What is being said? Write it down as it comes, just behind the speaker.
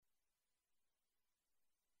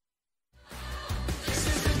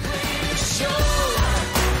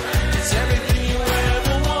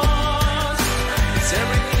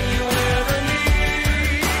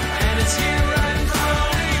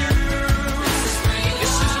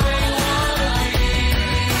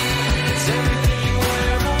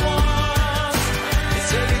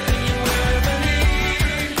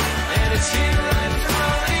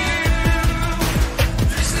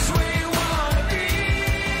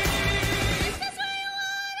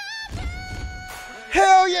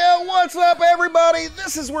What's up, everybody?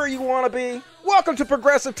 This is where you want to be. Welcome to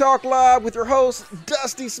Progressive Talk Live with your host,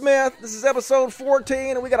 Dusty Smith. This is episode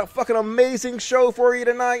 14, and we got a fucking amazing show for you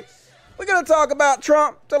tonight. We're going to talk about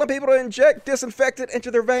Trump telling people to inject disinfectant into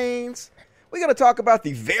their veins. We're going to talk about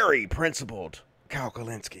the very principled Kyle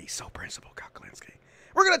Kulinski. So principled, Kyle Kulinski.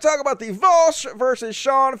 We're going to talk about the Vosh versus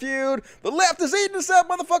Sean feud. The left is eating us up,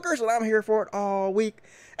 motherfuckers, and I'm here for it all week.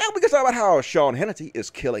 And we're going to talk about how Sean Hannity is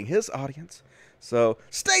killing his audience. So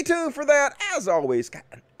stay tuned for that. As always, got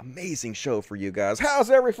an amazing show for you guys. How's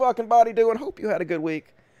every fucking body doing? Hope you had a good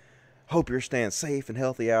week. Hope you're staying safe and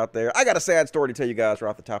healthy out there. I got a sad story to tell you guys right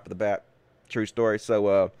off the top of the bat. True story.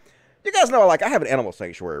 So, you guys know, like, I have an animal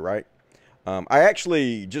sanctuary, right? I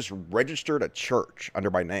actually just registered a church under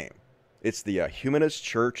my name. It's the Humanist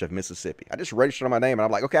Church of Mississippi. I just registered on my name, and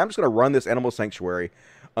I'm like, okay, I'm just going to run this animal sanctuary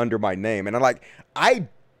under my name. And I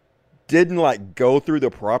didn't, like, go through the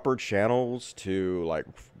proper channels to, like,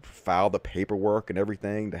 file the paperwork and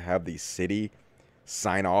everything to have the city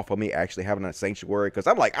sign off on me actually having a sanctuary. Because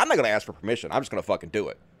I'm like, I'm not going to ask for permission. I'm just going to fucking do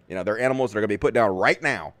it. You know, there are animals that are going to be put down right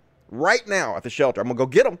now at the shelter. I'm going to go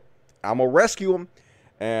get them. I'm going to rescue them.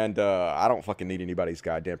 And I don't fucking need anybody's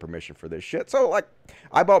goddamn permission for this shit. So, like,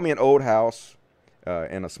 I bought me an old house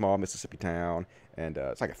in a small Mississippi town. And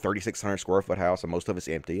it's like a 3,600 square foot house, and most of it's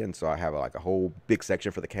empty. And so I have like a whole big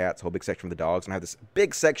section for the cats, a whole big section for the dogs. And I have this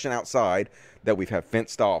big section outside that we've had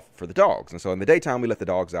fenced off for the dogs. And so in the daytime, we let the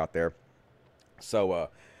dogs out there. So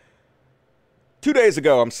 2 days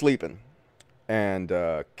ago, I'm sleeping. And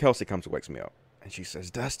Kelsey comes and wakes me up. And she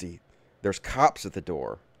says, Dusty, there's cops at the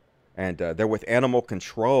door. And they're with animal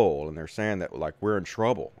control. And they're saying that, like, we're in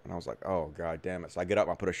trouble. And I was like, oh, God damn it. So I get up,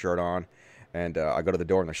 I put a shirt on. And I go to the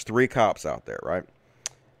door, and there's 3 cops out there, right?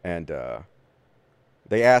 And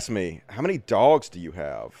they asked me, how many dogs do you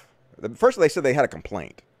have? First, they said they had a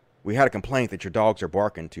complaint. We had a complaint that your dogs are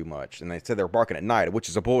barking too much. And they said they were barking at night, which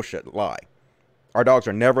is a bullshit lie. Our dogs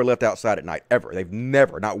are never left outside at night, ever. They've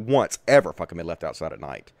never, not once, ever fucking been left outside at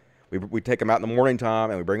night. We take them out in the morning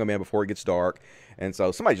time, and we bring them in before it gets dark. And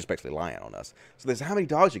so somebody's just basically lying on us. So they said, how many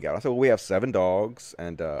dogs you got? I said, well, we have 7 dogs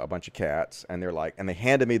and a bunch of cats. And they're like, and they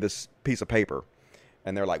handed me this piece of paper.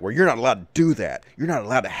 And they're like, well, you're not allowed to do that. You're not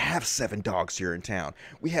allowed to have 7 dogs here in town.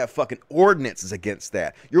 We have fucking ordinances against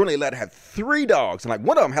that. You're only allowed to have 3 dogs. And like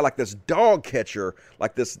one of them had like this dog catcher,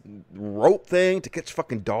 like this rope thing to catch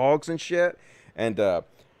fucking dogs and shit. And they're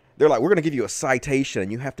like, we're going to give you a citation, and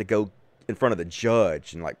you have to go in front of the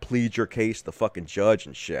judge and like plead your case to the fucking judge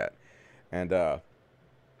and shit. And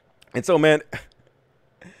so, man,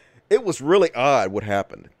 it was really odd what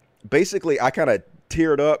happened. Basically, I kind of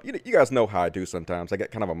teared up. You guys know how I do sometimes. I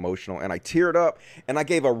get kind of emotional, and I teared up, and I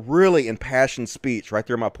gave a really impassioned speech right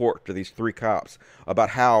there on my porch to these 3 cops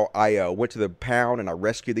about how I went to the pound and I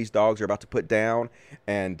rescued these dogs they're about to put down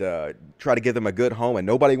and try to give them a good home, and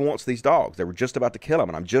nobody wants these dogs. They were just about to kill them,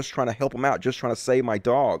 and I'm just trying to help them out, just trying to save my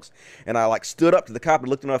dogs. And I like stood up to the cop and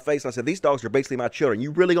looked in my face, and I said, these dogs are basically my children.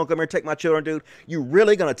 You really gonna come here and take my children, dude? You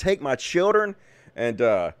really gonna take my children?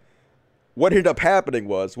 And what ended up happening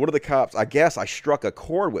was one of the cops, I guess I struck a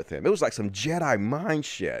chord with him. It was like some Jedi mind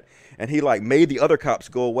shit. And he like made the other cops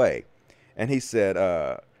go away. And he said,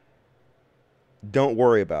 don't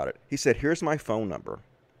worry about it. He said, here's my phone number.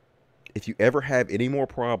 If you ever have any more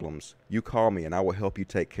problems, you call me and I will help you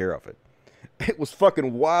take care of it. It was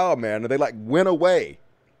fucking wild, man. And they like went away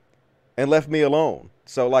and left me alone.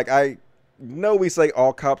 So like I know we say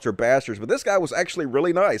all cops are bastards, but this guy was actually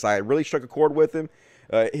really nice. I really struck a chord with him.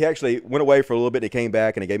 He actually went away for a little bit, and he came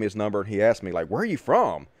back, and he gave me his number, and he asked me, like, where are you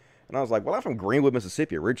from? And I was like, well, I'm from Greenwood,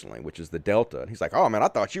 Mississippi originally, which is the Delta. And he's like, oh, man, I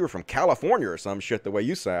thought you were from California or some shit the way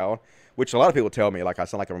you sound, which a lot of people tell me, like, I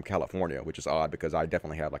sound like I'm from California, which is odd because I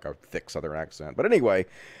definitely have, like, a thick Southern accent. But anyway,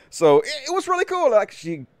 so it was really cool. Like,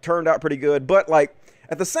 she turned out pretty good. But, like,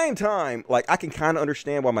 at the same time, like, I can kind of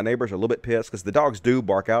understand why my neighbors are a little bit pissed because the dogs do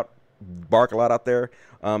bark a lot out there.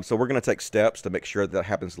 So we're going to take steps to make sure that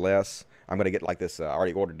happens less. I'm going to get like this, I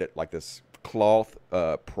already ordered it, like this cloth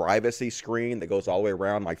privacy screen that goes all the way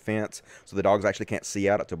around my fence so the dogs actually can't see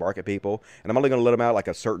out to bark at people. And I'm only going to let them out like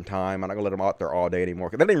a certain time. I'm not going to let them out there all day anymore.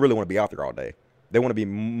 They didn't really want to be out there all day. They want to be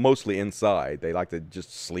mostly inside. They like to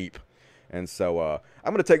just sleep. And so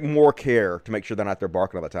I'm going to take more care to make sure they're not there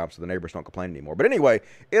barking all the time so the neighbors don't complain anymore. But anyway,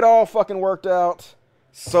 it all fucking worked out.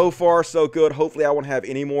 So far, so good. Hopefully I won't have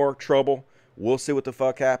any more trouble. We'll see what the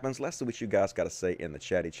fuck happens. Let's see what you guys got to say in the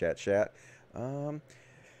chatty chat.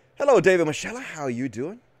 Hello, David Michelle. How you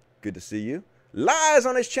doing? Good to see you. Lies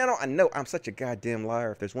on this channel. I know I'm such a goddamn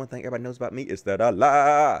liar. If there's one thing everybody knows about me, it's that I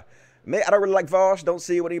lie. Man, I don't really like Vosh. Don't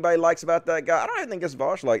see what anybody likes about that guy. I don't even think it's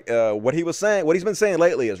Vosh. Like, what he was saying, what he's been saying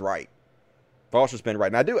lately is right. Vosh has been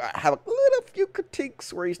right. Now, I have a little few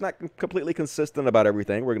critiques where he's not completely consistent about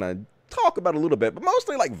everything. We're going to talk about a little bit, but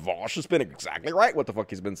mostly, like, Vosh has been exactly right what the fuck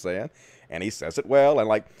he's been saying, and he says it well. And,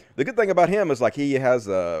 like, the good thing about him is, like, he has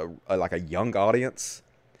a young audience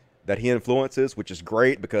that he influences, which is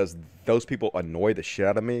great because those people annoy the shit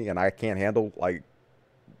out of me, and I can't handle, like,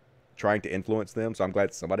 trying to influence them, so I'm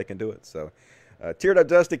glad somebody can do it. So Teared Up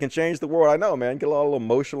Dusty can change the world. I know, man. Get a little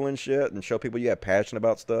emotional and shit and show people you have passion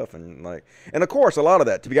about stuff. And of course, a lot of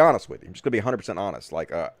that, to be honest with you, I'm just going to be 100% honest.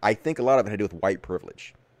 Like, I think a lot of it had to do with white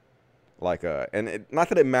privilege. Like, not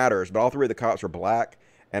that it matters, but all three of the cops are black.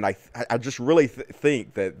 And I just really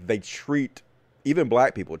think that they even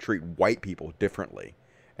black people treat white people differently.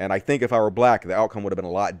 And I think if I were black, the outcome would have been a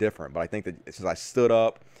lot different. But I think that since I stood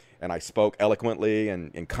up and I spoke eloquently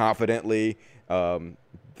and confidently,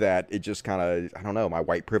 that it just kind of, I don't know, my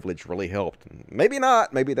white privilege really helped. Maybe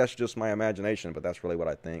not. Maybe that's just my imagination, but that's really what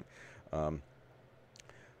I think.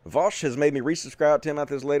 Vosh has made me resubscribe to him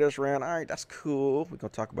after his latest rant. All right, that's cool. We're going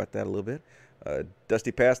to talk about that a little bit.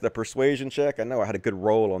 Dusty passed the persuasion check. I know I had a good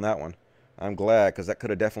roll on that one. I'm glad, because that could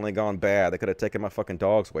have definitely gone bad. They could have taken my fucking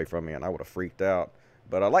dogs away from me, and I would have freaked out.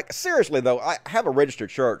 But, seriously, though, I have a registered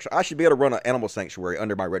church. I should be able to run an animal sanctuary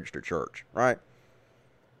under my registered church, right?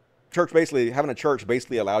 Having a church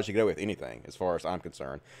basically allows you to get away with anything, as far as I'm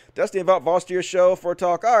concerned. Dusty, invite Voss to your show for a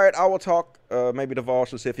talk. All right, I will talk maybe to Voss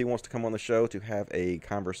to see if he wants to come on the show to have a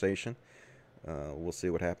conversation. We'll see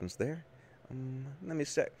what happens there. Let me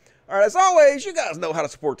see. All right, as always, you guys know how to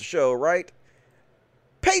support the show, right?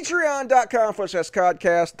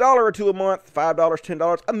 Patreon.com/Codcast. $1 or $2 a month, $5, $10,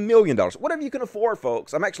 $1 million. Whatever you can afford,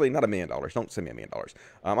 folks. I'm actually not $1 million. Don't send me $1 million.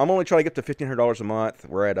 I'm only trying to get to $1,500 a month.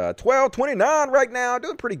 We're at $1,229 right now.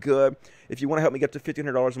 Doing pretty good. If you want to help me get to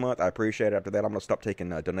 $1,500 a month, I appreciate it. After that, I'm going to stop taking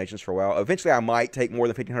donations for a while. Eventually, I might take more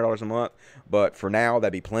than $1,500 a month. But for now,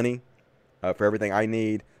 that'd be plenty for everything I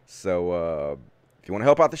need. So, if you want to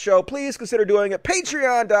help out the show, please consider doing it.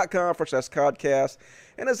 Patreon.com/Codcast.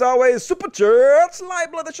 And as always, Super Chats,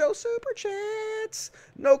 lifeblood of the show, Super Chats.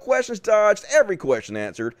 No questions dodged, every question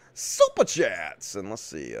answered. Super Chats. And let's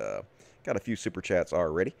see, got a few Super Chats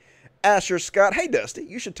already. Asher Scott, hey Dusty,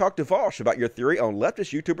 you should talk to Vosh about your theory on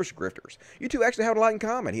leftist YouTubers grifters. You two actually have a lot in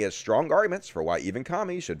common. He has strong arguments for why even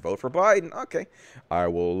commies should vote for Biden. Okay, I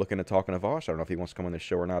will look into talking to Vosh. I don't know if he wants to come on this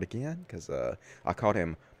show or not again, because I called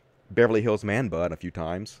him Beverly Hills Man Bud a few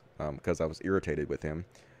times because I was irritated with him.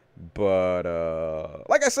 But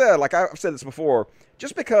like I said, like I've said this before,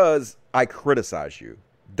 just because I criticize you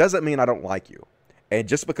doesn't mean I don't like you. And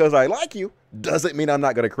just because I like you doesn't mean I'm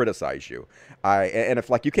not going to criticize you. And if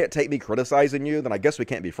like you can't take me criticizing you, then I guess we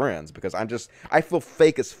can't be friends, because I feel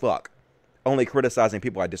fake as fuck only criticizing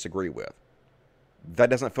people I disagree with. That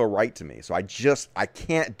doesn't feel right to me. So I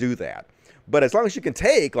can't do that. But as long as you can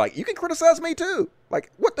you can criticize me too.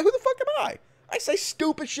 Like, who the fuck am I? I say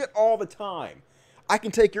stupid shit all the time. I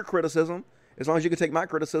can take your criticism as long as you can take my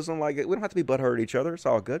criticism. Like, we don't have to be butthurt at each other. It's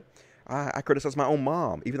all good. I criticize my own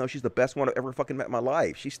mom, even though she's the best one I've ever fucking met in my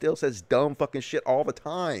life. She still says dumb fucking shit all the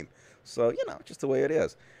time. So, just the way it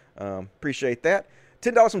is. Appreciate that.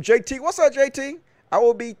 $10 from JT. What's up, JT? I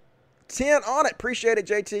will be 10 on it. Appreciate it,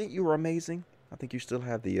 JT. You were amazing. I think you still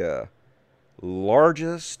have the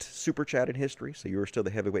largest super chat in history, so you are still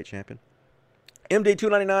the heavyweight champion.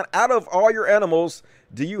 MD299, out of all your animals,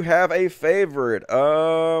 do you have a favorite?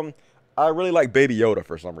 I really like Baby Yoda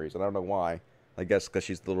for some reason. I don't know why. I guess because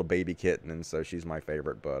she's the little baby kitten, and so she's my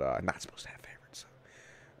favorite, but I'm not supposed to have favorites.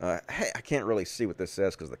 So. Hey, I can't really see what this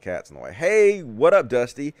says because the cat's in the way. Hey, what up,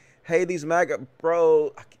 Dusty? Hey, these MAGA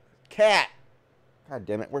bro... Cat! God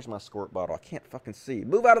damn it, where's my squirt bottle? I can't fucking see.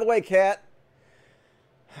 Move out of the way, cat!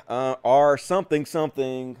 Are something.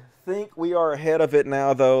 Think we are ahead of it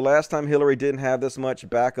now, though. Last time Hillary didn't have this much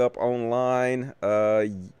backup online.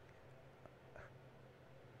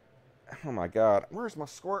 Oh my God. Where's my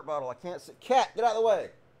squirt bottle? I can't see. Cat, get out of the way.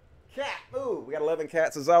 Cat, move. We got 11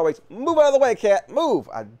 cats as always. Move out of the way, cat. Move.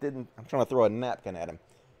 I'm trying to throw a napkin at him.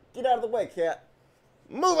 Get out of the way, cat.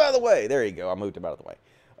 Move out of the way. There you go. I moved him out of the way.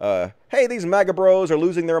 Hey, these MAGA bros are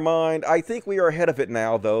losing their mind. I think we are ahead of it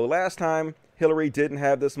now, though. Last time Hillary didn't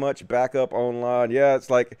have this much backup online. Yeah,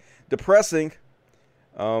 it's like depressing.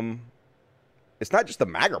 It's not just the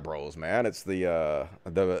MAGA bros, man. It's the I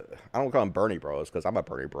don't call them Bernie bros because I'm a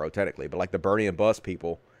Bernie bro technically, but like the Bernie and Bus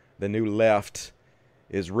people, the new left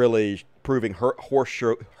is really proving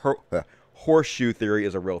horseshoe theory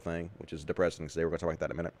is a real thing, which is depressing. So we're going to talk about that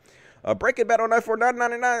in a minute. Breaking Bad on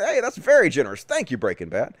 949.99. Hey, that's very generous. Thank you, Breaking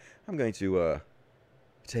Bad. I'm going to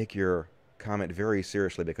take your comment very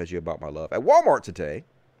seriously because you bought my love. At Walmart today,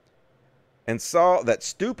 and saw that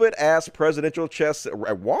stupid ass presidential chess at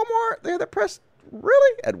Walmart. They had that press,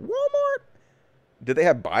 really? At Walmart? Did they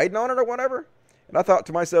have Biden on it or whatever? And I thought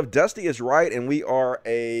to myself, Dusty is right, and we are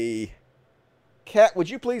a... Cat, would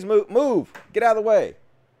you please move? Move. Get out of the way.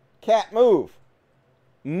 Cat, move.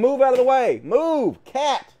 Move out of the way. Move.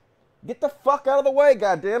 Cat. Get the fuck out of the way,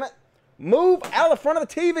 goddammit. Move out of the front of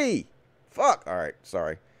the TV. Fuck. All right,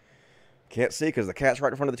 sorry. Can't see because the cat's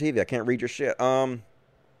right in front of the TV. I can't read your shit.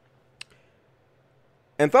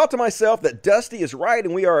 And thought to myself that Dusty is right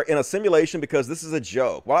and we are in a simulation because this is a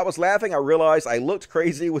joke. While I was laughing, I realized I looked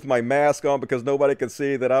crazy with my mask on because nobody could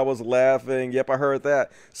see that I was laughing. Yep, I heard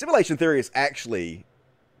that. Simulation theory is actually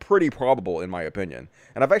pretty probable in my opinion.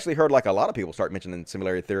 And I've actually heard like a lot of people start mentioning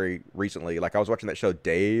simulation theory recently. Like I was watching that show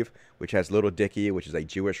Dave, which has Little Dicky, which is a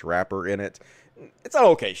Jewish rapper in it. It's an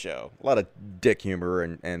okay show. A lot of dick humor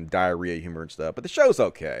and diarrhea humor and stuff. But the show's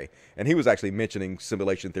okay. And he was actually mentioning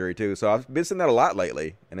simulation theory too. So I've been seeing that a lot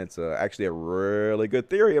lately. And it's actually a really good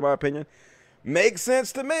theory in my opinion. Makes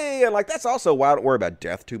sense to me. And like that's also why I don't worry about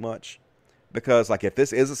death too much. Because like if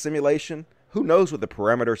this is a simulation, who knows what the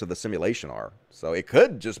parameters of the simulation are? So it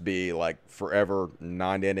could just be like forever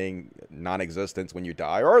non-ending non-existence when you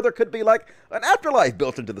die, or there could be like an afterlife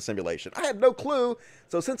built into the simulation. I have no clue.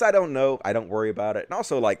 So since I don't know, I don't worry about it. And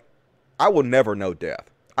also like, I will never know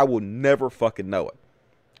death. I will never fucking know it.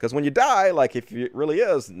 Because when you die, like if it really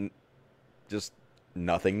is just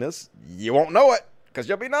nothingness, you won't know it because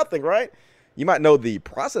you'll be nothing, right? You might know the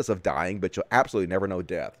process of dying, but you'll absolutely never know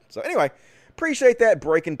death. So anyway, appreciate that,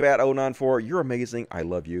 Breaking Bad 094. You're amazing. I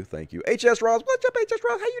love you. Thank you. HS Ross. What's up, HS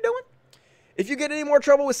Ross? How you doing? If you get any more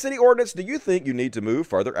trouble with city ordinance, do you think you need to move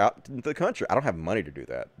further out into the country? I don't have money to do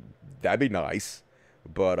that. That'd be nice.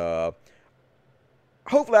 But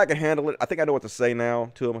hopefully I can handle it. I think I know what to say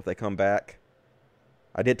now to them if they come back.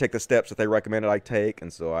 I did take the steps that they recommended I take,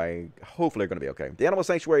 and so I hopefully are going to be okay. The animal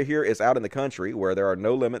sanctuary here is out in the country where there are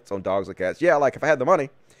no limits on dogs and cats. Yeah, like if I had the money.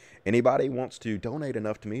 Anybody wants to donate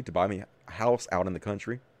enough to me to buy me a house out in the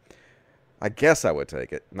country? I guess I would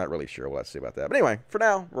take it. Not really sure. We'll have to see about that. But anyway, for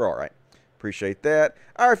now, we're all right. Appreciate that.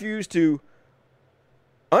 I refuse to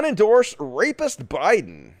unendorse rapist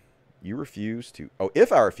Biden. You refuse to... Oh,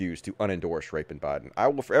 if I refuse to unendorse raping Biden, I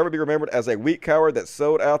will forever be remembered as a weak coward that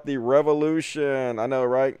sold out the revolution. I know,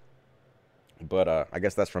 right? But I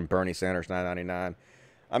guess that's from Bernie Sanders 999.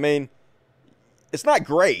 I mean, it's not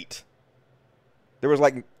great. There was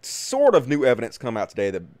like sort of new evidence come out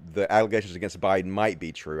today that the allegations against Biden might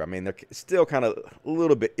be true. I mean, they're still kind of a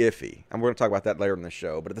little bit iffy. And we're going to talk about that later in the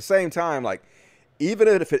show. But at the same time, like, even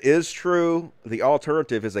if it is true, the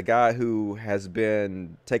alternative is a guy who has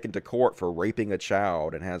been taken to court for raping a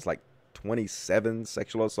child and has like 27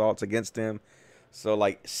 sexual assaults against him. So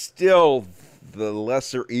like still the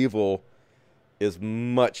lesser evil is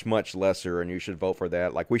much, much lesser, and you should vote for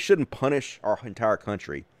that. Like we shouldn't punish our entire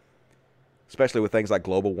country, especially with things like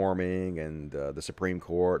global warming and the Supreme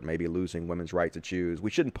Court maybe losing women's right to choose.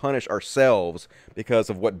 We shouldn't punish ourselves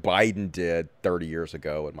because of what Biden did 30 years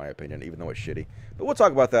ago, in my opinion, even though it's shitty. But we'll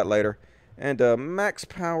talk about that later. And Max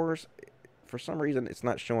Powers, for some reason, it's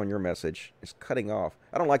not showing your message. It's cutting off.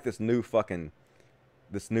 I don't like this new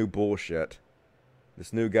bullshit.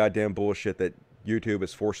 This new goddamn bullshit that YouTube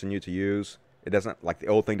is forcing you to use. It doesn't, like the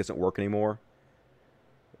old thing doesn't work anymore.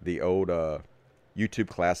 The old YouTube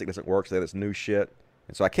Classic doesn't work, so that's new shit.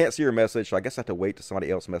 And so I can't see your message, so I guess I have to wait till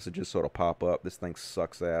somebody else messages so it'll pop up. This thing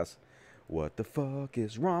sucks ass. What the fuck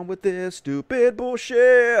is wrong with this stupid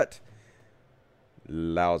bullshit?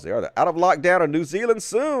 Lousy. Are they out of lockdown in New Zealand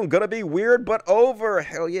soon? Gonna be weird but over.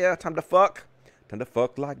 Hell yeah, time to fuck. Time to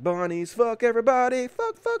fuck like bunnies. Fuck everybody.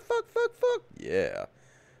 Fuck, fuck, fuck, fuck, fuck. Yeah.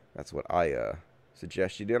 That's what I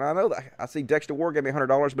suggest you do. And I know that I see Dexter Ward gave me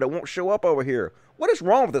 $100, but it won't show up over here. What is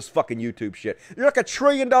wrong with this fucking YouTube shit? You're like $1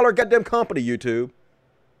 trillion goddamn company, YouTube.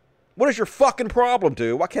 What is your fucking problem,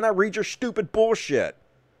 dude? Why can't I read your stupid bullshit?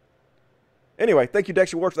 Anyway, thank you,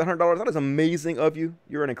 Dexter Ward, for the $100. That is amazing of you.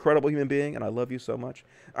 You're an incredible human being, and I love you so much.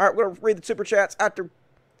 All right, we're going to read the super chats after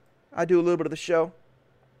I do a little bit of the show.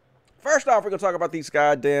 First off, we're going to talk about these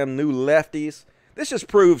goddamn new lefties. This just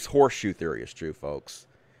proves horseshoe theory is true, folks.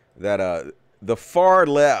 That the far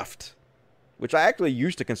left, which I actually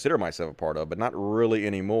used to consider myself a part of, but not really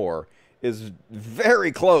anymore, is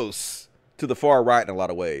very close to the far right in a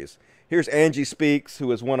lot of ways. Here's Angie Speaks,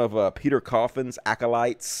 who is one of Peter Coffin's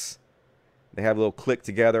acolytes. They have a little clique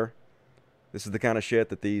together. This is the kind of shit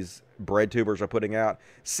that these bread tubers are putting out.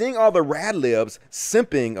 Seeing all the rad libs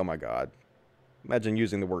simping, oh my god. Imagine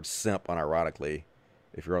using the word simp unironically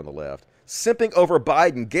if you're on the left. Simping over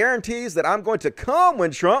Biden guarantees that I'm going to come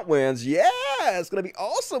when Trump wins. Yeah, it's going to be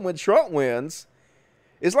awesome when Trump wins.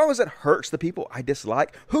 As long as it hurts the people I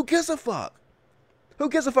dislike, who gives a fuck? Who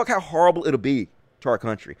gives a fuck how horrible it'll be to our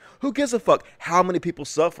country? Who gives a fuck how many people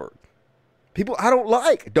suffered? People I don't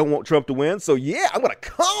like don't want Trump to win, so yeah, I'm gonna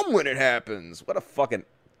come when it happens. What a fucking,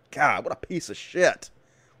 God, what a piece of shit.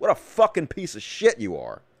 What a fucking piece of shit you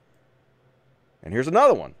are. And here's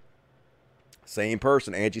another one. Same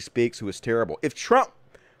person, Angie Speaks, who is terrible. Is Trump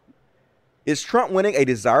winning a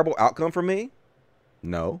desirable outcome for me?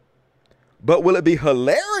 No. But will it be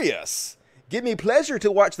hilarious? Give me pleasure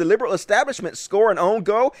to watch the liberal establishment score an own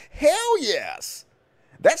goal? Hell yes.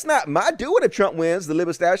 That's not my doing if Trump wins. The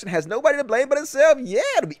liberal establishment has nobody to blame but itself. Yeah,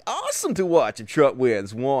 it'll be awesome to watch if Trump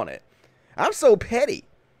wins, won't it? I'm so petty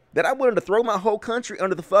that I'm willing to throw my whole country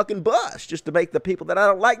under the fucking bus just to make the people that I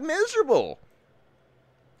don't like miserable.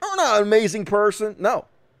 I'm not an amazing person. No.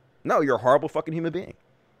 No, you're a horrible fucking human being.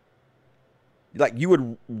 Like, you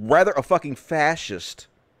would rather a fucking fascist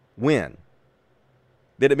win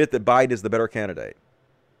than admit that Biden is the better candidate.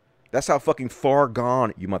 That's how fucking far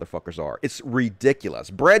gone you motherfuckers are. It's ridiculous.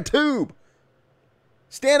 BreadTube,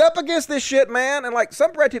 stand up against this shit, man. And like,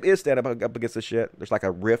 some BreadTube is standing up against this shit. There's like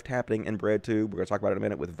a rift happening in BreadTube. We're going to talk about it in a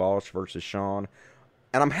minute with Vosh versus Sean.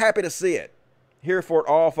 And I'm happy to see it. Here for it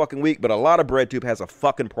all fucking week. But a lot of BreadTube has a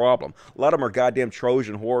fucking problem. A lot of them are goddamn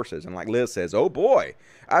Trojan horses. And like Liz says, oh boy,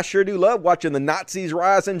 I sure do love watching the Nazis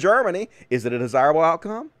rise in Germany. Is it a desirable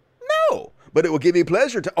outcome? No. But it will give me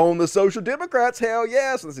pleasure to own the Social Democrats. Hell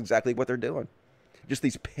yes. That's exactly what they're doing. Just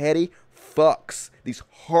these petty fucks. These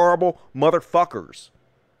horrible motherfuckers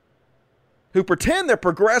who pretend they're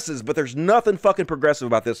progressives, but there's nothing fucking progressive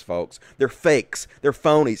about this, folks. They're fakes. They're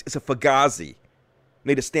phonies. It's a fugazi.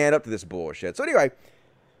 Need to stand up to this bullshit. So anyway,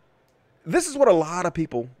 this is what a lot of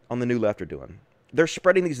people on the new left are doing. They're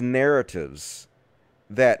spreading these narratives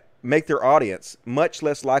that make their audience much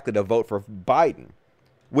less likely to vote for Biden,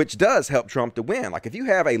 which does help Trump to win. Like, if you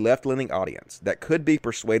have a left-leaning audience that could be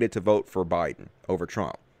persuaded to vote for Biden over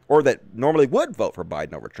Trump, or that normally would vote for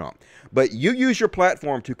Biden over Trump, but you use your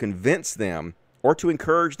platform to convince them or to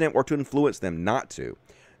encourage them or to influence them not to,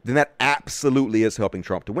 then that absolutely is helping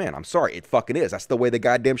Trump to win. I'm sorry, it fucking is. That's the way the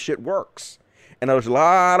goddamn shit works. And there's a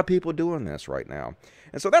lot of people doing this right now.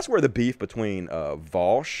 And so that's where the beef between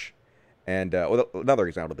Vosh and, another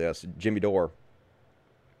example of this, Jimmy Dore,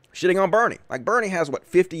 shitting on Bernie. Like, Bernie has,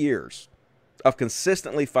 50 years of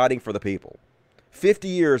consistently fighting for the people. 50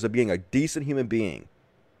 years of being a decent human being.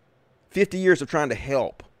 50 years of trying to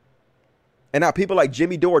help. And now people like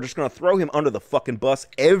Jimmy Dore are just going to throw him under the fucking bus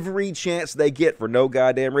every chance they get for no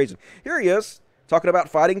goddamn reason. Here he is, talking about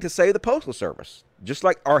fighting to save the Postal Service, just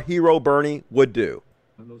like our hero Bernie would do.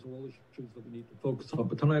 And those are all issues that we need to focus on.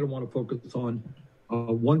 But tonight I want to focus on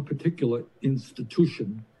one particular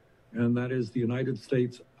institution, and that is the United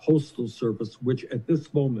States Postal Service, which at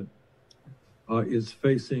this moment is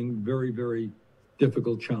facing very, very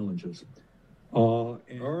difficult challenges. All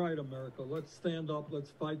right, America, let's stand up,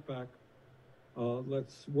 let's fight back.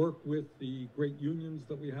 Let's work with the great unions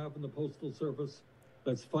that we have in the Postal Service.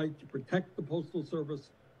 Let's fight to protect the Postal Service.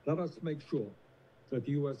 Let us make sure that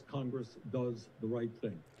the U.S. Congress does the right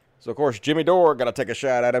thing. So, of course, Jimmy Dore got to take a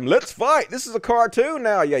shot at him. Let's fight. This is a cartoon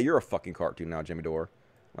now. Yeah, you're a fucking cartoon now, Jimmy Dore.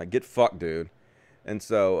 Like, get fucked, dude. And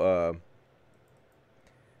so,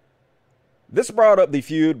 this brought up the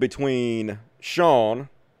feud between Sean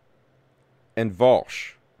and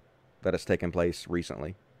Vosh that has taken place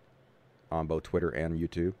recently on both Twitter and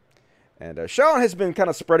YouTube. And Sean has been kind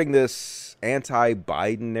of spreading this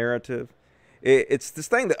anti-Biden narrative. It's this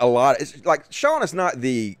thing that it's like, Sean is not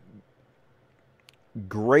the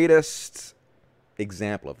greatest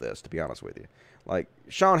example of this, to be honest with you. Like,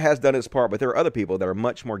 Sean has done his part, but there are other people that are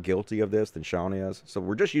much more guilty of this than Sean is. So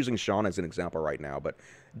we're just using Sean as an example right now, but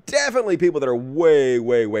definitely people that are way,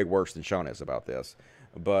 way, way worse than Sean is about this.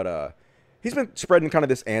 But he's been spreading kind of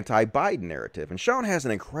this anti-Biden narrative, and Sean has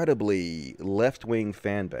an incredibly left-wing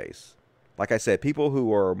fan base. Like I said, people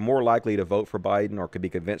who are more likely to vote for Biden or could be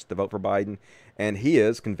convinced to vote for Biden, and he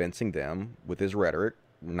is convincing them with his rhetoric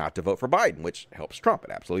not to vote for Biden, which helps Trump. It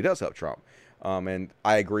absolutely does help Trump. And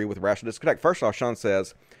I agree with Rational Disconnect. First off, Sean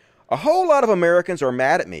says, a whole lot of Americans are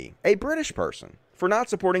mad at me, a British person, for not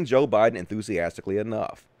supporting Joe Biden enthusiastically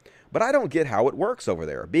enough. But I don't get how it works over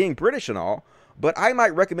there, being British and all, but I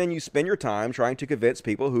might recommend you spend your time trying to convince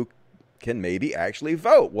people who can maybe actually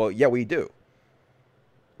vote. Well, yeah, we do.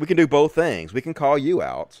 We can do both things. We can call you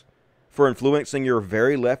out for influencing your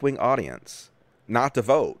very left-wing audience not to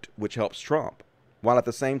vote, which helps Trump, while at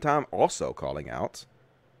the same time also calling out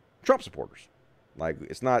Trump supporters. Like,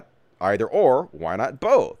 it's not either or, why not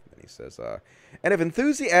both? He says, and if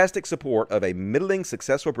enthusiastic support of a middling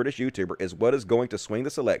successful British YouTuber is what is going to swing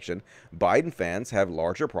this election, Biden fans have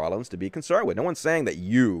larger problems to be concerned with. No one's saying that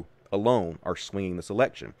you alone are swinging this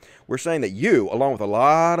election. We're saying that you, along with a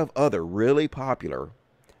lot of other really popular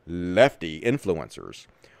lefty influencers,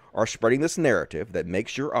 are spreading this narrative that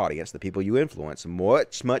makes your audience, the people you influence,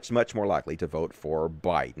 much, much, much more likely to vote for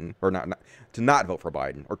Biden, or to not vote for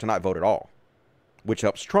Biden, or to not vote at all, which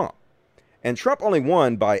helps Trump. And Trump only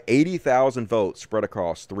won by 80,000 votes spread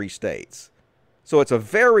across 3 states. So it's a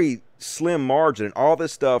very slim margin, and all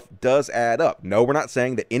this stuff does add up. No, we're not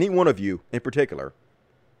saying that any one of you in particular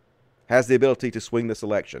has the ability to swing this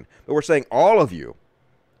election. But we're saying all of you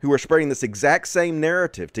who are spreading this exact same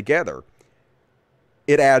narrative together,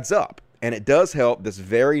 it adds up. And it does help this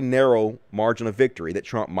very narrow margin of victory that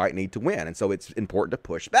Trump might need to win. And so it's important to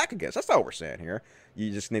push back against. That's all we're saying here.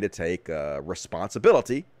 You just need to take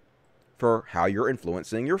responsibility for how you're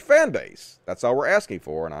influencing your fan base. That's all we're asking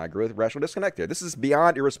for, and I agree with Rational Disconnect here. This is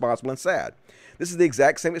beyond irresponsible and sad. This is the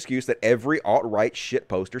exact same excuse that every alt-right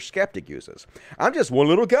shitposter skeptic uses. I'm just one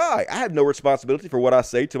little guy. I have no responsibility for what I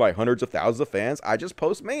say to my hundreds of thousands of fans. I just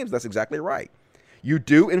post memes. That's exactly right. You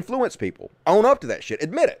do influence people. Own up to that shit.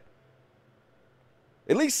 Admit it.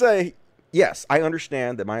 At least say, yes, I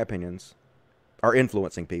understand that my opinions are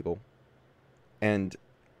influencing people, and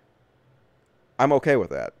I'm okay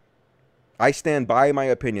with that. I stand by my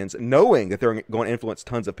opinions knowing that they're going to influence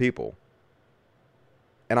tons of people.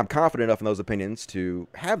 And I'm confident enough in those opinions to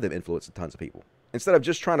have them influence tons of people. Instead of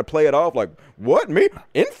just trying to play it off like, what, me?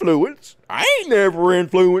 Influence? I ain't never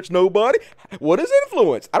influenced nobody. What is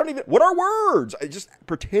influence? I don't even, what are words? Just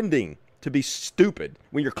pretending to be stupid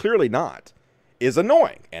when you're clearly not is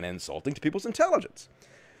annoying and insulting to people's intelligence.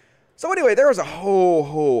 So anyway, there was a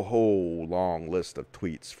whole long list of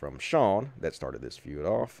tweets from Sean that started this feud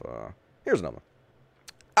off. Here's another one.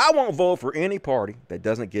 I won't vote for any party that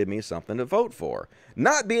doesn't give me something to vote for.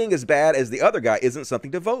 Not being as bad as the other guy isn't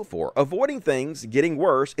something to vote for. Avoiding things getting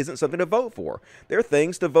worse isn't something to vote for. There are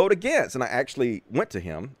things to vote against. And I actually went to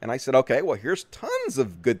him and I said, okay, well, here's tons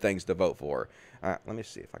of good things to vote for. Let me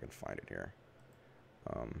see if I can find it here.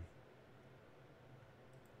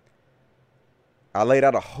 I laid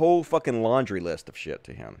out a whole fucking laundry list of shit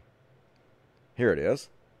to him. Here it is.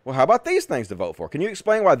 Well, how about these things to vote for? Can you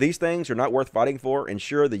explain why these things are not worth fighting for?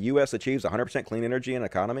 Ensure the U.S. achieves 100% clean energy and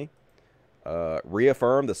economy.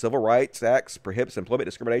 Reaffirm the Civil Rights Act prohibits employment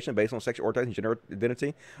discrimination based on sexual orientation and gender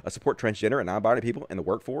identity. Support transgender and non-binary people in the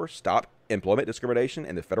workforce. Stop employment discrimination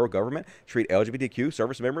in the federal government. Treat LGBTQ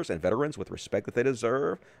service members and veterans with respect that they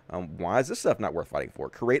deserve. Why is this stuff not worth fighting for?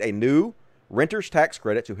 Create a new renter's tax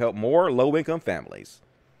credit to help more low-income families.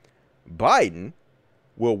 Biden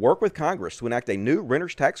will work with Congress to enact a new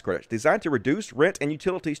renter's tax credit designed to reduce rent and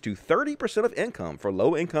utilities to 30% of income for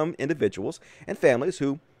low-income individuals and families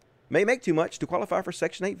who may make too much to qualify for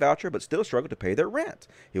Section 8 voucher but still struggle to pay their rent.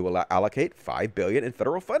 He will allocate $5 billion in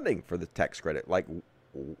federal funding for the tax credit. Like,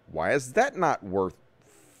 why is that not worth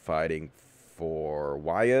fighting for?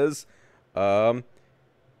 Why is, let's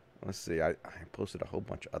see, I posted a whole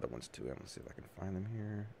bunch of other ones to him. Let's see if I can find them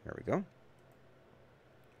here. There we go.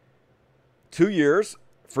 2 years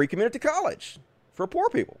free community college for poor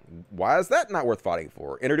people. Why is that not worth fighting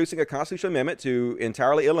for? Introducing a constitutional amendment to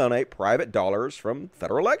entirely eliminate private dollars from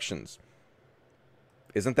federal elections.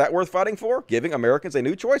 Isn't that worth fighting for? Giving Americans a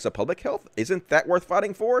new choice of public health. Isn't that worth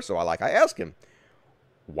fighting for? So I asked him,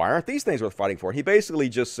 why aren't these things worth fighting for? And he basically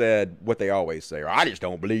just said what they always say, I just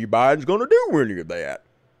don't believe Biden's going to do any of that.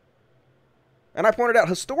 And I pointed out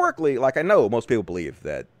historically, like I know most people believe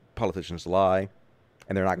that politicians lie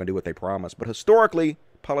and they're not going to do what they promise. But historically,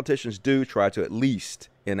 politicians do try to at least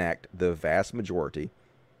enact the vast majority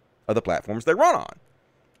of the platforms they run on.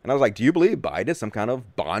 And I was like, do you believe Biden is some kind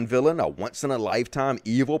of Bond villain, a once-in-a-lifetime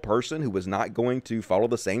evil person who was not going to follow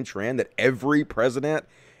the same trend that every president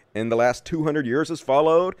in the last 200 years has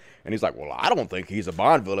followed? And he's like, well, I don't think he's a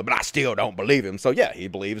Bond villain, but I still don't believe him. So yeah, he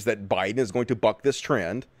believes that Biden is going to buck this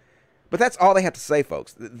trend. But that's all they have to say,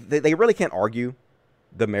 folks. They really can't argue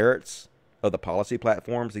the merits of the policy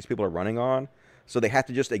platforms these people are running on. So they have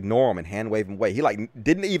to just ignore them and hand wave them away. He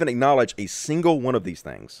didn't even acknowledge a single one of these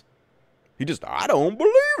things. He just, I don't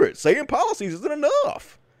believe it. Saying policies isn't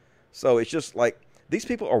enough. So it's just like, these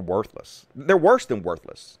people are worthless. They're worse than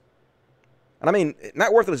worthless. And I mean,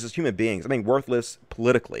 not worthless as human beings. I mean, worthless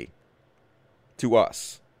politically to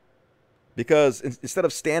us. Because instead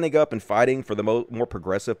of standing up and fighting for the more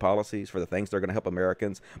progressive policies, for the things that are going to help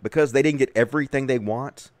Americans, because they didn't get everything they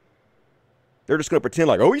want, they're just going to pretend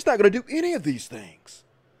like, oh, he's not going to do any of these things.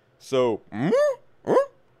 So,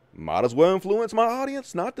 might as well influence my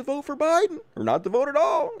audience not to vote for Biden or not to vote at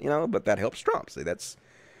all, you know, but that helps Trump. See,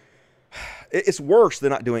 it's worse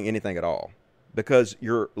than not doing anything at all, because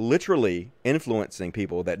you're literally influencing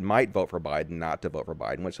people that might vote for Biden not to vote for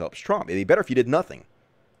Biden, which helps Trump. It'd be better if you did nothing.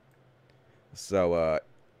 So,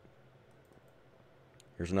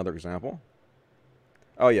 here's another example.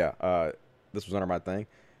 Oh, yeah, this was under my thing.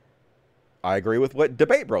 I agree with what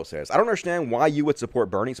Debate Bro says. I don't understand why you would support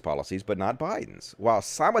Bernie's policies but not Biden's, while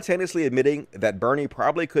simultaneously admitting that Bernie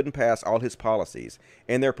probably couldn't pass all his policies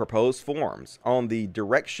in their proposed forms. On the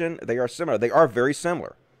direction, they are similar. They are very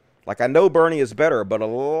similar. Like, I know Bernie is better, but a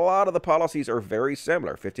lot of the policies are very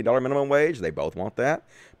similar. $15 minimum wage, they both want that.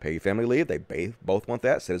 Paid family leave, they both want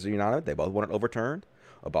that. Citizens United, they both want it overturned.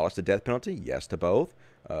 Abolish the death penalty, yes to both.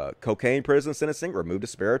 Cocaine prison sentencing, remove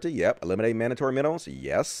disparity, yep. Eliminate mandatory minimums,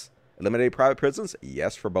 yes. Eliminate private prisons,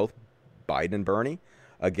 yes for both Biden and Bernie.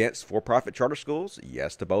 Against for-profit charter schools,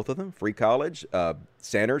 yes to both of them. Free college,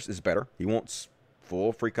 Sanders is better. He wants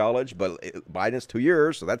full free college, but Biden is 2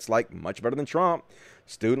 years, so that's like much better than Trump.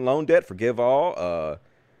 Student loan debt, forgive all.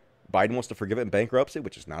 Biden wants to forgive it in bankruptcy,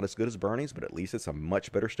 which is not as good as Bernie's, but at least it's a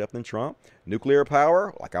much better step than Trump. Nuclear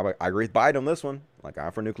power, like I agree with Biden on this one. Like,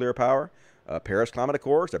 I'm for nuclear power. Paris Climate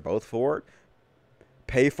Accords, they're both for it.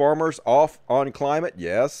 Pay farmers off on climate,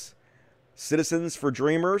 yes. Citizens for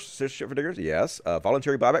Dreamers, citizenship for Dreamers, yes.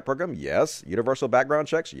 Voluntary buyback program, yes. Universal background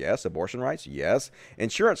checks, yes. Abortion rights, yes.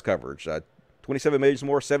 Insurance coverage, 27 million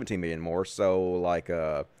more, 17 million more. So, like,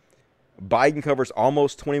 Biden covers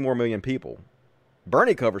almost 20 more million people.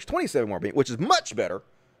 Bernie covers 27 more people, which is much better.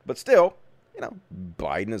 But still, you know,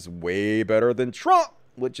 Biden is way better than Trump,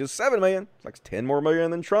 which is 7 million. It's like 10 more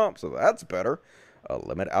million than Trump, so that's better.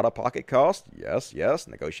 Limit out-of-pocket costs, yes, yes.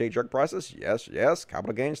 Negotiate drug prices, yes, yes.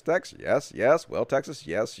 Capital gains tax, yes, yes. Well, Texas,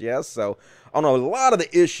 yes, yes. So, on a lot of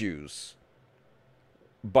the issues,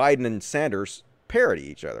 Biden and Sanders parody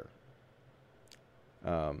each other.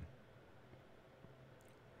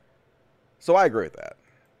 So I agree with that.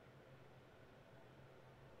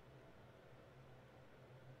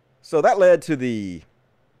 So that led to the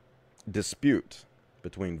dispute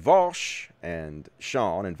between Vaush and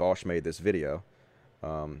Sean, and Vaush made this video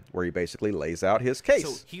where he basically lays out his case.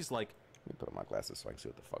 So he's like, let me put on my glasses so I can see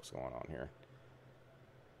what the fuck's going on here.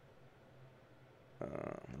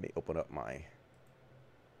 Let me open up my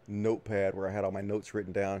notepad where I had all my notes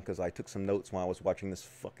written down, because I took some notes while I was watching this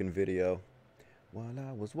fucking video. While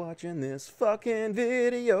I was watching this fucking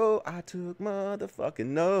video, I took motherfucking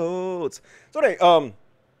notes. So anyway,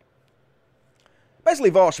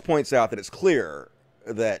 basically Vaush points out that it's clear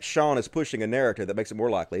that Sean is pushing a narrative that makes it more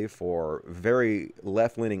likely for very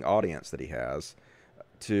left-leaning audience that he has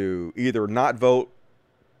to either not vote,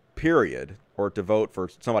 period, or to vote for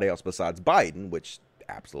somebody else besides Biden, which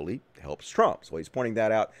absolutely helps Trump. So he's pointing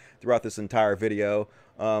that out throughout this entire video.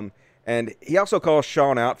 And he also calls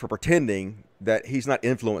Sean out for pretending that he's not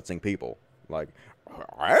influencing people. Like,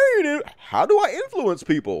 how do I influence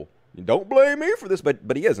people? Don't blame me for this, but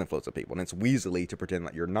he is influencing people, and it's weaselly to pretend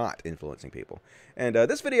that you're not influencing people. And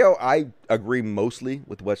this video, I agree mostly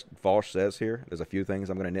with what Vaush says here. There's a few things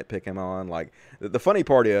I'm going to nitpick him on. Like, the funny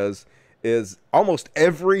part is almost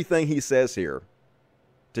everything he says here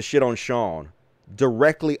to shit on Sean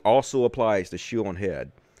directly also applies to Shoe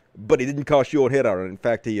Head. But he didn't call Shoe Head out. In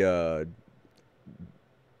fact, he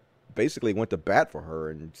basically went to bat for her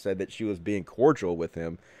and said that she was being cordial with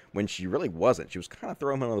him when she really wasn't. She was kind of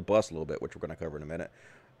throwing him under the bus a little bit, which we're going to cover in a minute.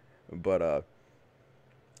 But,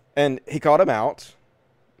 and he called him out.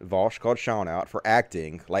 Vaush called Sean out for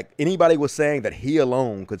acting like anybody was saying that he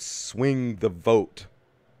alone could swing the vote,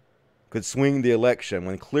 could swing the election,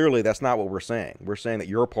 when clearly that's not what we're saying. We're saying that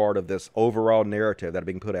you're part of this overall narrative that are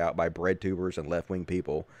being put out by bread tubers and left-wing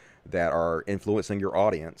people that are influencing your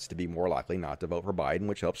audience to be more likely not to vote for Biden,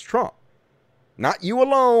 which helps Trump. Not you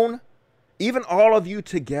alone, even all of you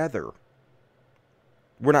together.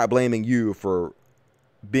 We're not blaming you for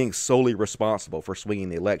being solely responsible for swinging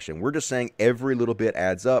the election. We're just saying every little bit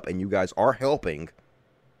adds up, and you guys are helping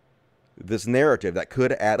this narrative that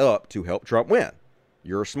could add up to help Trump win.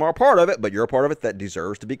 You're a small part of it, but you're a part of it that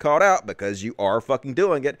deserves to be called out because you are fucking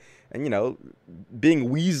doing it. And, you know, being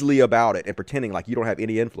weaselly about it and pretending like you don't have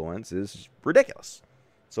any influence is ridiculous.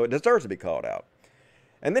 So it deserves to be called out.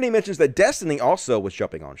 And then he mentions that Destiny also was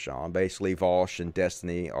jumping on Sean. Basically, Vaush and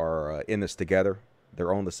Destiny are in this together.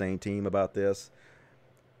 They're on the same team about this.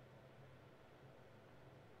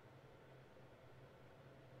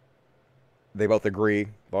 They both agree,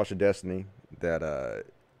 Vaush and Destiny, that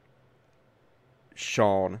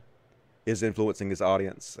Sean is influencing his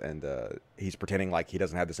audience, and he's pretending like he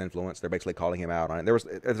doesn't have this influence. They're basically calling him out on it.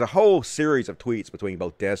 There's a whole series of tweets between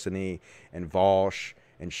both Destiny and Vosh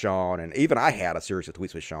and Sean, and even I had a series of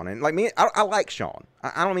tweets with Sean. And like me, I like Sean.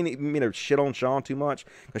 I don't mean to shit on Sean too much,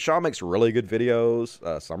 because Sean makes really good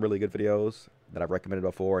videos, some really good videos that I've recommended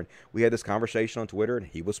before. And we had this conversation on Twitter, and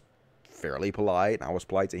he was fairly polite, and I was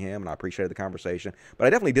polite to him, and I appreciated the conversation. But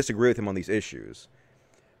I definitely disagree with him on these issues.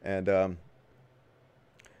 And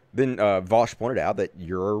then Vosh pointed out that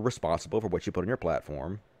you're responsible for what you put on your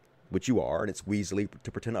platform, which you are, and it's weaselly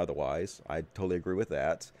to pretend otherwise. I totally agree with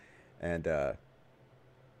that. And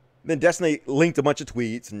then Destiny linked a bunch of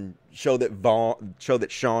tweets and showed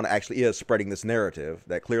that Sean actually is spreading this narrative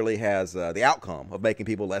that clearly has the outcome of making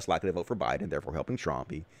people less likely to vote for Biden, and therefore helping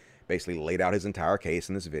Trump. He basically laid out his entire case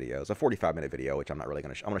in this video. It's a 45-minute video, which I'm not really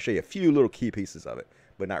going to I'm going to show you a few little key pieces of it,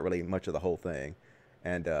 but not really much of the whole thing.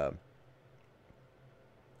 And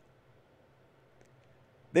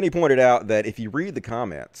then he pointed out that if you read the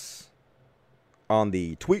comments on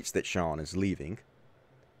the tweets that Sean is leaving,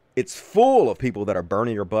 it's full of people that are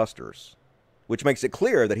Bernie or busters, which makes it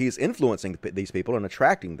clear that he's influencing these people and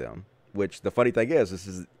attracting them, which the funny thing is, this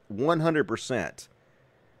is 100%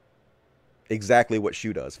 exactly what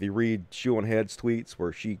Shoe does. If you read Shoe on Head's tweets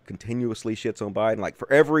where she continuously shits on Biden, like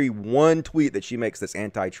for every one tweet that she makes that's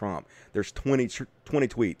anti-Trump, there's 20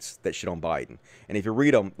 tweets that shit on Biden. And if you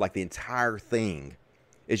read them, like the entire thing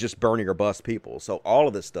is just Bernie or bust people. So all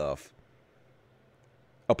of this stuff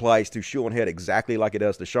applies to Shoe on Head exactly like it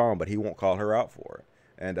does to Sean, but he won't call her out for it.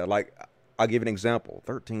 And like, I'll give an example,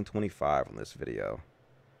 1325 on this video,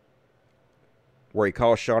 where he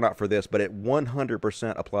calls Sean out for this, but it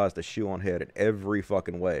 100% applies to Shoe on Head in every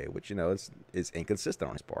fucking way, which, you know, is inconsistent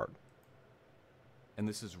on his part. And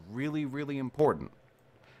this is really, really important.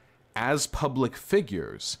 As public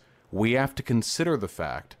figures, we have to consider the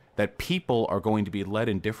fact that people are going to be led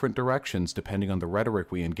in different directions depending on the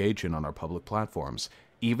rhetoric we engage in on our public platforms,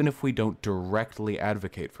 even if we don't directly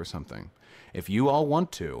advocate for something. If you all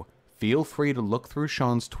want to, feel free to look through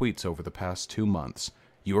Sean's tweets over the past 2 months.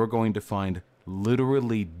 You are going to find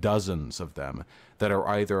literally dozens of them that are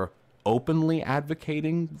either openly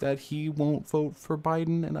advocating that he won't vote for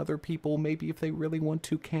Biden and other people, maybe if they really want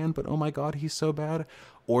to, can, but oh my God, he's so bad,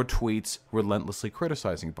 or tweets relentlessly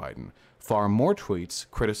criticizing Biden. Far more tweets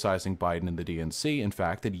criticizing Biden and the DNC, in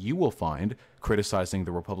fact, that you will find criticizing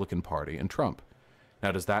the Republican Party and Trump.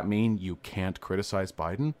 Now, does that mean you can't criticize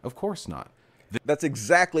Biden? Of course not. That's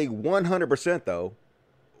exactly 100%, though,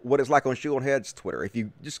 what it's like on Shoe on Head's Twitter. If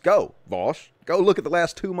you just go, Vosh, go look at the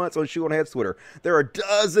last 2 months on Shoe on Head's Twitter. There are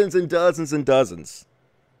dozens and dozens and dozens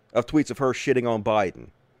of tweets of her shitting on Biden.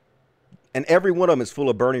 And every one of them is full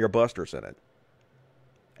of Bernie or busters in it.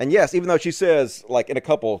 And yes, even though she says, like in a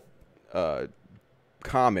couple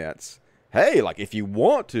comments, hey, like if you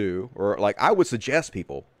want to, or like I would suggest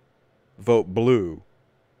people vote blue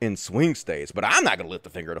in swing states, but I'm not going to lift the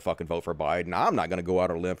finger to fucking vote for Biden. I'm not going to go out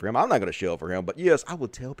on a limb for him. I'm not going to shill for him. But yes, I will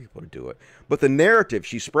tell people to do it. But the narrative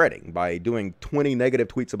she's spreading by doing 20 negative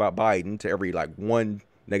tweets about Biden to every like one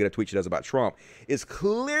negative tweet she does about Trump is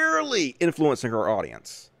clearly influencing her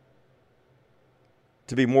audience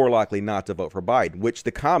to be more likely not to vote for Biden, which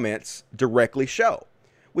the comments directly show.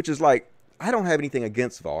 Which is like, I don't have anything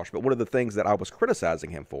against Vosh, but one of the things that I was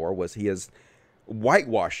criticizing him for was he is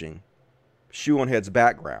whitewashing Shoe on Head's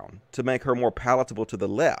background to make her more palatable to the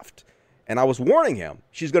left. And I was warning him,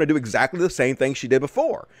 she's going to do exactly the same thing she did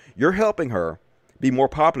before. You're helping her be more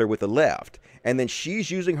popular with the left. And then she's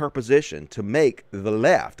using her position to make the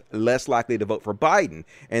left less likely to vote for Biden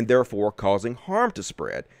and therefore causing harm to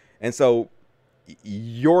spread. And so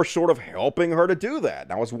you're sort of helping her to do that.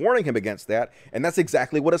 And I was warning him against that. And that's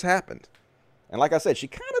exactly what has happened. And like I said, she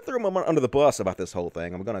kind of threw him under the bus about this whole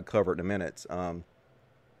thing. I'm going to cover it in a minute.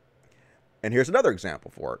 And here's another example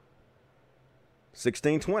for it.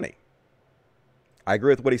 1620. I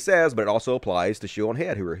agree with what he says, but it also applies to Shoe on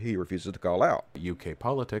Head, who he refuses to call out. UK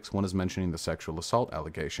politics, one is mentioning the sexual assault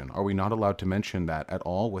allegation. Are we not allowed to mention that at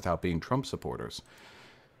all without being Trump supporters?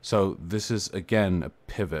 So this is, again, a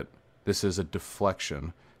pivot. This is a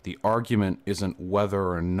deflection. The argument isn't whether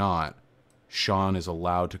or not Sean is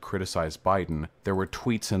allowed to criticize Biden. There were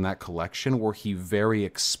tweets in that collection where he very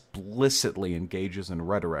explicitly engages in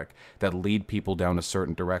rhetoric that lead people down a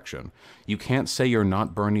certain direction. You can't say you're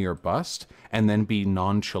not Bernie or bust and then be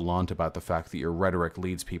nonchalant about the fact that your rhetoric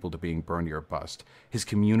leads people to being Bernie or bust. His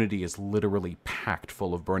community is literally packed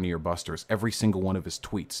full of Bernie or busters. Every single one of his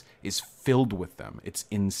tweets is filled with them. It's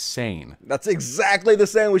insane. That's exactly the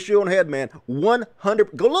same with Shoe on Head, man.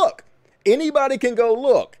 100. Go look. Anybody can go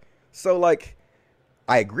look. So, like,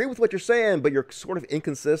 I agree with what you're saying, but you're sort of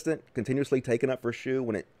inconsistent, continuously taking up for Shu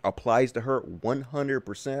when it applies to her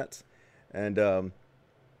 100%. And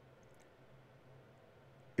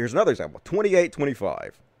here's another example,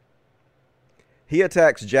 2825. He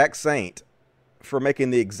attacks Jack Saint for making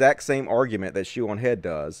the exact same argument that Shoe on Head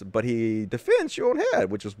does, but he defends Shoe on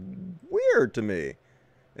Head, which is weird to me.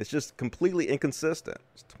 It's just completely inconsistent.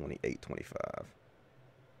 It's 2825.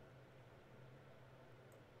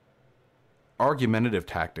 Argumentative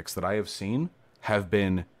tactics that I have seen have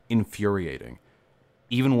been infuriating.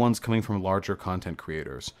 Even ones coming from larger content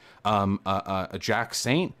creators. Jack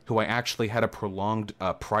Saint, who I actually had a prolonged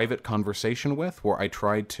private conversation with, where I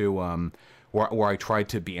tried to where I tried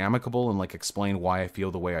to be amicable and like explain why I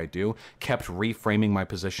feel the way I do, kept reframing my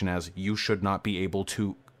position as you should not be able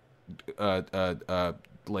to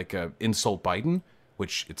insult Biden,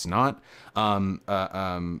 which it's not.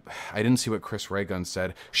 I didn't see what Chris Raygun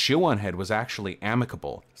said. Shoe on Head was actually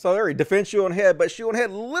amicable. So there he defends Shoe on Head, but Shoe on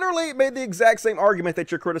Head literally made the exact same argument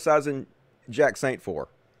that you're criticizing Jack Saint for.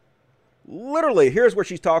 Literally, here's where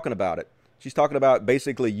she's talking about it. She's talking about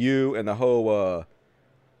basically you and the whole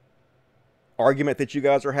argument that you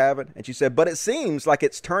guys are having. And she said, but it seems like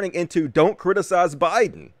it's turning into don't criticize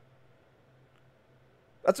Biden.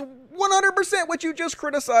 That's 100% what you just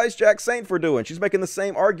criticized Jack Saint for doing. She's making the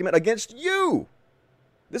same argument against you.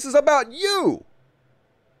 This is about you.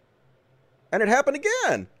 And it happened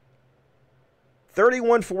again.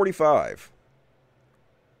 3145.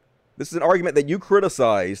 This is an argument that you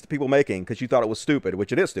criticized people making because you thought it was stupid,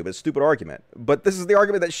 which it is stupid. It's a stupid argument. But this is the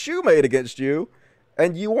argument that Shu made against you,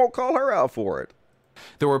 and you won't call her out for it.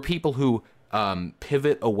 There were people who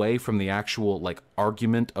pivot away from the actual like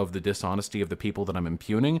argument of the dishonesty of the people that I'm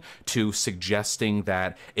impugning to suggesting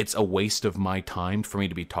that it's a waste of my time for me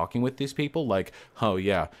to be talking with these people. Like, oh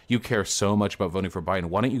yeah, you care so much about voting for Biden.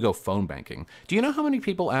 Why don't you go phone banking? Do you know how many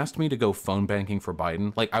people asked me to go phone banking for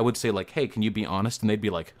Biden? Like, I would say like, hey, can you be honest? And they'd be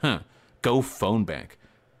like, go phone bank.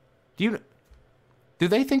 Do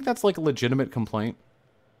they think that's like a legitimate complaint?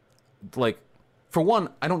 Like, for one,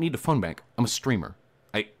 I don't need to phone bank. I'm a streamer.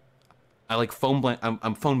 I like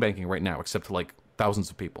I'm phone banking right now, except to like thousands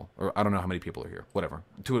of people, or I don't know how many people are here, whatever,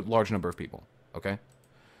 to a large number of people. Okay,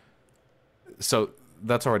 so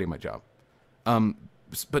that's already my job.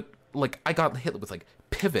 But like I got hit with like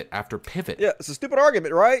pivot after pivot. Yeah, it's a stupid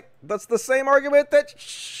argument, right? That's the same argument that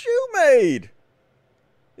Shu made.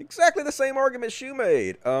 Exactly the same argument Shu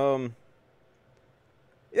made.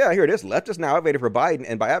 Yeah, here it is. Leftists now advocating for Biden,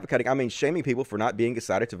 and by advocating, I mean shaming people for not being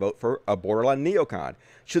excited to vote for a borderline neocon.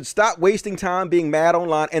 Should stop wasting time being mad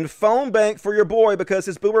online and phone bank for your boy because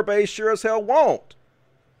his boomer base sure as hell won't.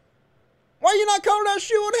 Why are you not calling out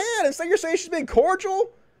Shoe on Head and you're saying she's being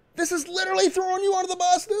cordial? This is literally throwing you under the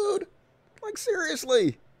bus, dude. Like,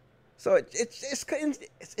 seriously. So it's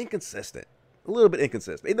inconsistent. A little bit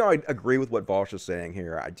inconsistent. Even though I agree with what Vosh is saying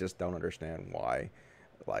here, I just don't understand why.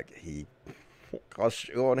 Like, he calls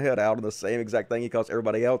Shoe on Head out on the same exact thing he calls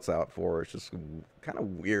everybody else out for. It's just kind of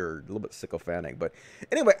weird, a little bit sycophantic. But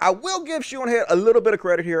anyway, I will give Shoe on Head a little bit of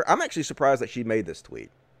credit here. I'm actually surprised that she made this tweet.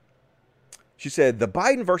 She said, the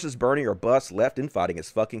Biden versus Bernie or bust left infighting is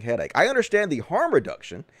fucking headache. I understand the harm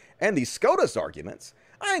reduction and the SCOTUS arguments.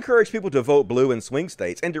 I encourage people to vote blue in swing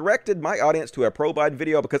states and directed my audience to a pro-Biden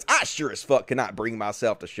video because I sure as fuck cannot bring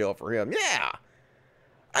myself to shill for him. Yeah,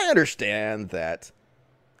 I understand that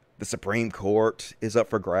the Supreme Court is up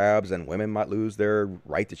for grabs and women might lose their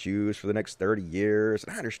right to choose for the next 30 years.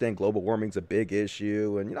 And I understand global warming's a big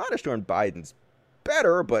issue. And, I understand Biden's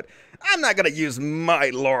better, but I'm not going to use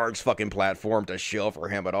my large fucking platform to shill for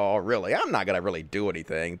him at all, really. I'm not going to really do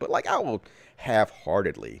anything. But, like, I will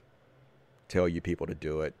half-heartedly tell you people to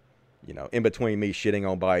do it. In between me shitting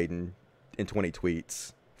on Biden in 20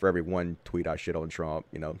 tweets. For every one tweet I shit on Trump,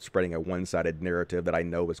 spreading a one-sided narrative that I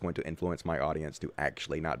know is going to influence my audience to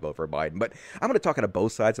actually not vote for Biden. But I'm going to talk out of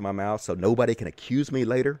both sides of my mouth so nobody can accuse me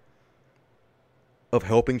later of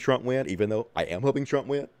helping Trump win, even though I am helping Trump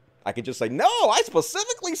win. I can just say, no, I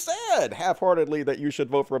specifically said half-heartedly that you should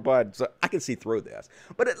vote for Biden. So I can see through this.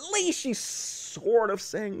 But at least she's sort of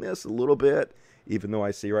saying this a little bit, even though I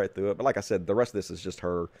see right through it. But like I said, the rest of this is just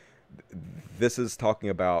her. This is talking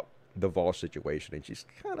about the Vosh situation, and she's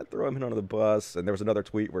kind of throwing him under the bus. And there was another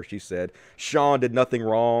tweet where she said Sean did nothing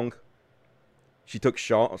wrong. She took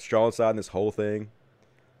Sean's side in this whole thing.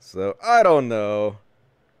 So I don't know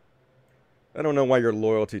why your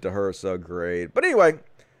loyalty to her is so great. But anyway,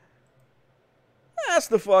 that's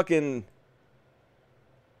the fucking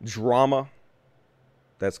drama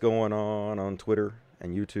that's going on Twitter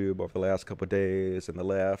and YouTube over the last couple of days and the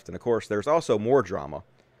left. And of course, there's also more drama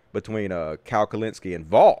between Cal Kalinske and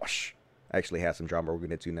Vosh actually has some drama we're going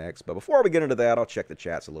to get to next. But before we get into that, I'll check the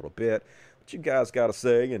chats a little bit. What you guys got to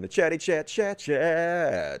say in the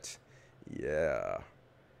chat. Yeah.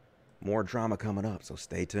 More drama coming up, so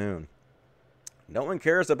stay tuned. No one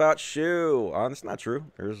cares about Shu. That's not true.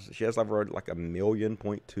 She has like 1.2 million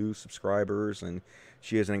subscribers, and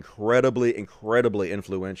she is incredibly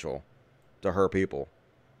influential to her people.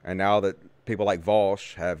 And now that people like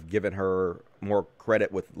Vosh have given her more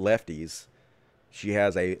credit with lefties, she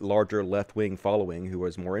has a larger left-wing following who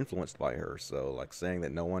is more influenced by her. So, like, saying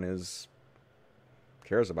that no one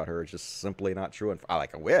cares about her is just simply not true. And I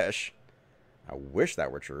wish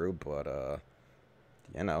that were true, but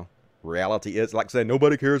you know, reality is like saying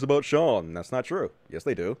nobody cares about Sean. That's not true. Yes,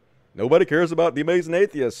 they do. Nobody cares about The Amazing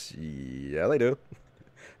Atheist. Yeah, they do.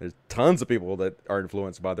 There's tons of people that are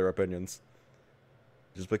influenced by their opinions.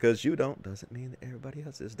 Just because you don't doesn't mean that everybody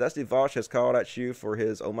else is. Dusty Vosh has called out Shu for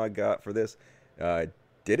his oh my god for this.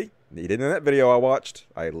 Did he? He did in that video I watched.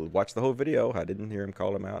 I watched the whole video. I didn't hear him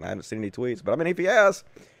call him out. I haven't seen any tweets. But I mean, if he has,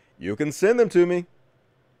 you can send them to me.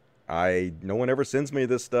 No one ever sends me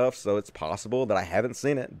this stuff, so it's possible that I haven't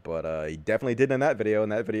seen it. But he definitely did in that video. In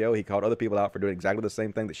that video, he called other people out for doing exactly the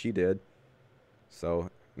same thing that she did. So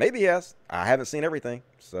maybe he has. I haven't seen everything,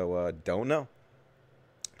 so don't know.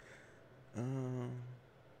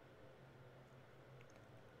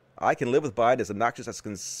 I can live with Biden as obnoxious as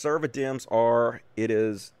conservatives are. It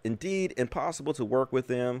is indeed impossible to work with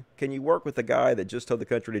them. Can you work with the guy that just told the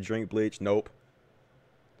country to drink bleach? Nope.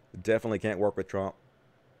 Definitely can't work with Trump.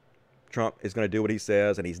 Trump is going to do what he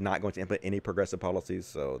says, and he's not going to implement any progressive policies,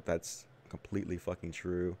 so that's completely fucking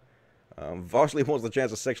true. Voshley wants the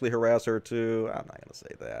chance to sexually harass her, too. I'm not going to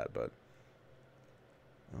say that, but...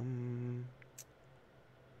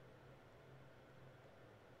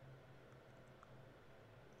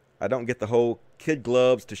 I don't get the whole kid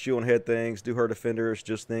gloves to shoe on head things. Do her defenders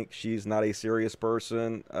just think she's not a serious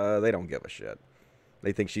person? They don't give a shit.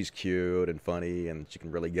 They think she's cute and funny and she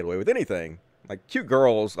can really get away with anything. Like, cute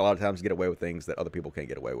girls a lot of times get away with things that other people can't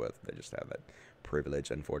get away with. They just have that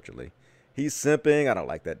privilege, unfortunately. He's simping. I don't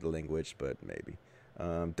like that language, but maybe.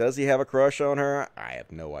 Does he have a crush on her? I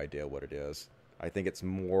have no idea what it is. I think it's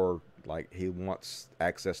more like he wants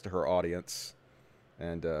access to her audience.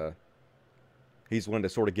 And, he's willing to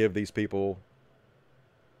sort of give these people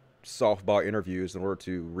softball interviews in order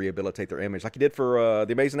to rehabilitate their image, like he did for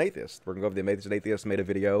The Amazing Atheist. We're going to go over The Amazing Atheist made a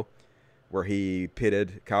video where he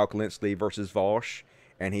pitted Kyle Kulinski versus Vosh,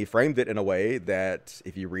 and he framed it in a way that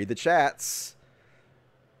if you read the chats,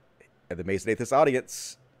 The Amazing Atheist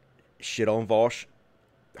audience shit on Vosh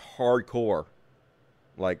hardcore.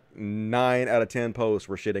 Like 9 out of 10 posts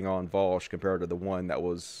were shitting on Vosh compared to the one that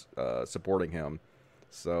was supporting him.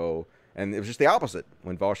 So... And it was just the opposite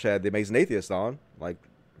when Vosh had The Amazing Atheist on. Like,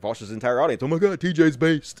 Vosh's entire audience, oh my god, TJ's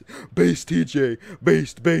based. Based, TJ.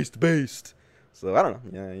 Based. So, I don't know.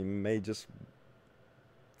 Yeah, you may just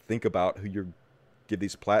think about who you give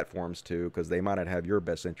these platforms to, because they might not have your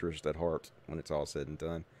best interest at heart when it's all said and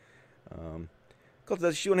done.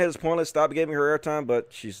 Because she went ahead is pointless. Stop giving her airtime, but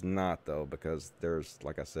she's not, though, because there's,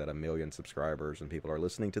 like I said, 1 million subscribers, and people are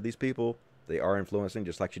listening to these people. They are influencing,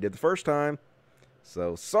 just like she did the first time.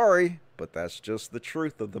 So, sorry, but that's just the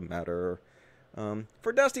truth of the matter.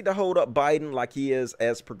 For Dusty to hold up Biden like he is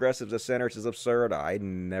as progressive as Sanders is absurd. I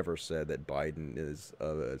never said that Biden is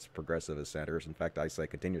as progressive as Sanders. In fact, I say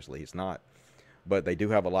continuously he's not. But they do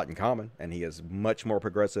have a lot in common, and he is much more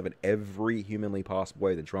progressive in every humanly possible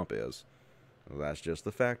way than Trump is. So that's just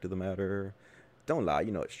the fact of the matter. Don't lie,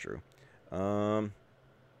 you know it's true.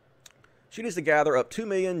 She needs to gather up 2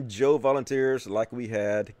 million Joe volunteers like we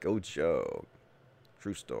had. Go Joe.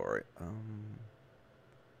 True story.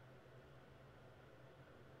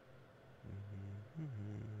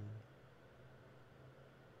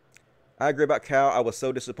 I agree about Cal. I was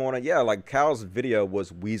so disappointed. Yeah, like Cal's video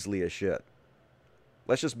was Weasley as shit.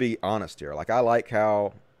 Let's just be honest here. Like, I like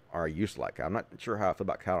Cal, or I used to like Cal. I'm not sure how I feel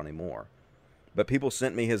about Cal anymore. But people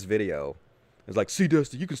sent me his video. It's like, see,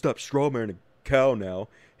 Dusty, you can stop strawmanning Cal now.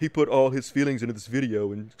 He put all his feelings into this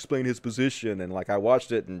video and explained his position. And, like, I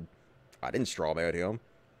watched it and I didn't strawman him.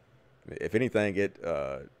 If anything, it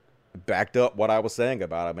backed up what I was saying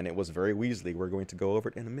about him, and it was very Weasley. We're going to go over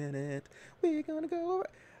it in a minute. We're going to go over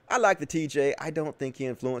it. I like the TJ. I don't think he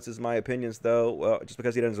influences my opinions, though. Well, just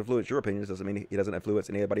because he doesn't influence your opinions doesn't mean he doesn't influence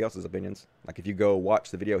anybody else's opinions. Like, if you go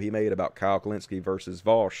watch the video he made about Kyle Kulinski versus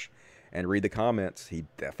Vosh and read the comments, he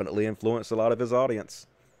definitely influenced a lot of his audience.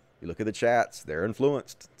 You look at the chats, they're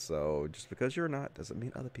influenced. So just because you're not doesn't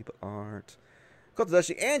mean other people aren't.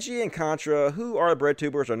 Angie and Contra, who are bread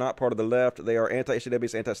tubers, are not part of the left. They are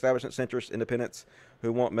anti-HCWs, anti-establishment centrists, independents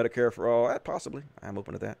who want Medicare for all. Possibly. I'm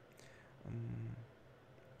open to that.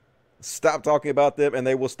 Stop talking about them and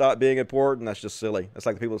they will stop being important. That's just silly. That's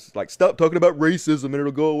like the people like, stop talking about racism and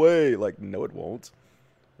it'll go away. Like, no, it won't.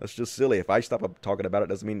 That's just silly. If I stop talking about it,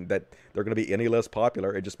 doesn't mean that they're going to be any less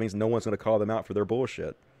popular. It just means no one's going to call them out for their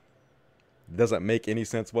bullshit. It doesn't make any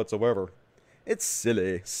sense whatsoever. It's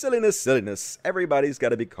silly. Silliness. Everybody's got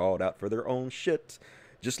to be called out for their own shit.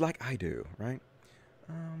 Just like I do, right?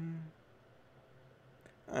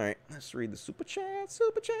 Alright, let's read the super chats. Then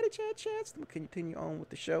we'll continue on with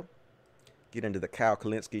the show. Get into the Kyle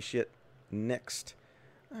Kulinski shit next.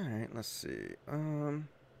 Alright, let's see.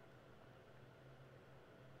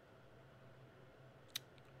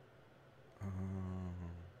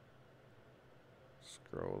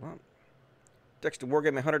 Scroll up. Dexter Ward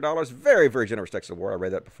gave me $100. Very, very generous, Dexter Ward. I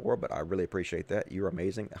read that before, but I really appreciate that. You're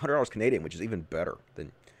amazing. $100 Canadian, which is even better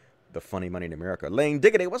than the funny money in America. Lane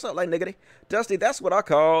Diggity. What's up, Lane Diggity? Dusty, that's what I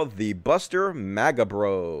call the Buster MAGA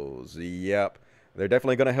Bros. Yep. They're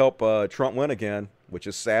definitely going to help Trump win again, which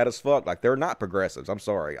is sad as fuck. Like, they're not progressives. I'm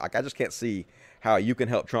sorry. Like, I just can't see how you can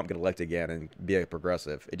help Trump get elected again and be a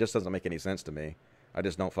progressive. It just doesn't make any sense to me. I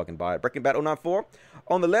just don't fucking buy it. Breaking Bad 094.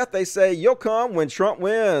 On the left, they say, you'll come when Trump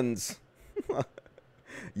wins.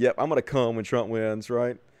 Yep, I'm going to come when Trump wins,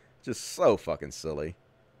 right? Just so fucking silly.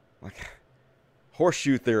 Like,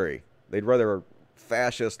 horseshoe theory. They'd rather a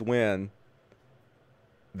fascist win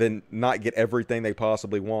than not get everything they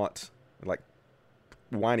possibly want. Like,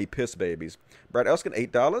 whiny piss babies. Brad Elskin,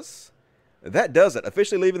 $8. That does it.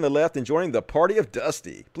 Officially leaving the left and joining the party of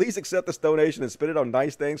Dusty. Please accept this donation and spend it on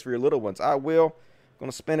nice things for your little ones. I will.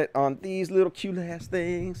 Gonna spend it on these little cute ass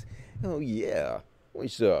things. Oh yeah.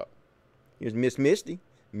 What's up? Here's Miss Misty.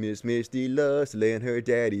 Miss Misty loves to lay in her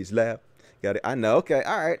daddy's lap. Got it. I know. Okay.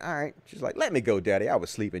 All right. She's like, let me go, daddy. I was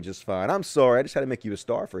sleeping just fine. I'm sorry. I just had to make you a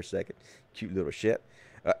star for a second. Cute little shit.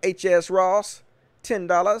 H.S. Ross,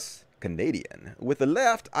 $10 Canadian. With the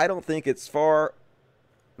left, I don't think it's far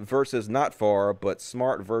versus not far, but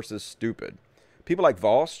smart versus stupid. People like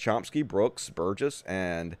Voss, Chomsky, Brooks, Burgess,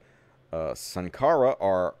 and Sankara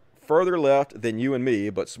are further left than you and me,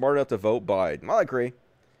 but smart enough to vote Biden. I agree.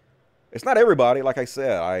 It's not everybody, like I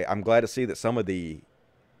said. I'm glad to see that some of the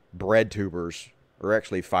bread tubers are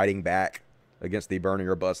actually fighting back against the burning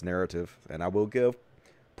or bust narrative, and I will give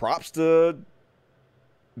props to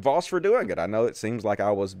Voss for doing it. I know it seems like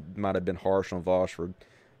I might have been harsh on Voss for,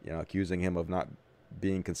 accusing him of not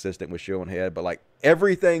being consistent with Shoe and Head, but like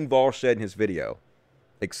everything Voss said in his video,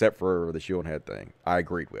 except for the Shoe and Head thing, I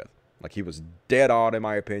agreed with. Like, he was dead on, in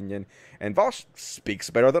my opinion. And Voss speaks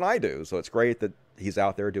better than I do, so it's great that he's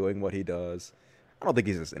out there doing what he does. I don't think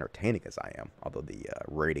he's as entertaining as I am, although the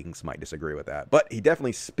ratings might disagree with that. But he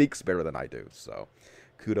definitely speaks better than I do, so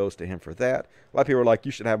kudos to him for that. A lot of people are like,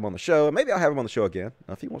 you should have him on the show. Maybe I'll have him on the show again.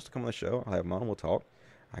 Now, if he wants to come on the show, I'll have him on and we'll talk.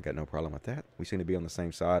 I got no problem with that. We seem to be on the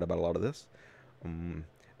same side about a lot of this.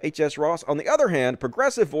 H.S. Ross. On the other hand,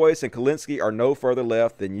 Progressive Voice and Kulinski are no further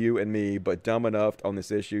left than you and me, but dumb enough on this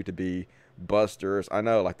issue to be busters. I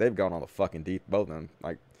know, like, they've gone on the fucking deep, both of them.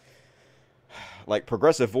 Like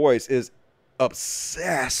Progressive Voice is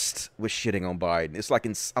obsessed with shitting on Biden. It's like,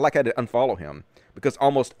 I had to unfollow him because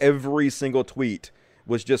almost every single tweet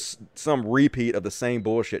was just some repeat of the same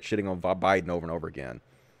bullshit shitting on Biden over and over again.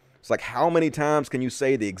 It's like, how many times can you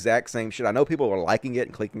say the exact same shit? I know people are liking it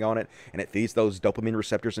and clicking on it, and it feeds those dopamine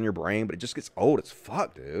receptors in your brain, but it just gets old as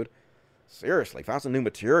fuck, dude. Seriously, find some new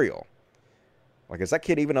material. Like, is that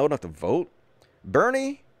kid even old enough to vote?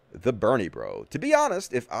 Bernie, the Bernie bro. To be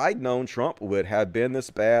honest, if I'd known Trump would have been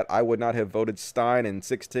this bad, I would not have voted Stein in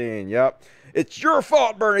 2016. Yep. It's your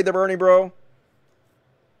fault, Bernie, the Bernie bro.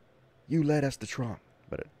 You led us to Trump.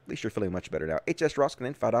 But at least you're feeling much better now. H.S.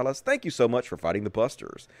 Roskinen, $5. Thank you so much for fighting the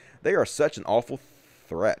busters. They are such an awful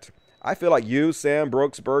threat. I feel like you, Sam,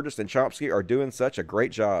 Brooks, Burgess, and Chomsky are doing such a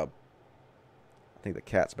great job. I think the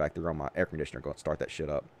cat's back there on my air conditioner going to start that shit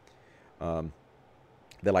up.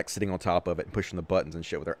 They're like sitting on top of it and pushing the buttons and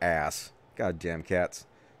shit with their ass. Goddamn cats.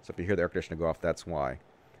 So if you hear the air conditioner go off, that's why.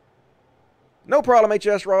 No problem,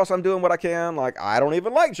 H.S. Ross. I'm doing what I can. Like, I don't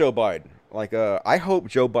even like Joe Biden. Like, I hope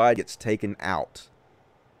Joe Biden gets taken out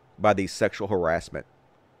by these sexual harassment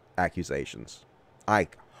accusations. I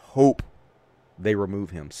hope they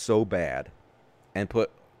remove him so bad and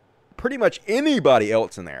put pretty much anybody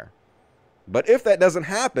else in there. But if that doesn't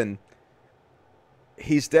happen,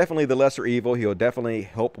 he's definitely the lesser evil. He'll definitely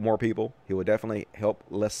help more people. He will definitely help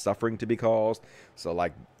less suffering to be caused. So,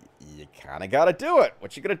 like, you kind of got to do it.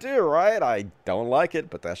 What you going to do, right? I don't like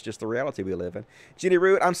it, but that's just the reality we live in. Ginny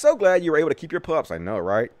Root, I'm so glad you were able to keep your pups. I know,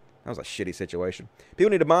 right? That was a shitty situation.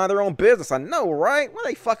 People need to mind their own business. I know, right? Why are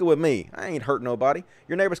they fucking with me? I ain't hurt nobody.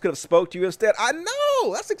 Your neighbors could have spoke to you instead. I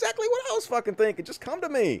know. That's exactly what I was fucking thinking. Just come to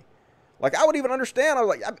me. Like, I would even understand. I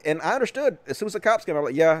was like, and I understood as soon as the cops came. I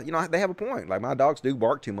was like, yeah, you know, they have a point. Like, my dogs do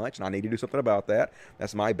bark too much, and I need to do something about that.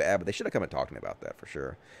 That's my bad, but they should have come and talked to me about that for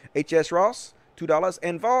sure. H.S. Ross, $2.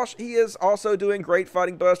 And Vosh, he is also doing great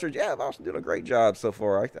fighting Busters. Yeah, Vosh is doing a great job so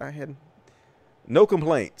far. I had no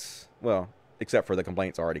complaints. Well, except for the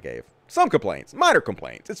complaints I already gave. Some complaints, minor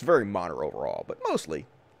complaints. It's very minor overall, but mostly,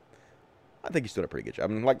 I think he's doing a pretty good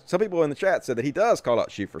job. I mean, like, some people in the chat said that he does call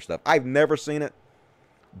out Schieffer stuff. I've never seen it,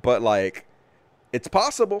 but, like, it's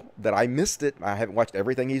possible that I missed it. I haven't watched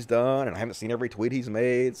everything he's done, and I haven't seen every tweet he's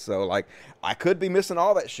made. So, like, I could be missing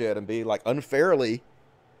all that shit and be, like, unfairly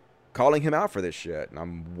calling him out for this shit. And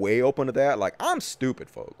I'm way open to that. Like, I'm stupid,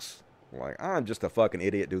 folks. Like, I'm just a fucking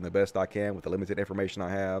idiot doing the best I can with the limited information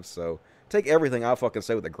I have. So, take everything I fucking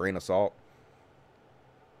say with a grain of salt.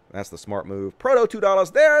 That's the smart move. Proto,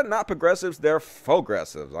 $2. They're not progressives. They're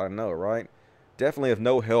progressives. I know, right? Definitely of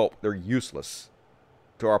no help. They're useless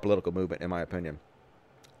to our political movement, in my opinion.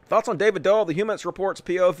 Thoughts on David Dahl, the Humanist Report's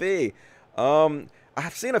POV?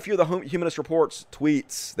 I've seen a few of the Humanist Report's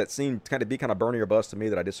tweets that seem to be kind of burning or bust to me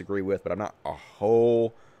that I disagree with, but I'm not a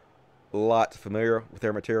whole lot familiar with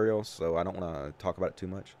their material, so I don't want to talk about it too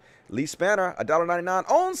much. Lee Spanner,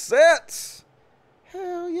 $1.99 on set.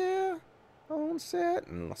 Hell yeah, on set.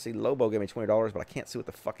 And I see Lobo gave me $20, but I can't see what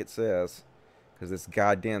the fuck it says because this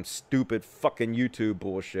goddamn stupid fucking YouTube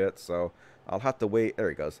bullshit. So I'll have to wait. There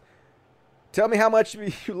he goes. Tell me how much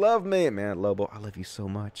you love me, man. Lobo, I love you so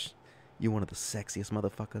much. You're one of the sexiest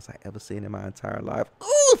motherfuckers I ever seen in my entire life.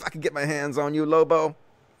 Ooh, if I could get my hands on you, Lobo.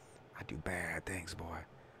 I do bad things, boy.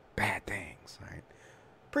 Bad things, all right?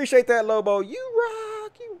 Appreciate that, Lobo. You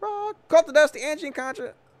rock, you rock. Caught the Dusty, Angie and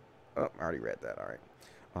Contra. Oh, I already read that, all right.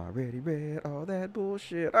 Already read all that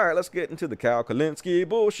bullshit. All right, let's get into the Cal Kalinske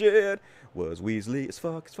bullshit. Was Weasley as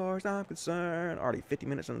fuck as far as I'm concerned. Already 50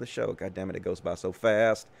 minutes into the show. God damn it, it goes by so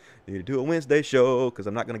fast. Need to do a Wednesday show because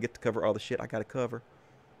I'm not going to get to cover all the shit I got to cover.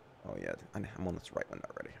 Oh, yeah, I'm on this right one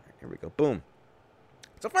already. All right, here we go. Boom.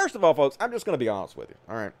 So first of all, folks, I'm just going to be honest with you.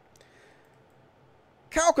 All right.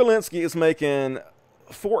 Cal Kalinske is making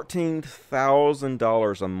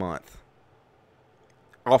 $14,000 a month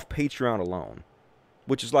off Patreon alone,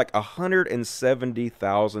 which is like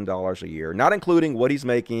 $170,000 a year, not including what he's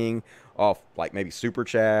making off like maybe super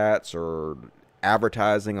chats or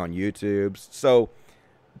advertising on YouTube. So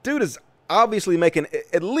dude is obviously making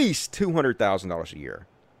at least $200,000 a year.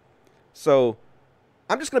 So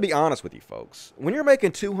I'm just going to be honest with you folks. When you're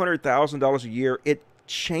making $200,000 a year, it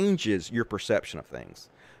changes your perception of things.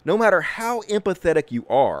 No matter how empathetic you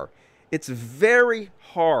are, it's very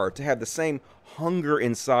hard to have the same hunger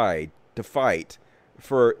inside to fight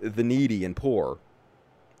for the needy and poor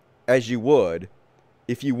as you would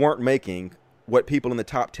if you weren't making what people in the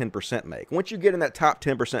top 10% make. Once you get in that top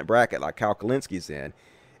 10% bracket like Cal Kalinski's in,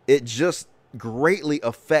 it just greatly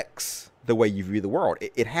affects the way you view the world.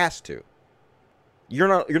 It has to. You're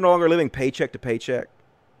no longer living paycheck to paycheck.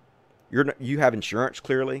 You have insurance,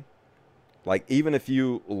 clearly. Like, even if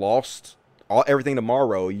you lost everything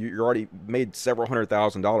tomorrow, you already made several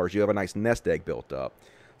 $100,000. You have a nice nest egg built up.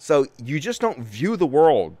 So you just don't view the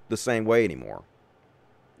world the same way anymore,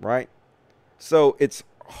 right? So it's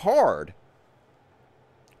hard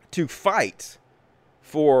to fight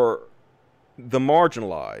for the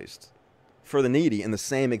marginalized, for the needy in the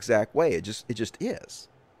same exact way. It just is.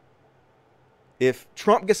 If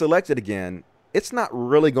Trump gets elected again, it's not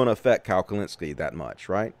really going to affect Cal Kalinske that much,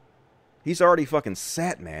 right? He's already fucking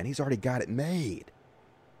set, man. He's already got it made.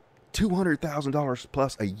 $200,000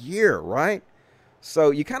 plus a year, right?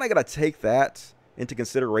 So you kind of got to take that into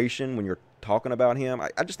consideration when you're talking about him.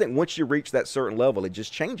 I just think once you reach that certain level, it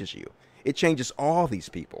just changes you. It changes all these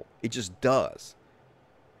people. It just does.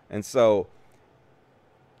 And so,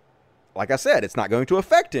 like I said, it's not going to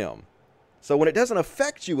affect him. So when it doesn't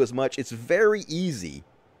affect you as much, it's very easy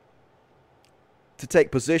to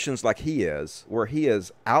take positions like he is, where he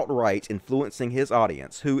is outright influencing his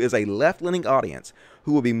audience, who is a left-leaning audience,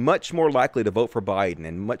 who will be much more likely to vote for Biden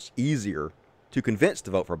and much easier to convince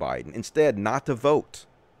to vote for Biden, instead not to vote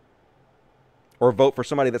or vote for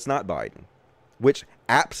somebody that's not Biden, which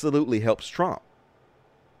absolutely helps Trump,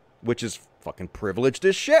 which is fucking privileged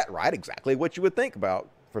as shit, right? Exactly what you would think about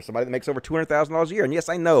for somebody that makes over $200,000 a year. And yes,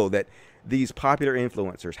 I know that these popular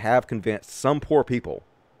influencers have convinced some poor people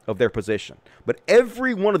of their position, but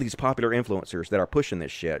every one of these popular influencers that are pushing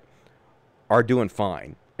this shit are doing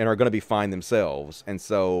fine and are going to be fine themselves. And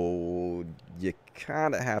so you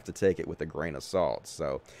kind of have to take it with a grain of salt.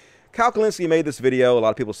 So Kyle Kulinski made this video, a lot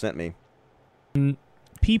of people sent me,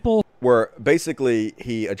 People where basically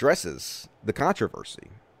he addresses the controversy.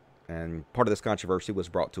 And part of this controversy was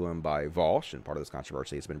brought to him by Vosh, and part of this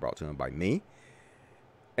controversy has been brought to him by me.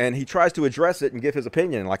 And he tries to address it and give his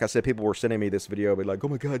opinion. And like I said, people were sending me this video, be like, oh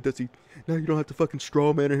my God, Dusty, now you don't have to fucking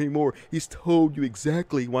straw man anymore. He's told you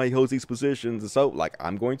exactly why he holds these positions. And so, like,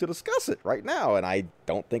 I'm going to discuss it right now. And I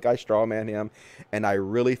don't think I straw man him. And I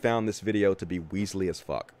really found this video to be Weasley as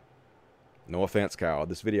fuck. No offense, Kyle.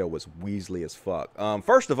 This video was Weasley as fuck.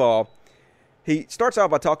 First of all, he starts out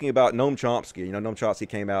by talking about Noam Chomsky. You know, Noam Chomsky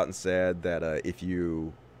came out and said that if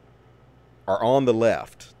you are on the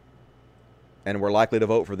left and we're likely to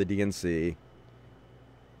vote for the DNC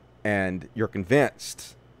and you're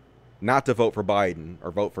convinced not to vote for Biden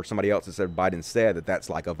or vote for somebody else instead of Biden instead, that's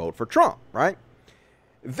like a vote for Trump, right?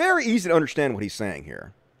 Very easy to understand what he's saying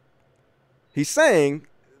here. He's saying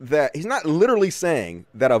that he's not literally saying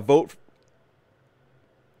that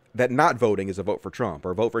that not voting is a vote for Trump,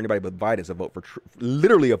 or a vote for anybody but Biden is a vote for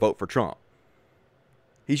literally a vote for Trump.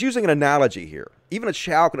 He's using an analogy here. Even a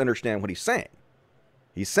child can understand what he's saying.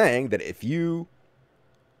 He's saying that if you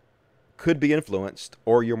could be influenced,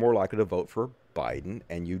 or you're more likely to vote for Biden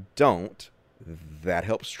and you don't, that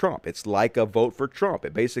helps Trump. It's like a vote for Trump.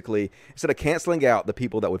 It basically, instead of canceling out the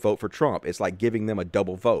people that would vote for Trump, it's like giving them a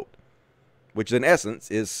double vote, which in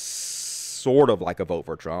essence is sort of like a vote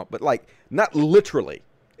for Trump, but like not literally.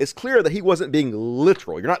 It's clear that he wasn't being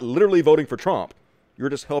literal. You're not literally voting for Trump. You're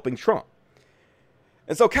just helping Trump.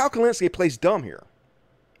 And so Kyle Kulinski plays dumb here.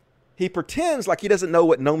 He pretends like he doesn't know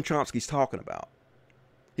what Noam Chomsky's talking about.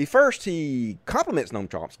 He compliments Noam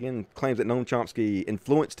Chomsky and claims that Noam Chomsky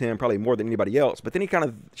influenced him probably more than anybody else. But then he kind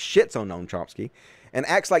of shits on Noam Chomsky and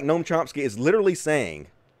acts like Noam Chomsky is literally saying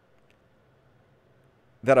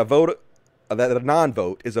that a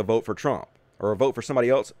non-vote is a vote for Trump, or a vote for somebody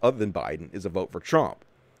else other than Biden is a vote for Trump.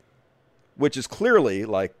 Which is clearly,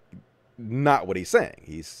 like, not what he's saying.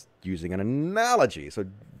 He's using an analogy. So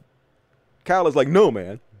Kyle is like, no,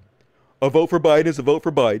 man. A vote for Biden is a vote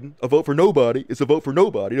for Biden. A vote for nobody is a vote for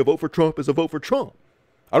nobody. A vote for Trump is a vote for Trump.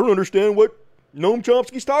 I don't understand what Noam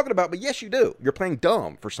Chomsky's talking about, but yes, you do. You're playing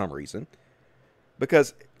dumb for some reason.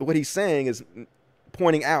 Because what he's saying is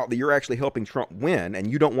pointing out that you're actually helping Trump win, and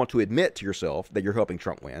you don't want to admit to yourself that you're helping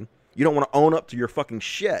Trump win. You don't want to own up to your fucking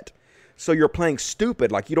shit. So you're playing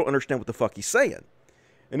stupid, like you don't understand what the fuck he's saying.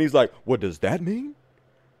 And he's like, what does that mean?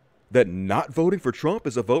 That not voting for Trump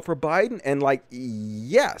is a vote for Biden? And like,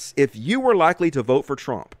 yes, if you were likely to vote for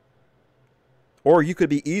Trump, or you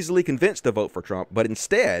could be easily convinced to vote for Trump, but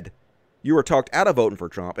instead you were talked out of voting for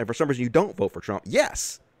Trump, and for some reason you don't vote for Trump,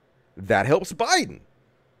 yes, that helps Biden.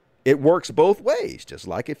 It works both ways. Just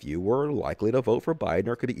like if you were likely to vote for Biden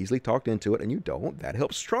or could be easily talked into it and you don't, that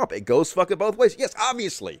helps Trump. It goes fucking both ways. Yes,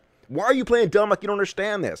 obviously. Why are you playing dumb like you don't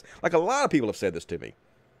understand this? Like a lot of people have said this to me.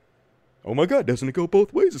 Oh my God, doesn't it go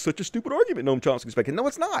both ways? It's such a stupid argument Noam Chomsky's making. No,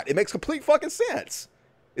 it's not. It makes complete fucking sense.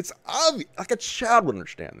 It's obvious. Like a child would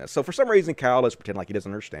understand this. So for some reason, Kyle does pretend like he doesn't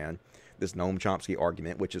understand this Noam Chomsky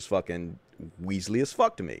argument, which is fucking Weasley as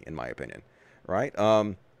fuck to me, in my opinion. Right?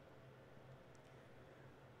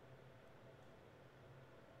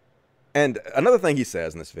 And another thing he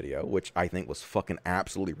says in this video, which I think was fucking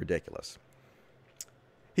absolutely ridiculous.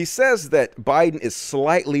 He says that Biden is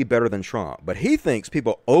slightly better than Trump, but he thinks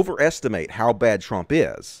people overestimate how bad Trump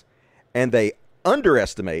is, and they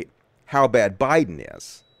underestimate how bad Biden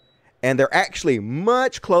is. And they're actually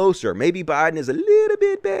much closer. Maybe Biden is a little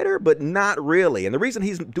bit better, but not really. And the reason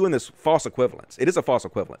he's doing this false equivalence, it is a false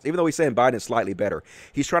equivalence. Even though he's saying Biden is slightly better,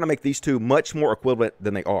 he's trying to make these two much more equivalent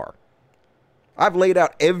than they are. I've laid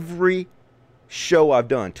out every show I've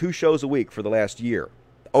done, 2 shows a week for the last year,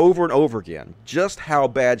 over and over again, just how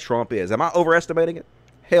bad Trump is. Am I overestimating it?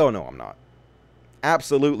 Hell no, I'm not.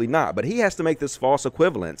 Absolutely not. But he has to make this false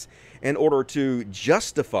equivalence in order to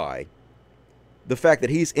justify the fact that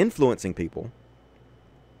he's influencing people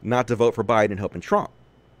not to vote for Biden and helping Trump.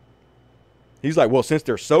 He's like, well, since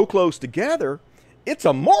they're so close together, it's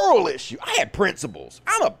a moral issue. I have principles.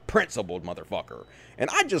 I'm a principled motherfucker. And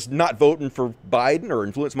I just not voting for Biden or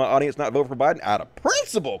influence my audience not vote for Biden out of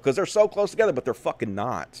principle because they're so close together, but they're fucking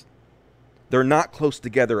not. They're not close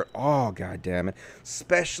together at all, God damn it.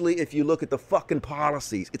 Especially if you look at the fucking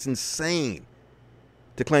policies. It's insane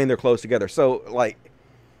to claim they're close together. So, like,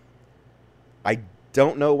 I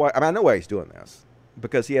don't know why. I mean, I know why he's doing this.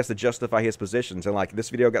 Because he has to justify his positions. And, like, this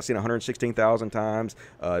video got seen 116,000 times.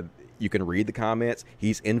 You can read the comments.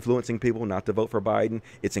 He's influencing people not to vote for Biden.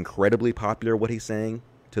 It's incredibly popular what he's saying.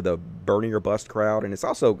 to the Bernie or Bust crowd, and it's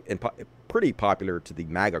also pretty popular to the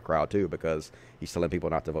MAGA crowd too, because he's telling people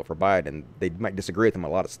not to vote for Biden. And they might disagree with him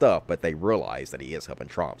on a lot of stuff, but they realize that he is helping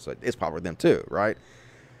Trump, so it's popular with them too, right?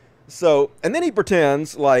 So, and then he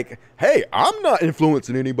pretends like, hey, I'm not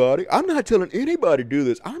influencing anybody. I'm not telling anybody to do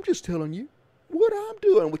this. I'm just telling you what I'm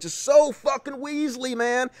doing, which is so fucking Weasley,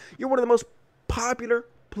 man. You're one of the most popular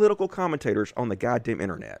political commentators on the goddamn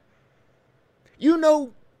internet. You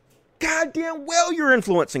know goddamn well you're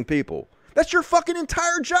influencing people. That's your fucking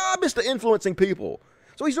entire job, is to influencing people.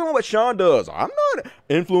 So he's doing what Sean does. I'm not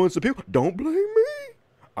influencing people. Don't blame me.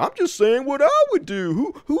 I'm just saying what I would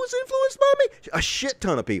do. Who's influenced by me? A shit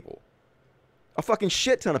ton of people. A fucking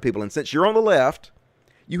shit ton of people. And since you're on the left,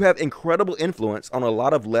 you have incredible influence on a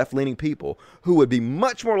lot of left-leaning people who would be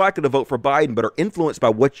much more likely to vote for Biden, but are influenced by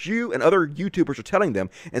what you and other YouTubers are telling them.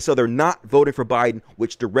 And so they're not voting for Biden,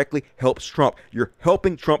 which directly helps Trump. You're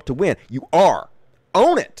helping Trump to win. You are.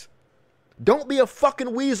 Own it. Don't be a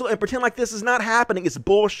fucking weasel and pretend like this is not happening. It's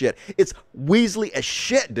bullshit. It's Weasley as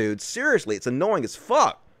shit, dude. Seriously, it's annoying as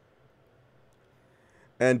fuck.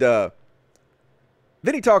 And then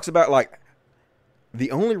he talks about, like,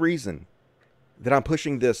 the only reason that I'm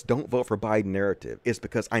pushing this don't vote for Biden narrative is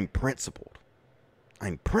because I'm principled.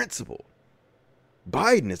 I'm principled.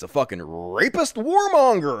 Biden is a fucking rapist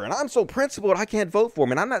warmonger, and I'm so principled I can't vote for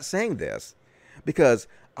him. And I'm not saying this because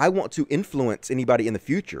I want to influence anybody in the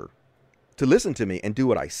future to listen to me and do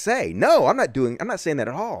what I say. No, I'm not saying that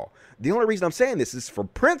at all. The only reason I'm saying this is for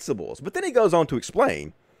principles. But then he goes on to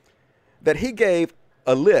explain that he gave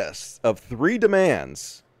a list of 3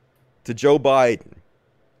 demands to Joe Biden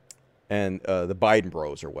and the Biden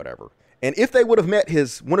bros or whatever. And if they would have met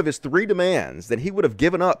one of his 3 demands, then he would have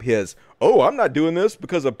given up his, oh, I'm not doing this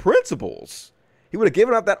because of principles. He would have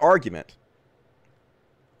given up that argument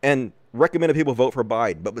and recommended people vote for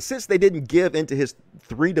Biden. But since they didn't give into his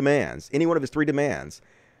 3 demands, any one of his 3 demands,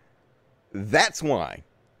 that's why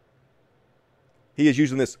he is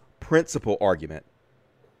using this principle argument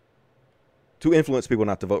to influence people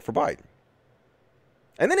not to vote for Biden.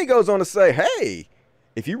 And then he goes on to say, hey,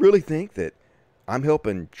 if you really think that I'm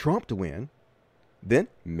helping Trump to win, then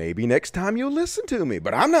maybe next time you'll listen to me.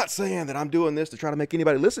 But I'm not saying that I'm doing this to try to make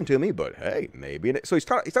anybody listen to me, but hey, maybe. So he's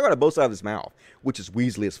talking out of both sides of his mouth, which is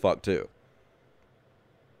Weasley as fuck too.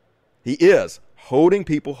 He is holding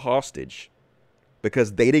people hostage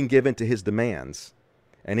because they didn't give in to his demands.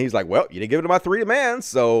 And he's like, well, you didn't give in to my 3 demands,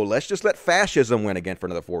 so let's just let fascism win again for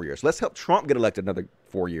another 4 years. Let's help Trump get elected another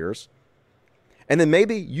 4 years. And then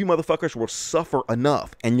maybe you motherfuckers will suffer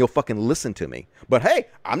enough and you'll fucking listen to me. But hey,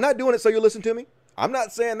 I'm not doing it so you'll listen to me. I'm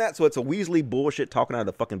not saying that. So it's a Weasley bullshit talking out of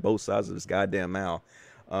the fucking both sides of his goddamn mouth.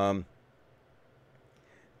 Then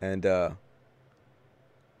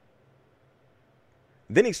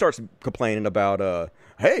he starts complaining about,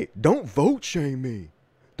 hey, don't vote shame me.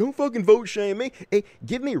 Don't fucking vote shame me. Hey,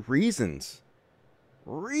 give me reasons.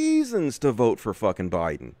 Reasons to vote for fucking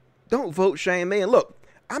Biden. Don't vote shame me. And look,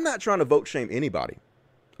 I'm not trying to vote shame anybody.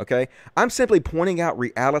 Okay? I'm simply pointing out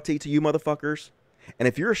reality to you motherfuckers. And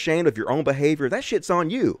if you're ashamed of your own behavior, that shit's on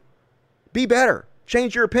you. Be better.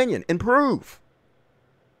 Change your opinion. Improve.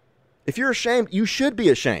 If you're ashamed, you should be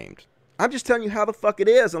ashamed. I'm just telling you how the fuck it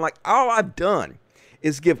is. And like, all I've done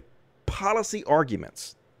is give policy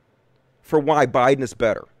arguments for why Biden is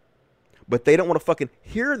better. But they don't want to fucking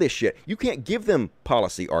hear this shit. You can't give them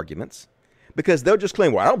policy arguments because they'll just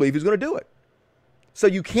claim, well, I don't believe he's going to do it. So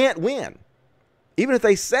you can't win. Even if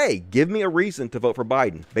they say, give me a reason to vote for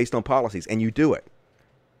Biden based on policies, and you do it,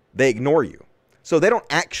 they ignore you. So they don't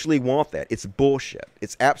actually want that. It's bullshit.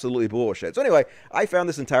 It's absolutely bullshit. So anyway, I found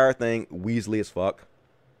this entire thing Weasley as fuck.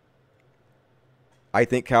 I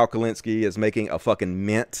think Kyle Kulinski is making a fucking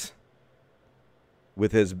mint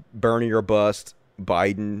with his Bernie or bust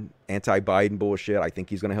Biden, anti-Biden bullshit. I think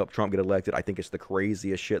he's going to help Trump get elected. I think it's the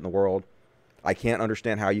craziest shit in the world. I can't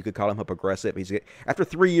understand how you could call him a progressive. After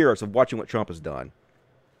 3 years of watching what Trump has done,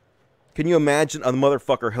 can you imagine a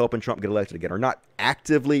motherfucker helping Trump get elected again, or not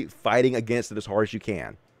actively fighting against it as hard as you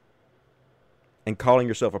can and calling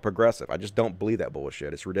yourself a progressive? I just don't believe that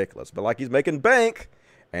bullshit. It's ridiculous. But like, he's making bank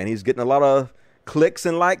and he's getting a lot of clicks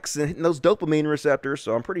and likes and hitting those dopamine receptors,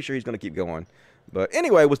 so I'm pretty sure he's going to keep going. But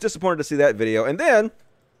anyway, was disappointed to see that video. And then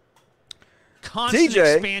constant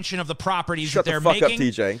TJ, expansion of the properties that they're making. Shut the fuck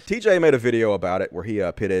making. up, TJ. TJ made a video about it where he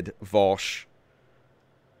pitted Vaush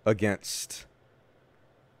against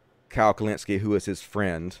Kyle Kulinski, who is his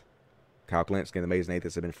friend. Kyle Kulinski and the Amazing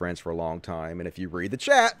Atheists have been friends for a long time. And if you read the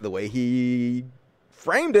chat, the way he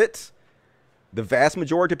framed it, the vast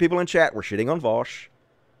majority of people in chat were shitting on Vaush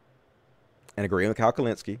and agreeing with Kyle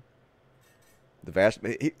Kulinski.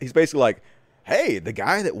 He's basically like, hey, the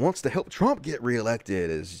guy that wants to help Trump get reelected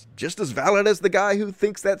is just as valid as the guy who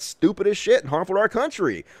thinks that's stupid as shit and harmful to our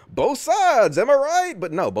country. Both sides, am I right?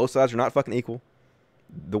 But no, both sides are not fucking equal.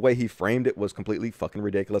 The way he framed it was completely fucking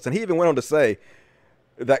ridiculous. And he even went on to say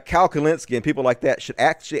that Kyle Kulinski and people like that should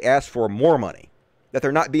actually ask for more money, that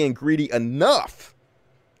they're not being greedy enough.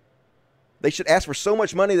 They should ask for so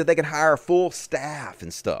much money that they can hire full staff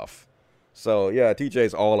and stuff. So, yeah,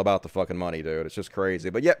 TJ's all about the fucking money, dude. It's just crazy.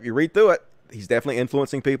 But, yep, you read through it. He's definitely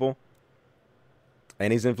influencing people.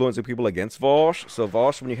 And he's influencing people against Vaush. So,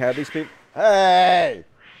 Vaush, when you have these people... Hey!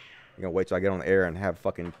 You're going to wait till I get on the air and have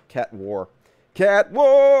fucking cat war. Cat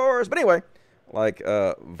wars! But anyway, like,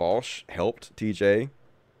 Vaush helped TJ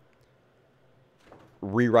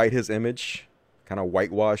rewrite his image, kind of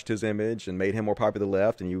whitewashed his image and made him more popular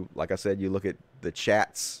left. And you, like I said, you look at the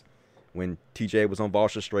chats when TJ was on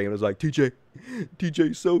Vaush's stream. It was like,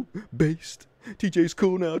 TJ's so based. TJ's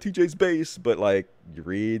cool now. TJ's based. But, like, you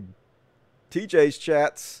read TJ's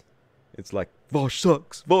chats, it's like, Vaush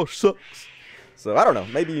sucks. Vaush sucks. So, I don't know.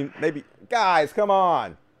 Maybe, guys, come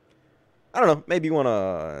on. I don't know. Maybe you want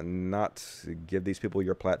to not give these people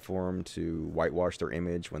your platform to whitewash their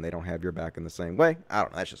image when they don't have your back in the same way. I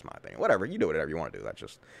don't know. That's just my opinion. Whatever. You do whatever you want to do. That's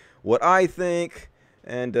just what I think.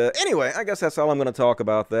 And anyway, I guess that's all I'm going to talk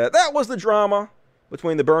about that. That was the drama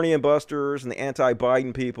between the Bernie and Busters and the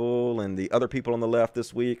anti-Biden people and the other people on the left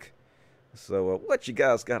this week. So what you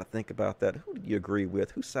guys got to think about that? Who do you agree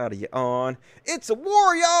with? Whose side are you on? It's a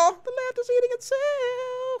war, y'all. The left is eating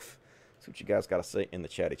itself. That's what you guys got to say in the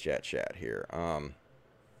chat here.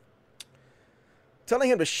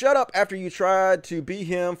 Telling him to shut up after you tried to be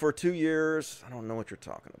him for 2 years. I don't know what you're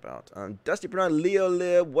talking about. Dusty Bernard, Leo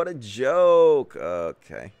Lib, what a joke.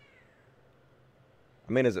 Okay.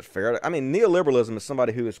 I mean, is it fair? I mean, neoliberalism is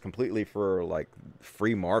somebody who is completely for, like,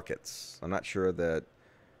 free markets. I'm not sure that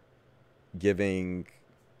giving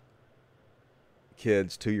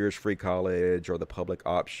kids 2 years free college or the public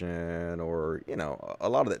option or, you know, a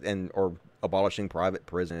lot of that, and or abolishing private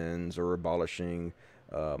prisons or abolishing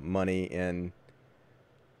money in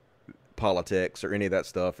politics or any of that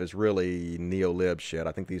stuff is really neo-lib shit.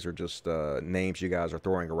 I think these are just names you guys are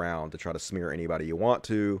throwing around to try to smear anybody you want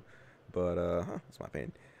to, but that's my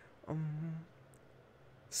opinion.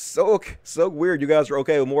 So weird you guys are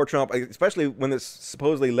okay with more Trump, especially when it's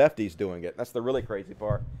supposedly lefties doing it. That's the really crazy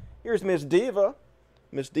part. Here's Miss Diva.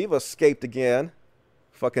 Miss Diva escaped again.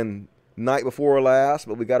 Fucking night before last,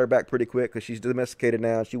 but we got her back pretty quick because she's domesticated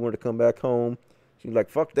now. She wanted to come back home. She's like,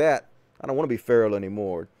 fuck that. I don't want to be feral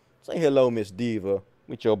anymore. Say hello, Miss Diva,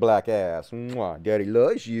 with your black ass. Mwah. Daddy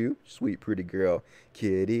loves you. Sweet, pretty girl.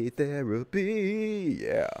 Kitty therapy.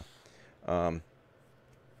 Yeah.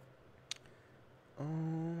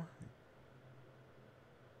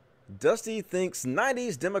 Dusty thinks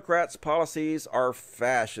 90s Democrats' policies are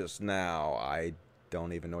fascist now. I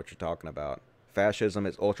don't even know what you're talking about. Fascism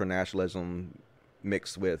is ultranationalism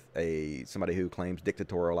mixed with somebody who claims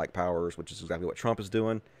dictatorial-like powers, which is exactly what Trump is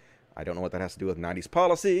doing. I don't know what that has to do with 90s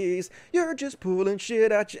policies. You're just pulling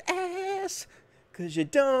shit out your ass because you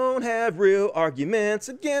don't have real arguments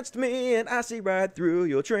against me, and I see right through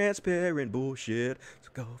your transparent bullshit. So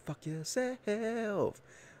go fuck yourself.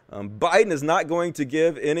 Biden is not going to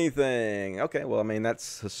give anything. Okay, well, I mean,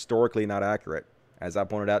 that's historically not accurate. As I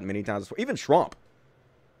pointed out many times before, even Trump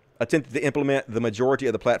attempted to implement the majority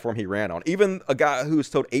of the platform he ran on. Even a guy who's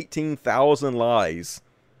told 18,000 lies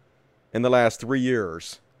in the last 3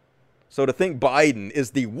 years. So to think Biden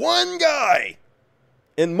is the one guy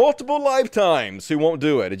in multiple lifetimes who won't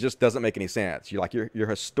do it, it just doesn't make any sense. You're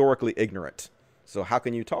historically ignorant. So how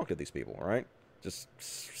can you talk to these people, right? Just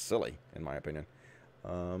silly, in my opinion.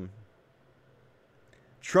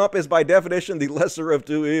 Trump is by definition the lesser of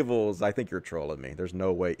two evils. I think you're trolling me. There's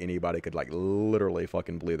no way anybody could like literally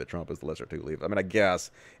fucking believe that Trump is the lesser of two evils. I mean, I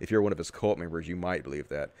guess if you're one of his cult members, you might believe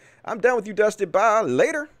that. I'm done with you, Dusty. Bye.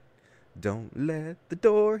 Later. Don't let the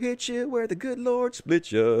door hit you where the good Lord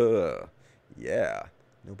split you. Yeah.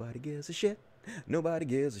 Nobody gives a shit. Nobody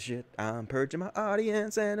gives a shit. I'm purging my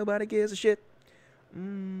audience and nobody gives a shit.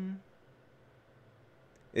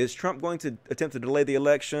 Is Trump going to attempt to delay the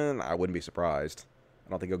election? I wouldn't be surprised. I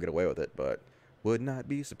don't think he'll get away with it, but would not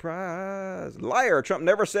be surprised. Liar. Trump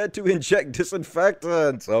never said to inject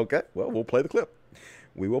disinfectants. Okay, well, we'll play the clip.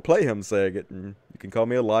 We will play him saying it. And you can call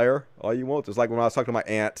me a liar all you want. It's like when I was talking to my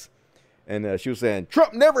aunt, and she was saying,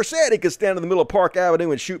 Trump never said he could stand in the middle of Park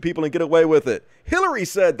Avenue and shoot people and get away with it. Hillary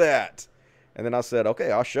said that. And then I said,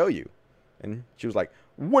 okay, I'll show you. And she was like,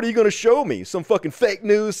 what are you going to show me? Some fucking fake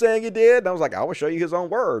news saying you did? And I was like, I will show you his own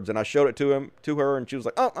words. And I showed it to her, and she was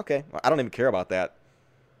like, oh, okay. Well, I don't even care about that.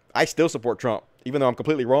 I still support Trump, even though I'm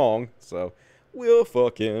completely wrong. So We'll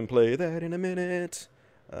fucking play that in a minute.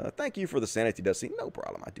 Thank you for the sanity, Dusty. No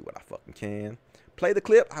problem. I do what I fucking can. Play the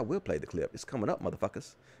clip. I will play the clip. It's coming up,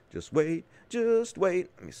 motherfuckers. Just wait. Just wait.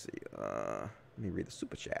 Let me see. Let me read the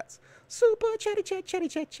super chats. Super chatty chat, chatty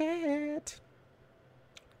chat, chat.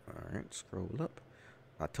 All right, scroll up.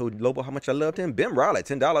 I told Lobo how much I loved him. Ben Riley,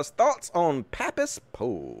 $10. Thoughts on Pappas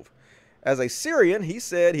Pove? As a Syrian, he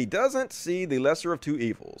said he doesn't see the lesser of two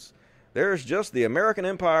evils. There's just the American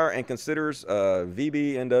Empire and considers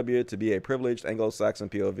VBNW to be a privileged Anglo-Saxon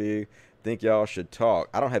POV. Think y'all should talk.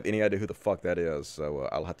 I don't have any idea who the fuck that is, so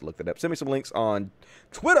I'll have to look that up. Send me some links on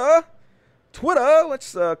Twitter.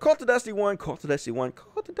 Let's Cult to Dusty 1, Cult to Dusty 1,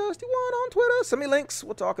 Cult to Dusty 1 on Twitter. Send me links.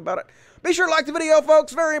 We'll talk about it. Be sure to like the video,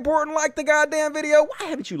 folks. Very important. Like the goddamn video. Why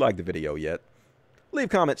haven't you liked the video yet? Leave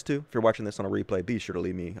comments, too. If you're watching this on a replay, be sure to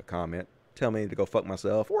leave me a comment. Tell me to go fuck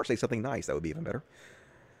myself or say something nice. That would be even better.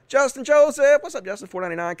 Justin Joseph. What's up, Justin?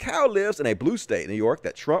 $4.99. Cal lives in a blue state in New York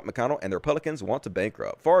that Trump, McConnell, and the Republicans want to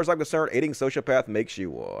bankrupt. Far as I'm concerned, aiding sociopath makes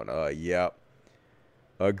you one. Yep.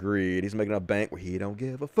 Agreed. He's making a bank where he don't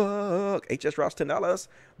give a fuck. HS Ross, $10.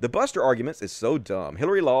 The Buster arguments is so dumb.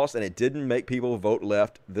 Hillary lost, and it didn't make people vote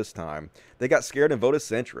left this time. They got scared and voted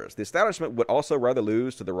centrist. The establishment would also rather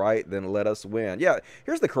lose to the right than let us win. Yeah,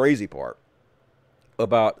 here's the crazy part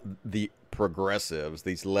about the progressives,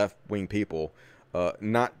 these left-wing people,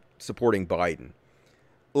 not supporting Biden.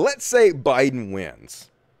 Let's say Biden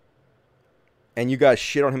wins, and you guys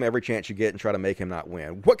shit on him every chance you get and try to make him not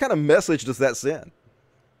win. What kind of message does that send?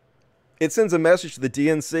 It sends a message to the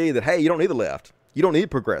DNC that, hey, you don't need the left. You don't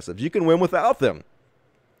need progressives. You can win without them.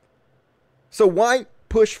 So why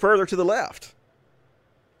push further to the left?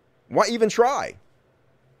 Why even try?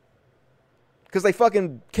 Because they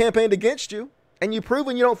fucking campaigned against you, and you've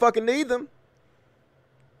proven you don't fucking need them.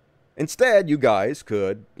 Instead, you guys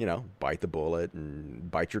could, bite the bullet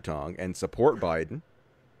and bite your tongue and support Biden.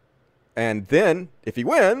 And then, if he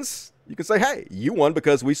wins, you can say, hey, you won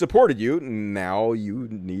because we supported you. Now you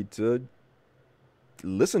need to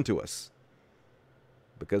listen to us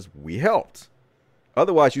because we helped.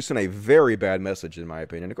 Otherwise, you send a very bad message, in my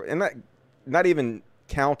opinion. And that, not even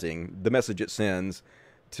counting the message it sends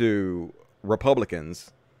to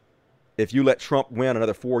Republicans if you let Trump win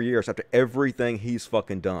another 4 years after everything he's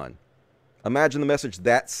fucking done. Imagine the message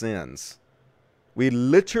that sends. We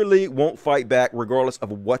literally won't fight back regardless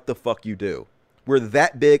of what the fuck you do. We're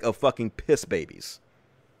that big of fucking piss babies.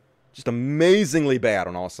 Just amazingly bad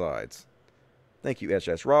on all sides. Thank you,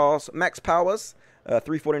 SS Ross. Max Powers,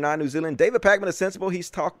 $3.49 New Zealand. David Pakman is sensible.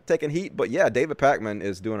 He's taking heat. But yeah, David Pakman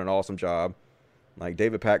is doing an awesome job. Like,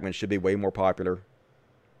 David Pakman should be way more popular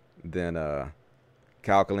than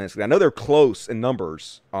Kyle Kulinski. I know they're close in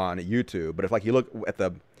numbers on YouTube. But if you look at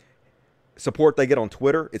the support they get on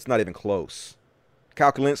Twitter, it's not even close.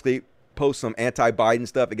 Kyle Kulinski posts some anti-Biden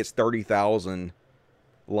stuff. It gets 30,000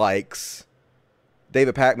 likes.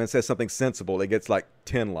 David Pakman says something sensible. It gets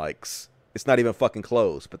 10 likes. It's not even fucking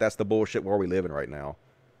close. But that's the bullshit where we live in right now.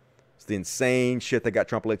 It's the insane shit that got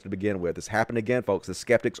Trump elected to begin with. It's happened again, folks. The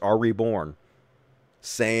skeptics are reborn.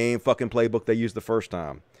 Same fucking playbook they used the first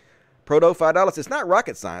time. Proto $5. It's not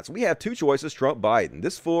rocket science. We have two choices, Trump, Biden.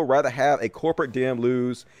 This fool rather have a corporate DM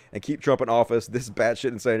lose and keep Trump in office. This is bad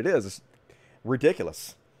shit insane it is. It's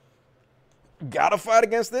ridiculous. Gotta fight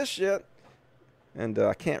against this shit. And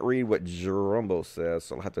I can't read what Jerumbo says,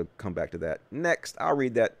 so I'll have to come back to that next. I'll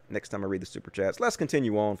read that next time I read the super chats. Let's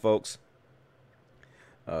continue on, folks.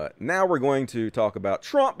 Now we're going to talk about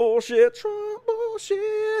Trump bullshit. Trump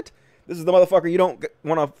bullshit. This is the motherfucker you don't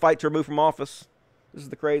want to fight to remove from office. This is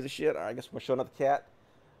the crazy shit. All right, I guess we're going to show another cat.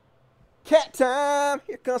 Cat time.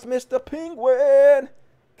 Here comes Mr. Penguin.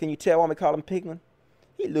 Can you tell why we call him Penguin?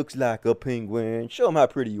 He looks like a penguin. Show him how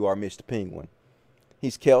pretty you are, Mr. Penguin.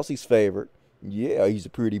 He's Kelsey's favorite. Yeah, he's a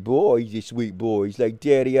pretty boy. He's a sweet boy. He's like,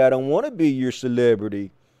 Daddy, I don't want to be your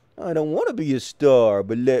celebrity. I don't want to be a star,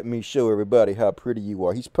 but let me show everybody how pretty you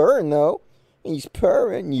are. He's purring, though. He's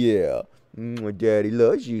purring, yeah. Daddy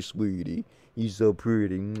loves you, sweetie. You're so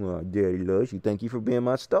pretty. Daddy loves you. Thank you for being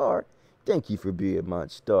my star. Thank you for being my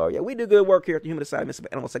star. Yeah, we do good work here at the Human Aside, Mr.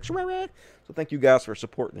 Animal Sanctuary. So thank you guys for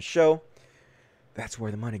supporting the show. That's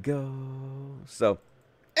where the money goes. So,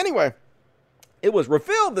 anyway, it was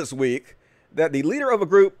revealed this week that the leader of a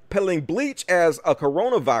group peddling bleach as a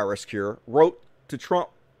coronavirus cure wrote to Trump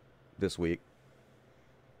this week.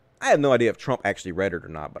 I have no idea if Trump actually read it or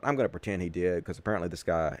not, but I'm going to pretend he did because apparently this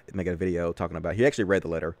guy making a video talking about he actually read the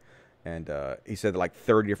letter. And he said that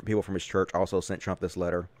 30 different people from his church also sent Trump this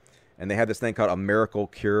letter. And they have this thing called a miracle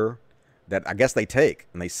cure that I guess they take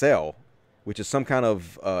and they sell, which is some kind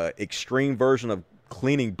of extreme version of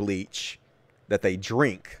cleaning bleach that they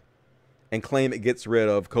drink. and claim it gets rid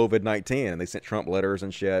of COVID-19. And they sent Trump letters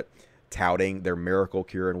and shit touting their miracle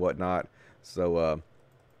cure and whatnot. So,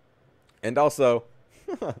 and also,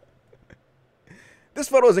 this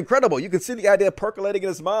photo is incredible. You can see the idea percolating in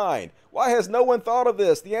his mind. Why has no one thought of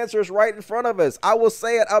this? The answer is right in front of us. I will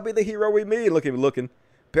say it. I'll be the hero we meet. Looking.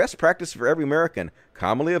 Best practice for every American.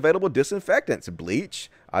 Commonly available disinfectants. Bleach,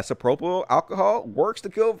 isopropyl alcohol works to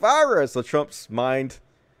kill virus. So Trump's mind,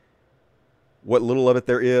 what little of it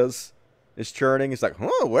there is churning. He's like,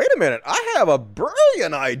 wait a minute. I have a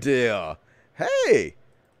brilliant idea. Hey,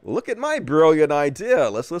 look at my brilliant idea.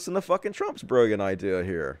 Let's listen to fucking Trump's brilliant idea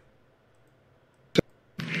here.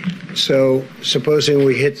 So supposing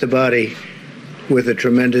we hit the body with a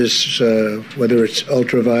tremendous, whether it's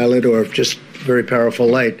ultraviolet or just very powerful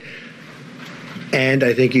light, and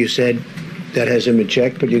I think you said that hasn't been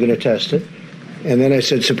checked, but you're going to test it. And then I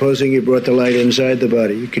said, supposing you brought the light inside the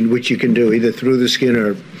body, which you can do either through the skin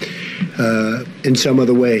or in some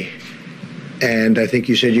other way. And I think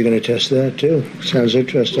you said you're going to test that too. Sounds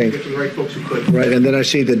interesting. If the right folks who could. Right, and then I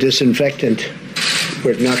see the disinfectant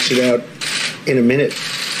where it knocks it out in a minute,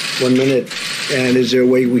 1 minute. And is there a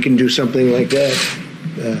way we can do something like that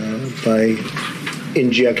by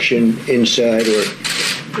injection inside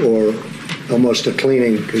or almost a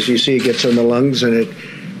cleaning? Because you see it gets on the lungs and it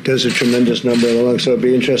does a tremendous number of the lungs. So it'd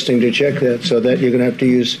be interesting to check that. So that you're going to have to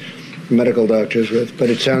use medical doctors with.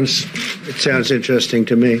 But it sounds interesting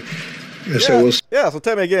to me. So so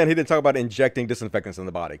tell me again, he didn't talk about injecting disinfectants in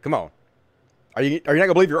the body. Come on. Are you not going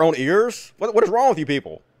to believe your own ears? What is wrong with you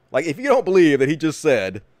people? Like, if you don't believe that he just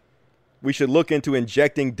said we should look into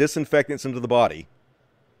injecting disinfectants into the body,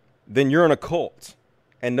 then you're in a cult.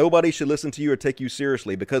 And nobody should listen to you or take you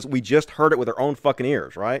seriously because we just heard it with our own fucking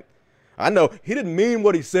ears, right? I know, he didn't mean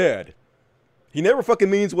what he said. He never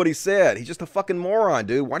fucking means what he said. He's just a fucking moron,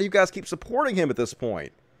 dude. Why do you guys keep supporting him at this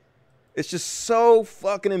point? It's just so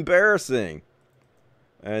fucking embarrassing.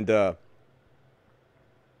 And,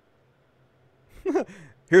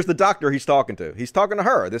 here's the doctor he's talking to. He's talking to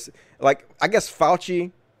her. I guess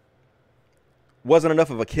Fauci wasn't enough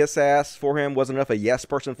of a kiss ass for him, wasn't enough a yes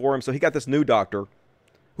person for him. So he got this new doctor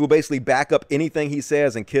who will basically back up anything he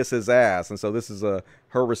says and kiss his ass. And so this is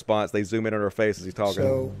her response. They zoom in on her face as he's talking.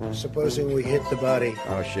 So supposing we hit the body.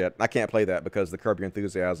 Oh, shit. I can't play that because the Curb Your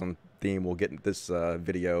Enthusiasm theme will get this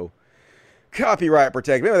video copyright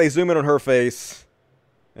protected. Maybe they zoom in on her face.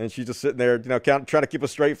 And she's just sitting there, trying to keep a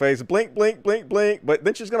straight face. Blink, blink, blink, blink. But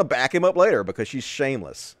then she's going to back him up later because she's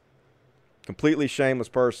shameless. Completely shameless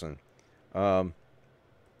person. And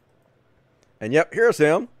yep, here's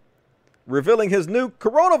him. Revealing his new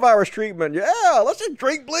coronavirus treatment. Yeah, let's just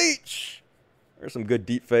drink bleach. There's some good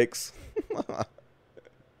deep fakes.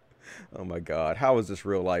 Oh my God. How is this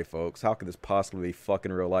real life, folks? How could this possibly be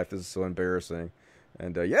fucking real life? This is so embarrassing.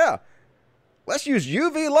 And yeah. Let's use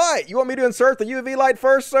UV light. You want me to insert the UV light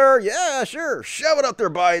first, sir? Yeah, sure. Shove it up there,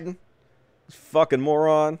 Biden. Fucking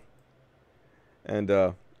moron. And,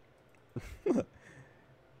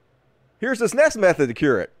 here's this next method to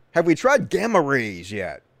cure it. Have we tried gamma rays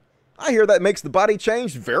yet? I hear that makes the body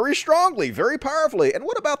change very strongly, very powerfully. And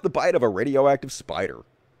what about the bite of a radioactive spider?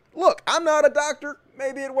 Look, I'm not a doctor.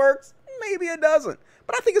 Maybe it works. Maybe it doesn't.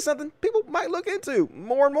 But I think it's something people might look into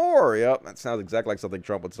more and more. Yep, that sounds exactly like something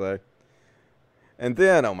Trump would say. And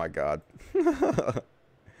then, oh my God.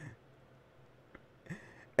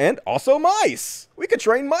 And also mice. We could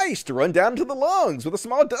train mice to run down into the lungs with a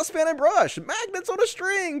small dustpan and brush, magnets on a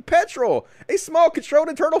string, petrol, a small controlled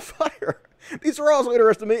internal fire. These are also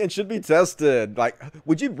interesting to me and should be tested. Like,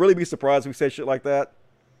 would you really be surprised if we say shit like that?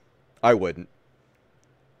 I wouldn't.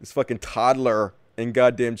 This fucking toddler in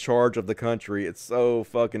goddamn charge of the country. It's so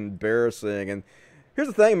fucking embarrassing. And here's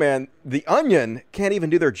the thing, man. The Onion can't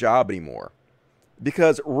even do their job anymore.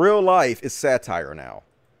 Because real life is satire now.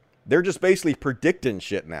 They're just basically predicting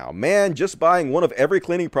shit now. Man, just buying one of every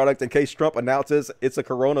cleaning product in case Trump announces it's a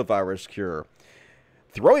coronavirus cure.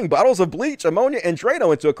 Throwing bottles of bleach, ammonia, and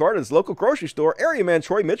Drano into a cart at his local grocery store, area man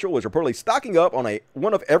Troy Mitchell was reportedly stocking up on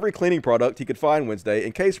one of every cleaning product he could find Wednesday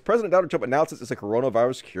in case President Donald Trump announces it's a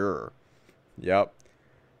coronavirus cure. Yep.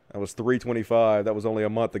 That was 325. That was only a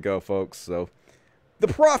month ago, folks. So the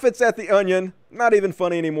profits at the Onion, not even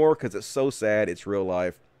funny anymore because it's so sad. It's real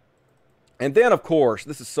life. And then, of course,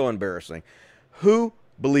 this is so embarrassing. Who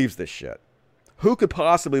believes this shit? Who could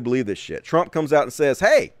possibly believe this shit? Trump comes out and says,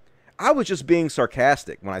 hey, I was just being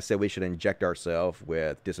sarcastic when I said we should inject ourselves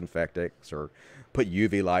with disinfectants or put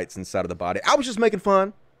UV lights inside of the body. I was just making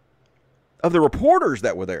fun of the reporters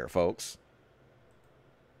that were there, folks.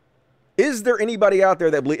 Is there anybody out there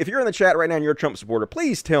that believes? If you're in the chat right now and you're a Trump supporter,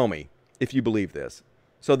 please tell me if you believe this.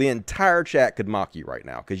 So the entire chat could mock you right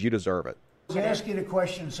now because you deserve it. I was asking a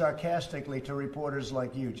question sarcastically to reporters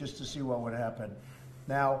like you just to see what would happen.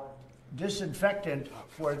 Now, disinfectant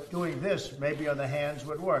for doing this, maybe on the hands,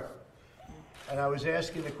 would work. And I was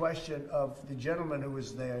asking the question of the gentleman who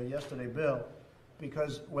was there yesterday, Bill,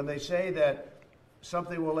 because when they say that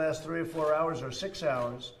something will last 3 or 4 hours or 6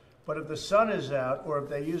 hours, but if the sun is out or if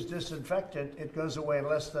they use disinfectant, it goes away in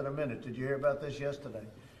less than a minute. Did you hear about this yesterday?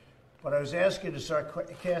 But I was asking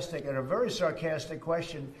a very sarcastic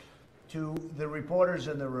question to the reporters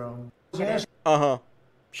in the room.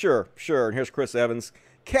 Sure. And here's Chris Evans.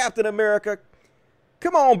 Captain America.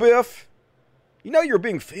 Come on, Biff. You know you're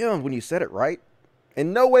being filmed when you said it, right?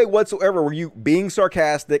 In no way whatsoever were you being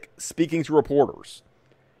sarcastic speaking to reporters.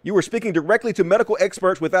 You were speaking directly to medical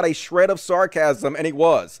experts without a shred of sarcasm, and he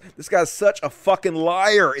was. This guy's such a fucking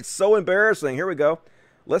liar. It's so embarrassing. Here we go.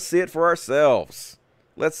 Let's see it for ourselves.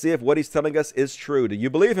 Let's see if what he's telling us is true. Do you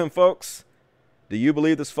believe him, folks? Do you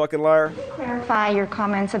believe this fucking liar? Clarify your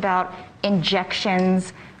comments about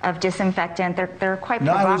injections of disinfectant. They're quite provocative.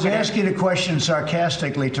 No, I was asking a question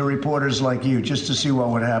sarcastically to reporters like you just to see what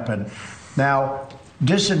would happen. Now,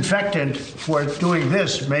 disinfectant for doing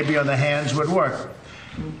this, maybe on the hands, would work.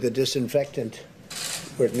 The disinfectant,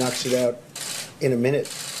 where it knocks it out in a minute,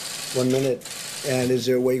 1 minute. And is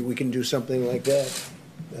there a way we can do something like that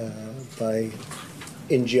by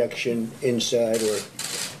injection inside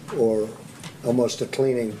or almost a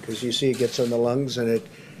cleaning, because you see it gets on the lungs and it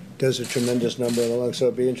does a tremendous number in the lungs. So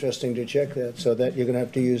it'd be interesting to check that. So that you're going to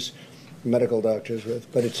have to use medical doctors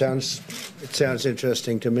with. But it sounds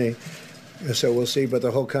interesting to me. So we'll see. But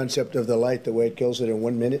the whole concept of the light, the way it kills it in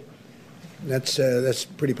 1 minute, that's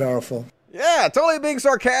pretty powerful. Yeah, totally being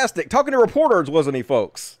sarcastic. Talking to reporters, wasn't he,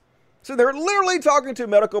 folks? So they're literally talking to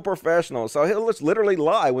medical professionals. So he'll just literally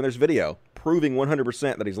lie when there's video proving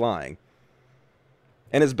 100% that he's lying.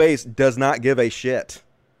 And his base does not give a shit.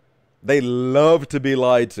 They love to be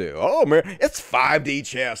lied to. Oh, man, it's 5D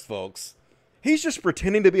chess, folks. He's just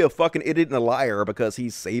pretending to be a fucking idiot and a liar because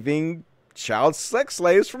he's saving child sex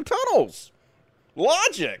slaves from tunnels.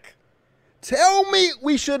 Logic. Tell me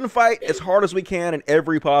we shouldn't fight as hard as we can in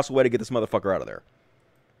every possible way to get this motherfucker out of there.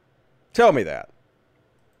 Tell me that.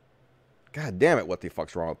 God damn it, what the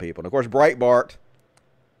fuck's wrong with people? And of course, Breitbart.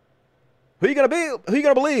 Who you gonna be? Who you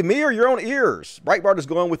gonna believe, me or your own ears? Breitbart is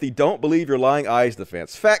going with the don't believe your lying eyes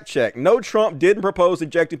defense. Fact check. No, Trump didn't propose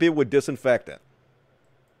injecting people with disinfectant.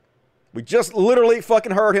 We just literally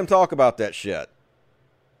fucking heard him talk about that shit.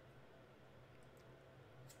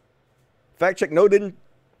 Fact check. No, didn't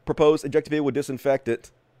propose injecting people with disinfectant.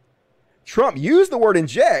 Trump used the word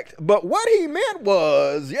inject, but what he meant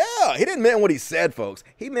was, yeah, he didn't mean what he said, folks.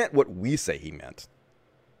 He meant what we say he meant.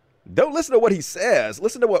 Don't listen to what he says.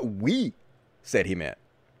 Listen to what we said he meant.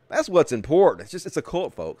 That's what's important. It's a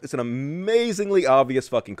cult, folks. It's an amazingly obvious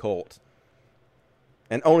fucking cult.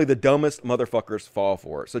 And only the dumbest motherfuckers fall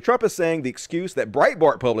for it. So Trump is saying the excuse that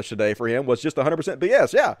Breitbart published today for him was just 100%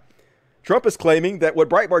 BS. Yeah. Trump is claiming that what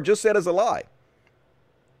Breitbart just said is a lie.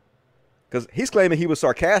 Because he's claiming he was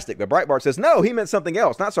sarcastic, but Breitbart says, no, he meant something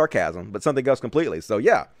else. Not sarcasm, but something else completely. So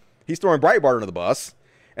yeah, he's throwing Breitbart under the bus.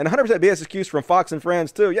 And 100% BS excuse from Fox and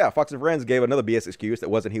Friends, too. Yeah, Fox and Friends gave another BS excuse that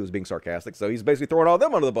wasn't he was being sarcastic. So he's basically throwing all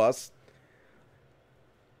them under the bus.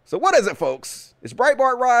 So what is it, folks? Is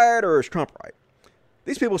Breitbart right or is Trump right?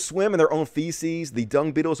 These people swim in their own feces, the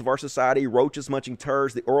dung beetles of our society, roaches munching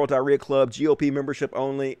turds, the oral diarrhea club, GOP membership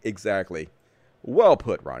only. Exactly. Well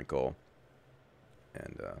put, Ron Cole.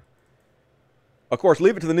 And, of course,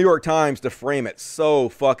 leave it to the New York Times to frame it so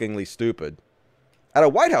fuckingly stupid. At a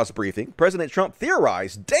White House briefing, President Trump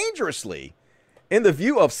theorized dangerously, in the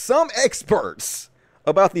view of some experts,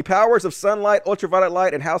 about the powers of sunlight, ultraviolet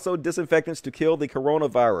light, and household disinfectants to kill the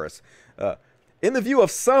coronavirus. In the view of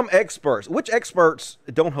some experts. Which experts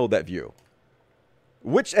don't hold that view?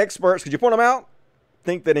 Which experts, could you point them out,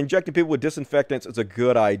 think that injecting people with disinfectants is a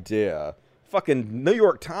good idea? Fucking New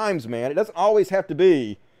York Times, man. It doesn't always have to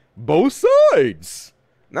be both sides.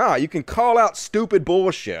 Nah, you can call out stupid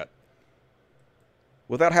bullshit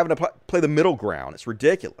without having to play the middle ground. It's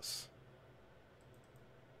ridiculous.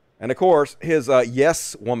 And of course, his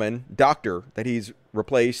yes woman, doctor, that he's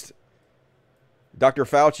replaced Dr.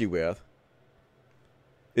 Fauci with,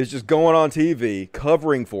 is just going on TV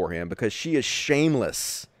covering for him because she is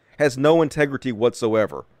shameless, has no integrity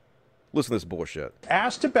whatsoever. Listen to this bullshit.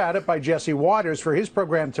 Asked about it by Jesse Waters for his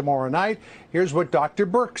program tomorrow night. Here's what Dr.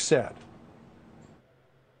 Birx said.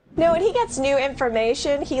 No, when he gets new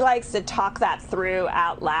information, he likes to talk that through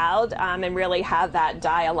out loud and really have that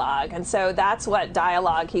dialogue. And so that's what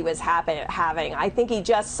dialogue he was having. I think he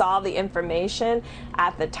just saw the information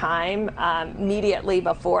at the time, immediately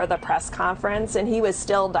before the press conference, and he was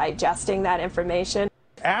still digesting that information.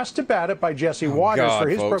 Asked about it by Jesse Waters God, for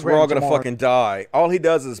his folks, program we're all gonna tomorrow. fucking die. All he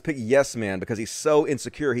does is pick yes men because he's so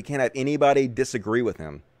insecure he can't have anybody disagree with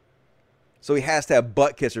him. So he has to have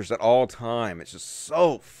butt kissers at all time. It's just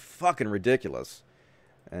so fucking ridiculous.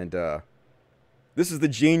 And this is the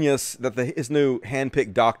genius that his new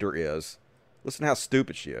hand-picked doctor is. Listen to how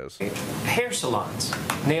stupid she is. Hair salons,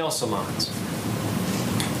 nail salons,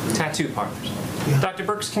 tattoo parlors. Dr.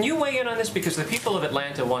 Birx, can you weigh in on this? Because the people of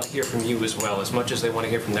Atlanta want to hear from you as well, as much as they want to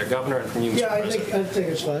hear from their governor and from you, Mr. President. I think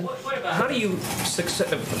it's fine. How do you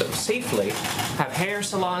safely have hair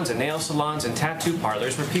salons and nail salons and tattoo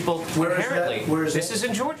parlors where people this is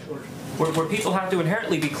in Georgia, where people have to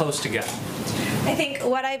inherently be close together? I think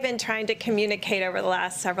what I've been trying to communicate over the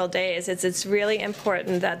last several days is it's really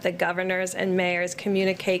important that the governors and mayors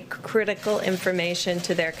communicate critical information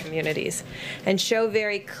to their communities and show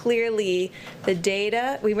very clearly the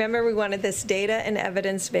data. Remember, we wanted this data and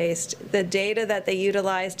evidence-based, the data that they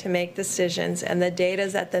utilize to make decisions and the data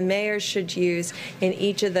that the mayors should use in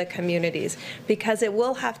each of the communities, because it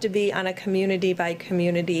will have to be on a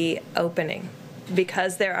community-by-community opening,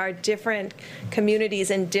 because there are different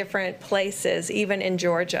communities in different places, even in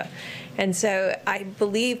Georgia. And so I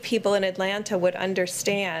believe people in Atlanta would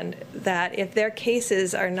understand that if their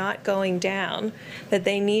cases are not going down, that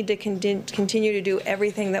they need to continue to do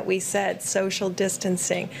everything that we said: social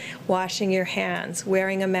distancing, washing your hands,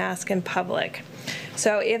 wearing a mask in public.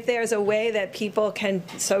 So if there's a way that people can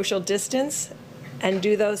social distance and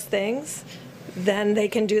do those things, then they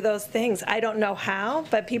can do those things. I don't know how,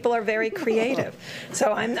 but people are very creative.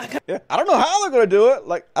 So I'm not going to... I don't know how they're going to do it.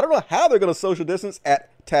 Like, I don't know how they're going to social distance at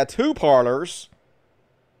tattoo parlors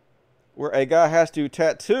where a guy has to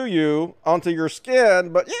tattoo you onto your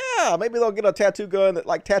skin. But yeah, maybe they'll get a tattoo gun that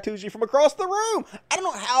like tattoos you from across the room. I don't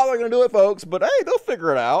know how they're going to do it, folks, but hey, they'll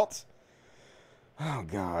figure it out. Oh,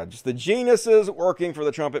 God. Just the geniuses working for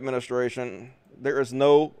the Trump administration. There is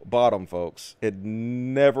no bottom, folks. It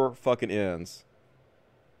never fucking ends.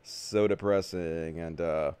 So depressing. And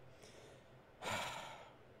the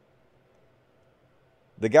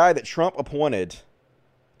guy that Trump appointed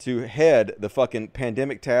to head the fucking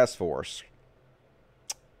pandemic task force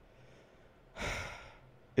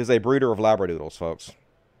is a breeder of labradoodles, folks.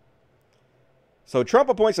 So Trump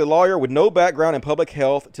appoints a lawyer with no background in public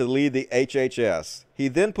health to lead the HHS. He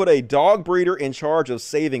then put a dog breeder in charge of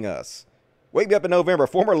saving us. Wake me up in November.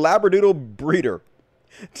 Former labradoodle breeder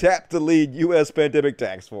tapped to lead U.S. pandemic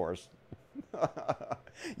task force.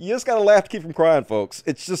 You just gotta laugh to keep from crying, folks.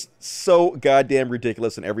 It's just so goddamn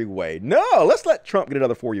ridiculous in every way. No, let's let Trump get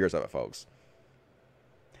another 4 years of it, folks.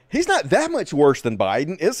 He's not that much worse than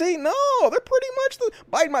Biden, is he? No, they're pretty much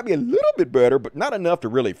Biden might be a little bit better, but not enough to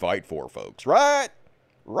really fight for, folks. Right?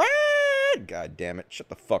 Right? God damn it. Shut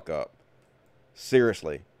the fuck up.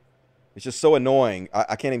 Seriously. It's just so annoying.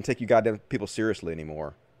 I can't even take you goddamn people seriously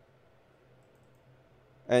anymore.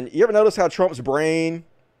 And you ever notice how Trump's brain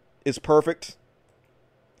is perfect?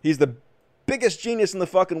 He's the biggest genius in the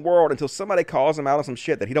fucking world until somebody calls him out on some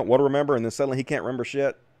shit that he don't want to remember, and then suddenly he can't remember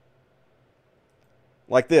shit.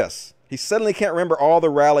 Like this. He suddenly can't remember all the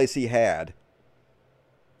rallies he had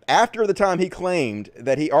after the time he claimed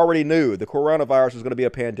that he already knew the coronavirus was going to be a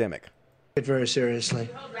pandemic. It very seriously.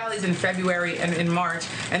 Rallies in February and in March,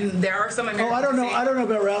 and there are some Americans. Oh, I don't know. I don't know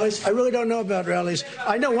about rallies. I really don't know about rallies.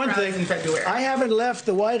 I know one thing. In February. I haven't left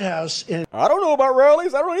the White House in. I don't know about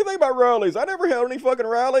rallies. I don't know anything about rallies. I never held any fucking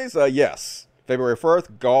rallies. Yes. February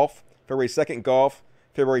 1st, golf. February 2nd, golf.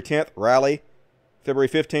 February 10th, rally. February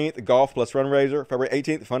 15th, golf plus fundraiser. February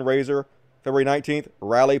 18th, fundraiser. February 19th,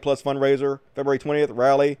 rally plus fundraiser. February 20th,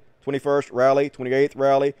 rally. 21st, rally. 28th,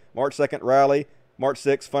 rally. March 2nd, rally. March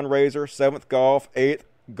 6th, fundraiser. 7th, golf. 8th,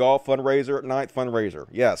 golf fundraiser. 9th, fundraiser.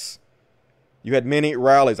 Yes. You had many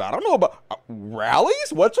rallies. I don't know about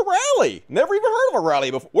rallies? What's a rally? Never even heard of a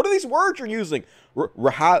rally before. What are these words you're using?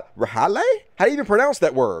 Rahale? How do you even pronounce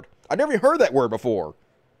that word? I never even heard that word before.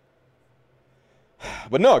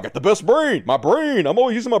 But no, I got the best brain. My brain. I'm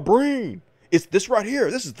always using my brain. It's this right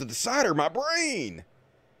here. This is the decider. My brain.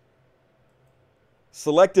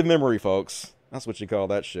 Selective memory, folks. That's what you call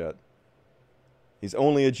that shit. He's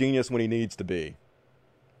only a genius when he needs to be.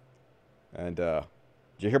 And, did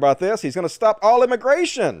you hear about this? He's going to stop all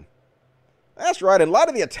immigration. That's right. And a lot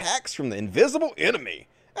of the attacks from the invisible enemy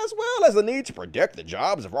as well as the need to protect the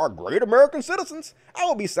jobs of our great American citizens, I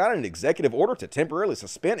will be signing an executive order to temporarily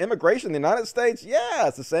suspend immigration in the United States. Yeah,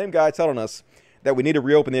 it's the same guy telling us that we need to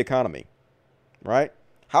reopen the economy, right?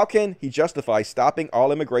 How can he justify stopping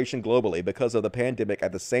all immigration globally because of the pandemic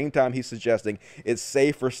at the same time he's suggesting it's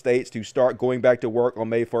safe for states to start going back to work on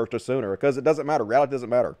May 1st or sooner? Because it doesn't matter. Reality doesn't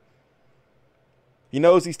matter. He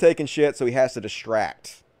knows he's taking shit, so he has to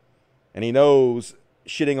distract. And he knows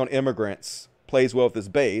shitting on immigrants plays well with his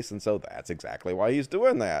base, and so that's exactly why he's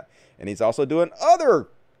doing that. And he's also doing other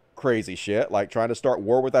crazy shit, like trying to start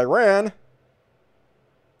war with Iran.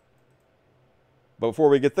 But before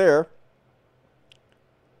we get there,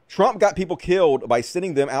 Trump got people killed by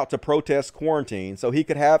sending them out to protest quarantine so he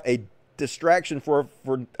could have a distraction for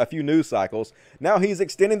a few news cycles. Now he's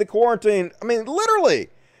extending the quarantine. I mean, literally,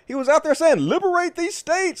 he was out there saying, liberate these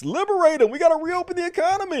states, liberate them. We got to reopen the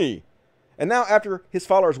economy. And now after his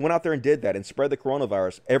followers went out there and did that and spread the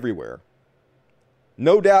coronavirus everywhere,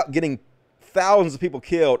 no doubt getting thousands of people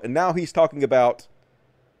killed, and now he's talking about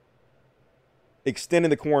extending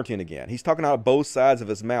the quarantine again. He's talking out of both sides of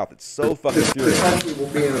his mouth. It's so fucking furious. The country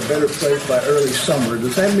will be in a better place by early summer.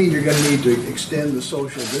 Does that mean you're going to need to extend the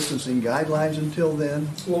social distancing guidelines until then?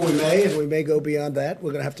 Well, we may, and we may go beyond that.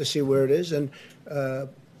 We're going to have to see where it is. And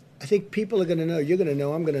I think people are going to know. You're going to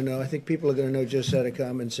know. I'm going to know. I think people are going to know just out of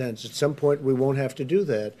common sense. At some point, we won't have to do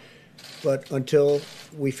that. But until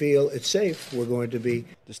we feel it's safe, we're going to be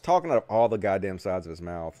just talking out of all the goddamn sides of his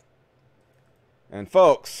mouth. And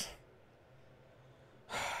folks,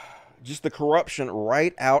 just the corruption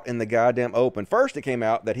right out in the goddamn open. First, it came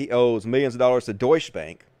out that he owes millions of dollars to Deutsche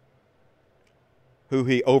Bank, who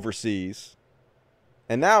he oversees.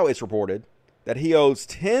 And now it's reported that he owes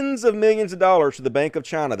tens of millions of dollars to the Bank of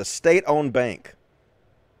China, the state-owned bank.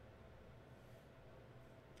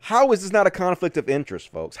 How is this not a conflict of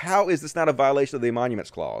interest, folks? How is this not a violation of the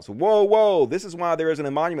Emoluments Clause? Whoa, whoa, this is why there is an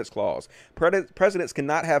Emoluments Clause. Presidents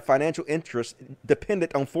cannot have financial interests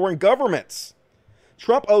dependent on foreign governments.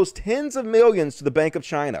 Trump owes tens of millions to the Bank of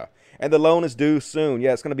China, and the loan is due soon.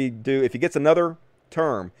 Yeah, it's going to be due. If he gets another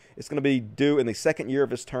term, it's going to be due in the second year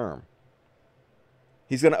of his term.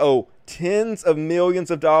 He's going to owe tens of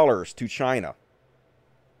millions of dollars to China.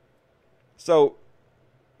 So,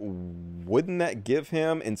 wouldn't that give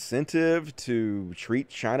him incentive to treat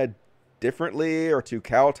China differently, or to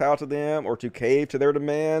kowtow to them, or to cave to their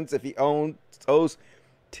demands if he owes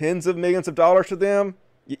tens of millions of dollars to them?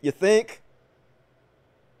 You think?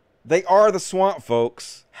 They are the swamp,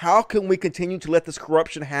 folks. How can we continue to let this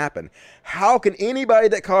corruption happen? How can anybody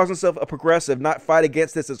that calls himself a progressive not fight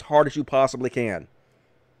against this as hard as you possibly can?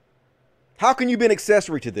 How can you be an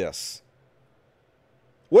accessory to this?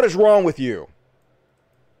 What is wrong with you?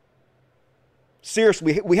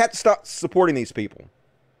 Seriously, we have to stop supporting these people.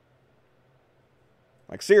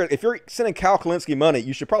 Like, seriously, if you're sending Cal Kalinske money,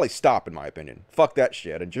 you should probably stop, in my opinion. Fuck that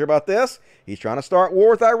shit. And did you hear about this? He's trying to start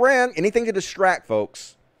war with Iran. Anything to distract,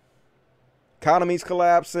 folks. Economy's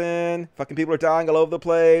collapsing. Fucking people are dying all over the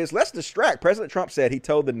place. Let's distract. President Trump said he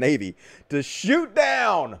told the Navy to shoot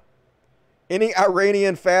down any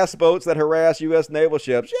Iranian fast boats that harass U.S. naval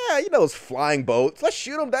ships. Yeah, you know those flying boats. Let's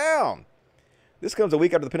shoot them down. This comes a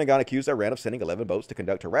week after the Pentagon accused Iran of sending 11 boats to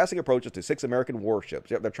conduct harassing approaches to 6 American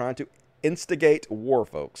warships. Yep, they're trying to instigate war,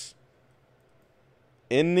 folks.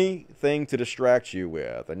 Anything to distract you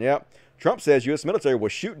with. And yep, Trump says U.S. military will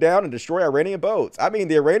shoot down and destroy Iranian boats. I mean,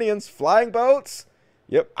 the Iranians flying boats?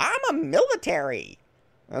 Yep, I'm a military.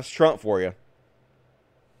 That's Trump for you.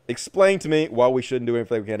 Explain to me why we shouldn't do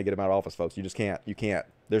anything we can to get him out of office, folks. You just can't. You can't.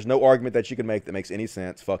 There's no argument that you can make that makes any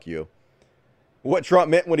sense. Fuck you. What Trump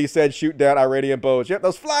meant when he said shoot down Iranian boats. Yep,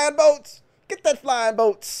 those flying boats. Get that flying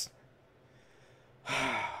boats.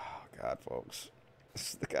 God, folks. This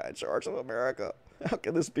is the guy in charge of America. How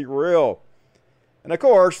can this be real? And, of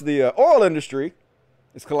course, the oil industry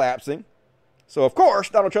is collapsing. So, of course,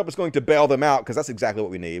 Donald Trump is going to bail them out because that's exactly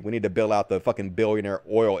what we need. We need to bail out the fucking billionaire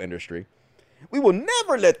oil industry. We will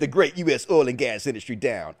never let the great U.S. oil and gas industry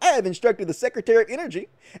down. I have instructed the Secretary of Energy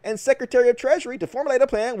and Secretary of Treasury to formulate a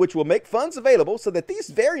plan which will make funds available so that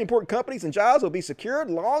these very important companies and jobs will be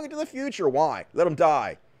secured long into the future. Why? Let them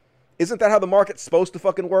die. Isn't that how the market's supposed to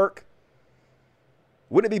fucking work?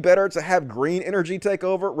 Wouldn't it be better to have green energy take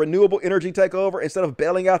over, renewable energy take over, instead of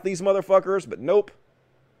bailing out these motherfuckers? But nope.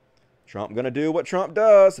 Trump gonna do what Trump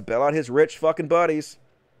does, bail out his rich fucking buddies.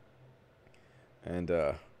 And,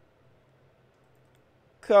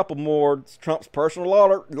 couple more. Trump's personal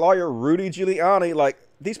lawyer, Rudy Giuliani. Like,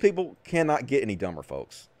 these people cannot get any dumber,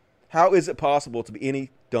 folks. How is it possible to be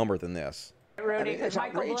any dumber than this? Rudy, it's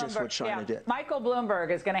outrageous what China did. Michael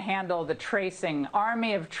Bloomberg is going to handle the tracing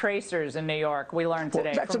army of tracers in New York. We learned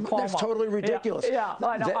today from Cuomo. That's totally ridiculous. Yeah,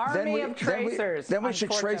 an army of tracers. Then we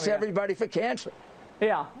should trace everybody for cancer.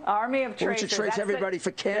 Yeah, army of tracers. We should trace everybody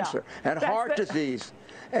for cancer and heart disease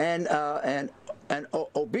and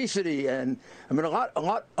obesity, and I mean a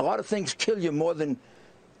lot of things kill you more than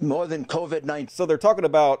COVID-19. So they're talking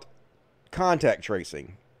about contact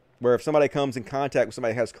tracing, where if somebody comes in contact with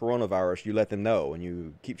somebody who has coronavirus, you let them know, and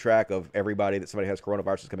you keep track of everybody that somebody has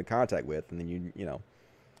coronavirus is come in contact with, and then you know,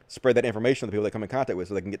 spread that information to the people they come in contact with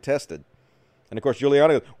so they can get tested. And of course,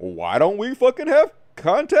 Giuliani goes, well, why don't we fucking have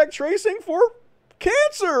contact tracing for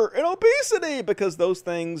cancer and obesity? Because those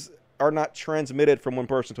things are not transmitted from one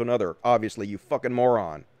person to another. Obviously, you fucking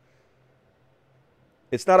moron.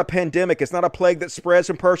 It's not a pandemic. It's not a plague that spreads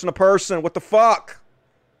from person to person. What the fuck?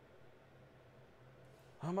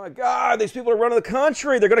 Oh my God, these people are running the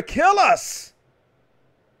country. They're going to kill us.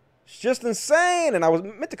 It's just insane. And I was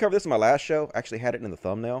meant to cover this in my last show. I actually had it in the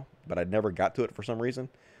thumbnail, but I never got to it for some reason.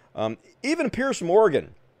 Even Piers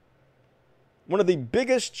Morgan, one of the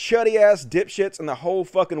biggest chuddy-ass dipshits in the whole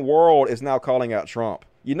fucking world, is now calling out Trump.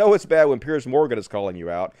 You know it's bad when Piers Morgan is calling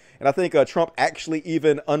you out. And I think Trump actually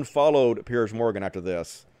even unfollowed Piers Morgan after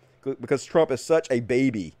this, because Trump is such a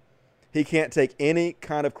baby. He can't take any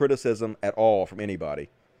kind of criticism at all from anybody.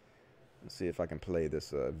 Let's see if I can play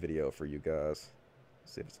this video for you guys.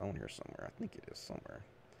 Let's see if it's on here somewhere. I think it is somewhere.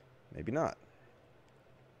 Maybe not.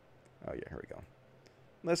 Oh, yeah, here we go.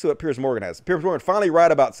 Let's see what Piers Morgan has. Piers Morgan finally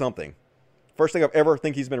right about something. First thing I've ever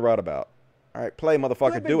think he's been right about. All right, play,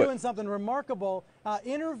 motherfucker, You've been doing something remarkable,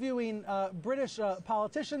 interviewing British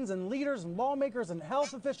politicians and leaders and lawmakers and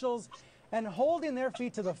health officials and holding their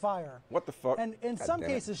feet to the fire. What the fuck? And in some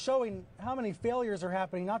cases showing how many failures are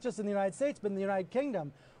happening, not just in the United States, but in the United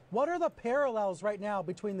Kingdom. What are the parallels right now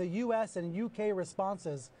between the U.S. and U.K.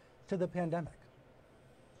 responses to the pandemic?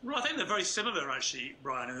 Well, I think they're very similar, actually,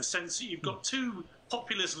 Brian, in the sense that you've got two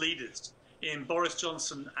populist leaders in Boris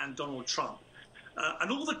Johnson and Donald Trump.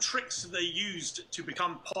 And all the tricks that they used to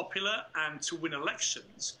become popular and to win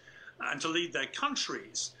elections and to lead their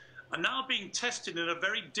countries are now being tested in a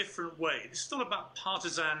very different way. It's not about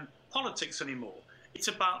partisan politics anymore. It's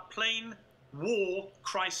about plain war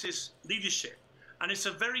crisis leadership. And it's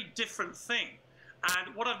a very different thing.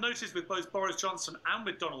 And what I've noticed with both Boris Johnson and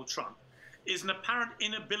with Donald Trump is an apparent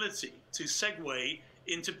inability to segue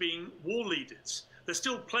into being war leaders. They're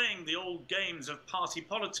still playing the old games of party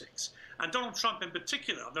politics. And Donald Trump in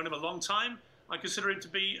particular, I've known him a long time. I consider him to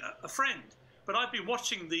be a friend. But I've been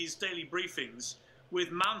watching these daily briefings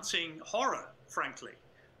with mounting horror, frankly,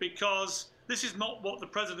 because this is not what the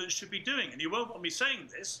president should be doing. And you won't want me saying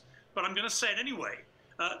this, but I'm going to say it anyway.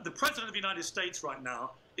 The president of the United States right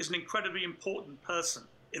now is an incredibly important person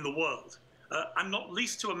in the world, and not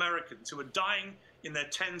least to Americans who are dying in their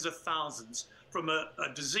tens of thousands from a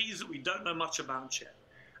disease that we don't know much about yet.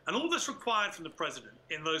 And all that's required from the president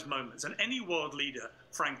in those moments, and any world leader,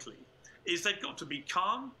 frankly, is they've got to be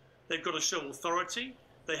calm, they've got to show authority,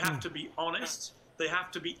 they have to be honest, they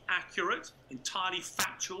have to be accurate, entirely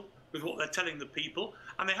factual with what they're telling the people,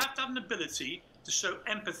 and they have to have an ability to show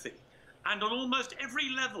empathy. And on almost every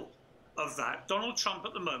level of that, Donald Trump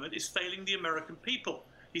at the moment is failing the American people.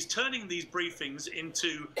 He's turning these briefings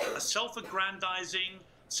into a self-aggrandizing,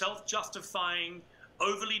 self-justifying,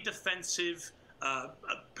 overly defensive,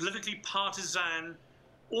 politically partisan,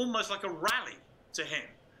 almost like a rally to him.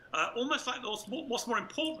 Almost like what's more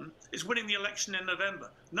important is winning the election in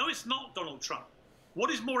November. No, it's not Donald Trump.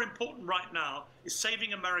 What is more important right now is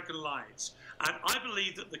saving American lives. And I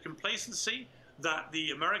believe that the complacency that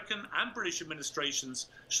the American and British administrations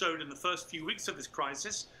showed in the first few weeks of this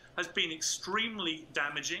crisis has been extremely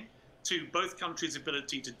damaging to both countries'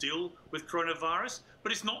 ability to deal with coronavirus.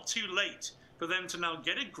 But it's not too late for them to now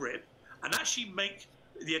get a grip and actually make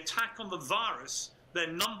the attack on the virus their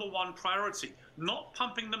 #1 priority, not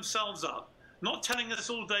pumping themselves up, not telling us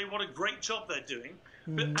all day what a great job they're doing,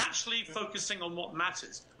 but actually focusing on what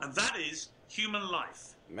matters, and that is human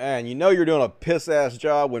life. Man, you know you're doing a piss-ass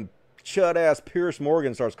job when chud-ass Piers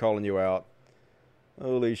Morgan starts calling you out.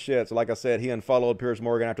 Holy shit. So like I said, he unfollowed Piers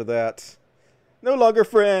Morgan after that. No longer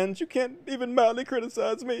friends. You can't even mildly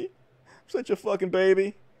criticize me. I'm such a fucking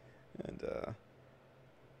baby. And,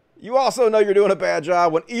 you also know you're doing a bad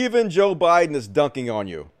job when even Joe Biden is dunking on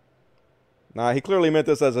you. Nah, he clearly meant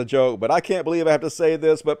this as a joke, but I can't believe I have to say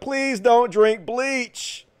this, but please don't drink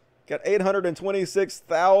bleach. Got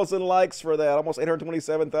 826,000 likes for that. Almost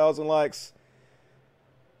 827,000 likes.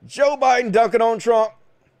 Joe Biden dunking on Trump.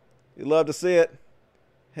 You'd love to see it.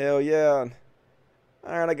 Hell yeah.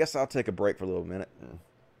 All right, I guess I'll take a break for a little minute.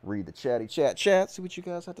 read the chatty chat. See what you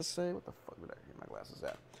guys have to say. What the fuck did I get my glasses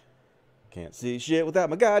at? Can't see shit without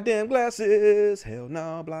my goddamn glasses. Hell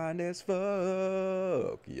no, blind as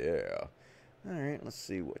fuck. Yeah. All right, let's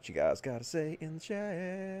see what you guys got to say in the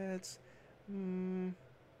chats.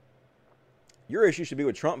 Your issue should be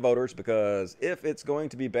with Trump voters, because if it's going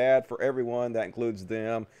to be bad for everyone, that includes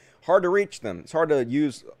them. Hard to reach them. It's hard to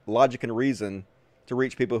use logic and reason to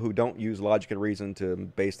reach people who don't use logic and reason to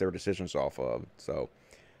base their decisions off of. So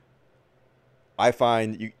I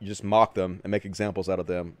find you just mock them and make examples out of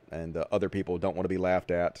them, and other people don't want to be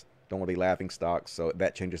laughed at, don't want to be laughing stocks, so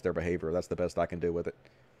that changes their behavior. That's the best I can do with it.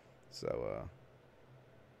 So,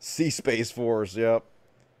 Space Force, yep.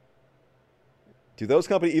 Do those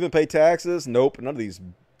companies even pay taxes? Nope, none of these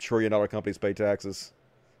trillion-dollar companies pay taxes.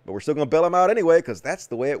 But we're still going to bail them out anyway, because that's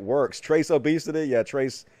the way it works. Trace obesity, yeah,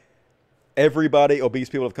 trace everybody obese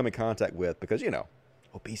people have come in contact with, because, you know,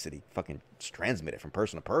 obesity fucking is transmitted from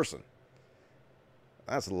person to person.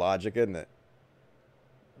 That's logic, isn't it?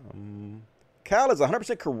 Cal is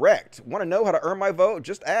 100% correct. Want to know how to earn my vote?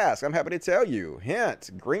 Just ask. I'm happy to tell you.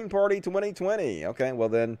 Hint, Green Party 2020. Okay, well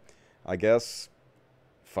then, I guess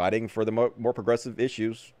fighting for the more progressive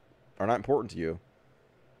issues are not important to you.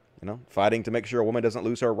 You know, fighting to make sure a woman doesn't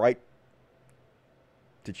lose her right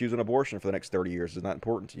to choose an abortion for the next 30 years is not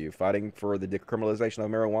important to you. Fighting for the decriminalization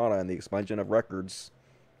of marijuana and the expunsion of records,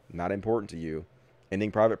 not important to you.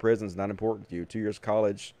 Ending private prisons, not important to you. 2 years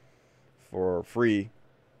college for free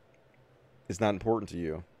is not important to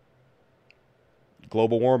you.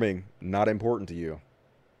 Global warming, not important to you.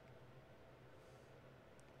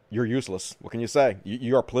 You're useless. What can you say?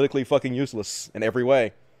 You are politically fucking useless in every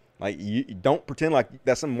way. Like, you don't pretend like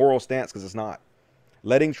that's a moral stance, because it's not.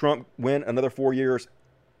 Letting Trump win another 4 years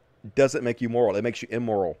doesn't make you moral. It makes you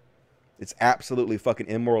immoral. It's absolutely fucking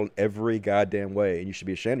immoral in every goddamn way, and you should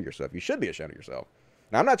be ashamed of yourself. You should be ashamed of yourself.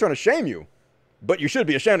 Now, I'm not trying to shame you, but you should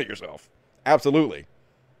be ashamed of yourself. Absolutely.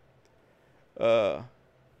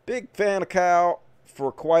 Big fan of Cal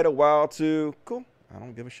for quite a while, too. Cool. I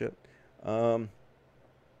don't give a shit.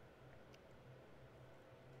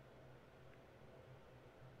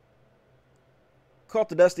 Call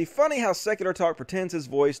to Dusty. Funny how secular talk pretends his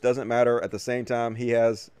voice doesn't matter. At the same time, he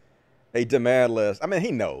has a demand list. I mean,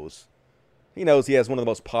 he knows. He knows he has one of the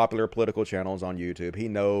most popular political channels on YouTube. He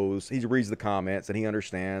knows. He reads the comments, and he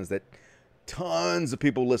understands that tons of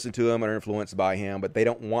people listen to him and are influenced by him, but they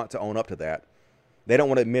don't want to own up to that. They don't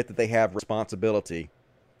want to admit that they have responsibility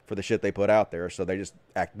for the shit they put out there, so they just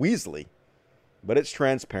act weaselly. But it's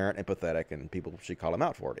transparent and pathetic, and people should call him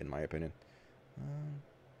out for it, in my opinion.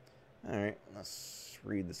 All right, let's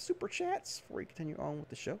read the super chats before we continue on with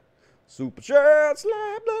the show. Super chats,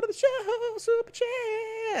 live blood of the show, super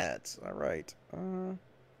chats. All right.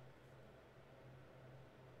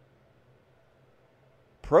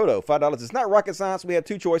 Proto, $5. It's not rocket science. We have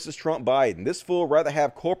two choices, Trump, Biden. This fool rather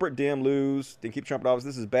have corporate dim lose than keep Trump in office.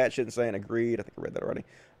 This is batshit insane. Agreed. I think I read that already.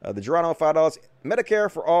 The Geronimo, $5.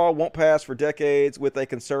 Medicare for all won't pass for decades with a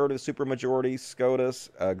conservative supermajority. SCOTUS,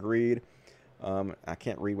 agreed. I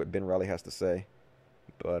can't read what Ben Riley has to say.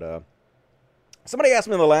 But somebody asked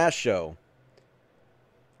me in the last show,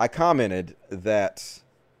 I commented that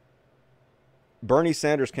Bernie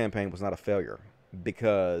Sanders' campaign was not a failure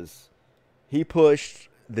because he pushed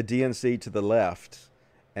the DNC to the left,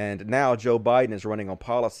 and now Joe Biden is running on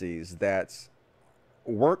policies that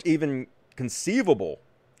weren't even conceivable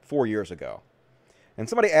 4 years ago. And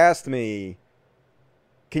somebody asked me,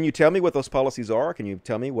 can you tell me what those policies are? Can you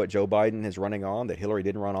tell me what Joe Biden is running on that Hillary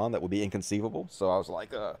didn't run on that would be inconceivable? So I was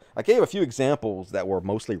like, I gave a few examples that were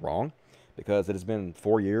mostly wrong because it has been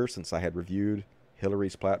 4 years since I had reviewed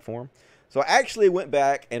Hillary's platform. So I actually went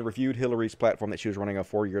back and reviewed Hillary's platform that she was running on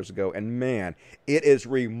 4 years ago. And man, it is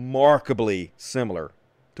remarkably similar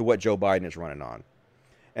to what Joe Biden is running on.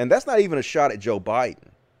 And that's not even a shot at Joe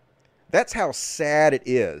Biden. That's how sad it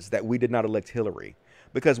is that we did not elect Hillary.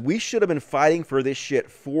 Because we should have been fighting for this shit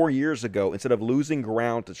 4 years ago instead of losing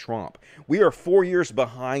ground to Trump. We are 4 years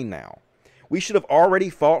behind now. We should have already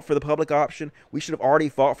fought for the public option. We should have already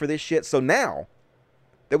fought for this shit. So now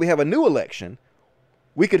that we have a new election,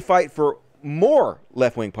 we could fight for more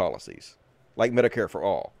left-wing policies like Medicare for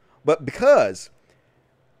all. But because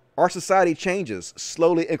our society changes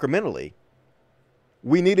slowly, incrementally,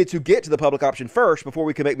 we needed to get to the public option first before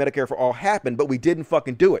we could make Medicare for all happen, but we didn't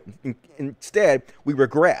fucking do it. Instead, we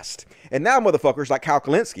regressed. And now motherfuckers like Kyle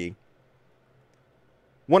Kulinski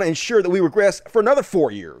want to ensure that we regress for another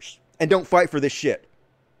 4 years and don't fight for this shit.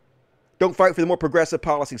 Don't fight for the more progressive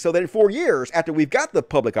policy so that in 4 years, after we've got the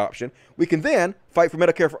public option, we can then fight for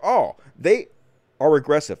Medicare for all. They are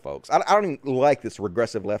regressive, folks. I don't even like this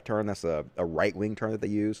regressive left turn. That's a right-wing term that they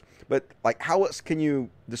use. But, like, how else can you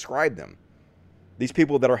describe them? These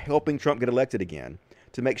people that are helping Trump get elected again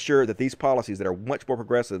to make sure that these policies that are much more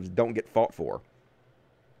progressive don't get fought for.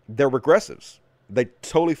 They're regressives. They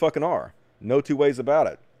totally fucking are. No two ways about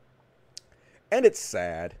it. And it's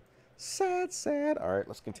sad. Sad. All right,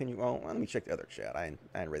 let's continue on. Let me check the other chat. I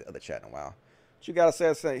ain't read the other chat in a while. What you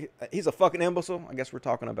gotta say? He's a fucking imbecile? I guess we're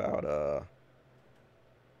talking about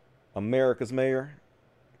America's mayor.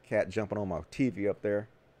 Cat jumping on my TV up there.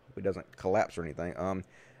 Hope it doesn't collapse or anything.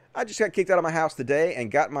 I just got kicked out of my house today and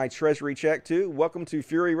got my treasury check too. Welcome to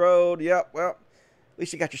Fury Road. Yep, well, at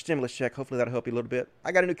least you got your stimulus check. Hopefully that'll help you a little bit.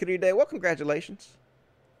 I got a new kitty today. Well, congratulations.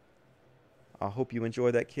 I hope you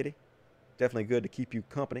enjoy that kitty. Definitely good to keep you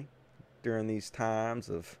company during these times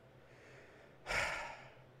of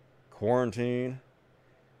quarantine.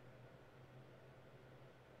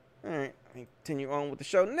 All right, let me continue on with the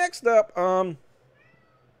show. Next up,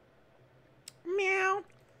 meow.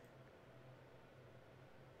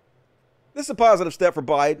 This is a positive step for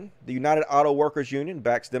Biden. The United Auto Workers Union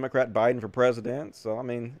backs Democrat Biden for president. So, I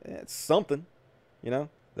mean, it's something, you know.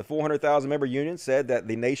 The 400,000-member union said that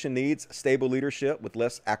the nation needs stable leadership with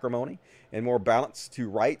less acrimony and more balance to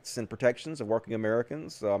rights and protections of working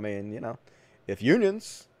Americans. So, I mean, you know, if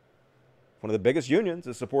unions, one of the biggest unions,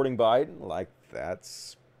 is supporting Biden, like,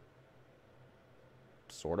 that's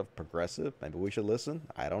sort of progressive. Maybe we should listen.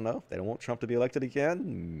 I don't know. If they don't want Trump to be elected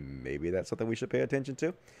again, maybe that's something we should pay attention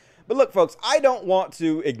to. But look, folks, I don't want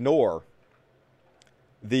to ignore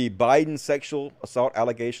the Biden sexual assault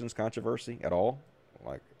allegations controversy at all.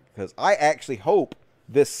 Like, because I actually hope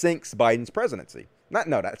this sinks Biden's presidency.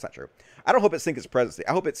 No, that's not true. I don't hope it sinks his presidency.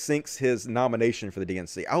 I hope it sinks his nomination for the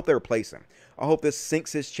DNC. I hope they replace him. I hope this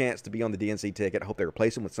sinks his chance to be on the DNC ticket. I hope they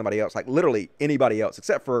replace him with somebody else, like literally anybody else,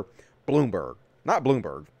 except for Bloomberg. Not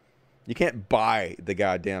Bloomberg. You can't buy the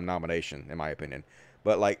goddamn nomination, in my opinion.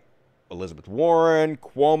 But like Elizabeth Warren,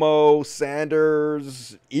 Cuomo,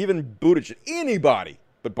 Sanders, even Buttigieg, anybody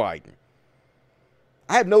but Biden.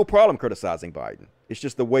 I have no problem criticizing Biden. It's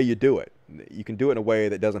just the way you do it. You can do it in a way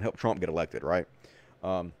that doesn't help Trump get elected, right?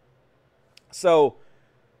 So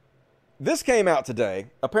this came out today.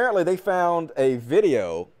 Apparently they found a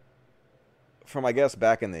video from, I guess,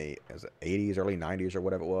 back in the 80s, early 90s or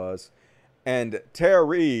whatever it was. And Tara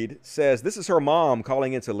Reid says this is her mom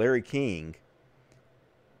calling into Larry King,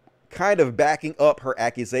 kind of backing up her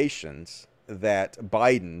accusations that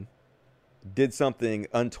Biden did something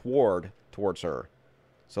untoward towards her.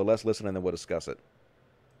 So let's listen and then we'll discuss it.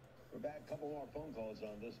 We're back. A couple more phone calls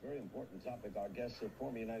on this very important topic. Our guests are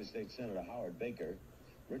former United States Senator Howard Baker,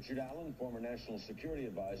 Richard Allen, former National Security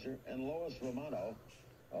Advisor, and Lois Romano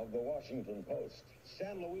of the Washington Post.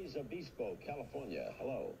 San Luis Obispo, California.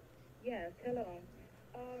 Hello. Yes, hello.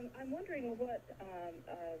 I'm wondering what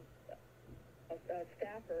a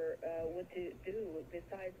staffer would do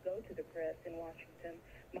besides go to the press in Washington.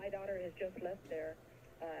 My daughter has just left there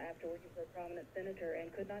after working for a prominent senator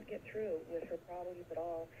and could not get through with her problems at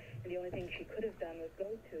all. And the only thing she could have done was go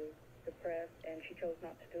to the press, and she chose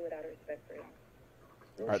not to do it out of respect for him.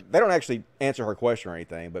 All right, they don't actually answer her question or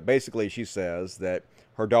anything, but basically she says that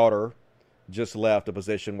her daughter just left a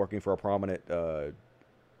position working for a prominent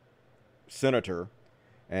senator,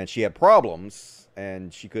 and she had problems,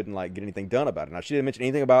 and she couldn't like get anything done about it. Now, she didn't mention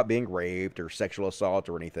anything about being raped or sexual assault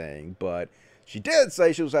or anything, but she did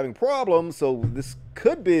say she was having problems, so this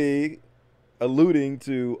could be alluding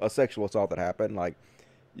to a sexual assault that happened. Like,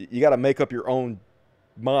 you got to make up your own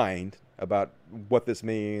mind about what this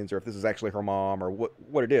means, or if this is actually her mom, or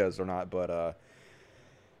what it is or not. But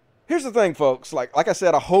here's the thing, folks. Like I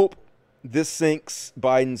said, I hope this sinks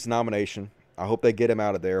Biden's nomination. I hope they get him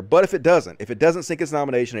out of there. But if it doesn't sink his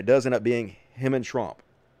nomination, it does end up being him and Trump.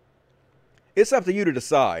 It's up to you to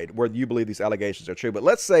decide whether you believe these allegations are true. But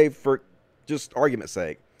let's say, for just argument's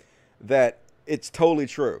sake, that it's totally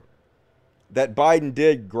true, that Biden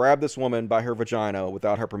did grab this woman by her vagina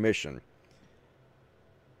without her permission.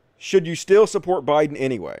 Should you still support Biden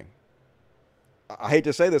anyway? I hate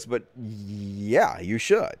to say this, but yeah, you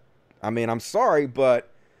should. I mean, I'm sorry,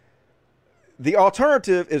 but the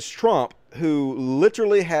alternative is Trump, who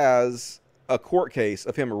literally has a court case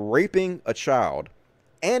of him raping a child,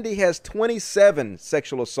 and he has 27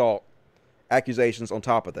 sexual assault accusations on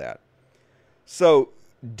top of that. So,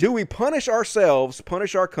 do we punish ourselves,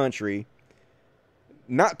 punish our country,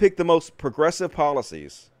 not pick the most progressive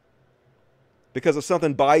policies because of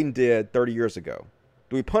something Biden did 30 years ago?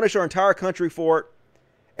 Do we punish our entire country for it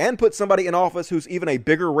and put somebody in office who's even a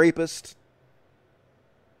bigger rapist,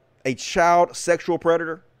 a child sexual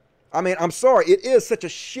predator? I mean, I'm sorry. It is such a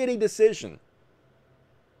shitty decision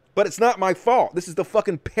But it's not my fault. This is the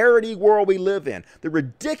fucking parody world we live in. The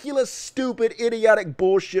ridiculous, stupid, idiotic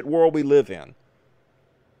bullshit world we live in.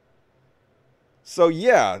 So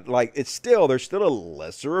yeah, like, there's still a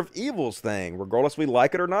lesser of evils thing, regardless if we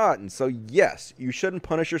like it or not. And so yes, you shouldn't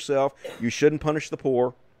punish yourself. You shouldn't punish the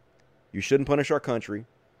poor. You shouldn't punish our country.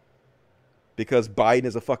 Because Biden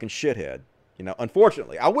is a fucking shithead. You know,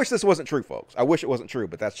 unfortunately. I wish this wasn't true, folks. I wish it wasn't true,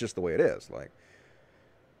 but that's just the way it is. Like,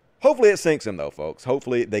 hopefully it sinks him, though, folks.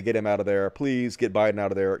 Hopefully they get him out of there. Please get Biden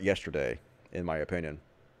out of there yesterday, in my opinion.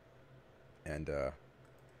 And,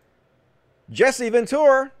 Jesse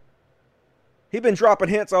Ventura, he been dropping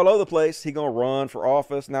hints all over the place. He gonna run for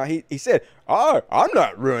office. Now, he said, I'm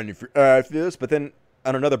not running for office. But then,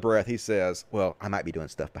 on another breath, he says, well, I might be doing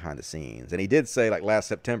stuff behind the scenes. And he did say, like, last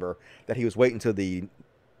September, that he was waiting until the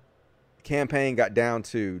campaign got down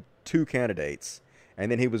to 2 candidates.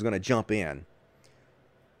 And then he was going to jump in.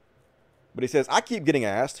 But he says, I keep getting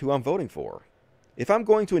asked who I'm voting for. If I'm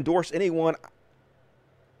going to endorse anyone,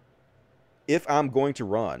 if I'm going to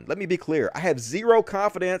run. Let me be clear. I have zero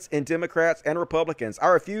confidence in Democrats and Republicans. I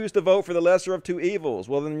refuse to vote for the lesser of two evils.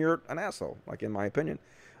 Well, then you're an asshole, like, in my opinion.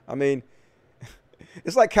 I mean,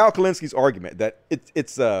 it's like Cal Kalinski's argument that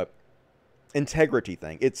it's a integrity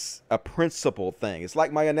thing. It's a principle thing. It's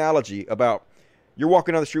like my analogy about you're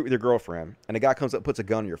walking down the street with your girlfriend, and a guy comes up and puts a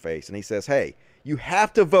gun in your face, and he says, hey, you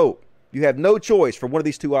have to vote. You have no choice for one of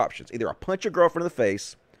these two options. Either I punch your girlfriend in the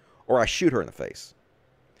face, or I shoot her in the face.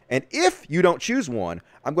 And if you don't choose one,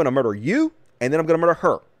 I'm going to murder you, and then I'm going to murder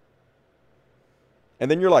her.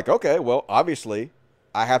 And then you're like, okay, well, obviously,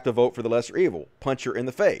 I have to vote for the lesser evil. Punch her in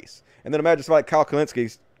the face. And then imagine somebody like Kyle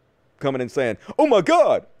Kalinski's coming and saying, oh my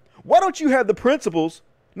God, why don't you have the principles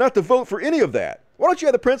not to vote for any of that? Why don't you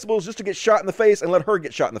have the principles just to get shot in the face and let her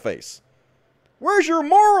get shot in the face? Where's your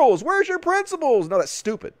morals? Where's your principles? No, that's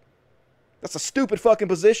stupid. That's a stupid fucking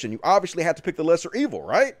position. You obviously have to pick the lesser evil,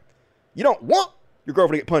 right? You don't want your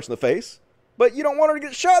girlfriend to get punched in the face, but you don't want her to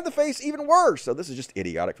get shot in the face even worse. So this is just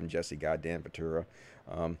idiotic from Jesse goddamn Ventura.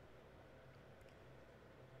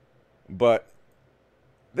 But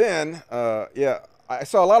then, yeah, I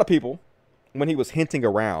saw a lot of people when he was hinting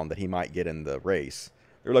around that he might get in the race.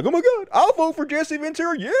 They're like, oh my God, I'll vote for Jesse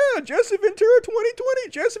Ventura. Yeah, Jesse Ventura 2020,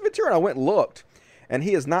 Jesse Ventura. And I went and looked, and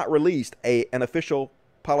he has not released an official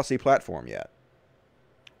policy platform yet.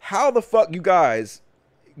 How the fuck you guys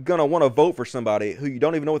gonna want to vote for somebody who you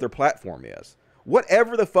don't even know what their platform is?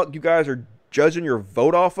 Whatever the fuck you guys are judging your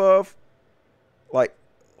vote off of, like,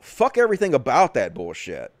 fuck everything about that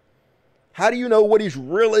bullshit. How do you know what he's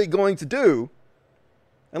really going to do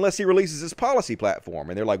unless he releases his policy platform?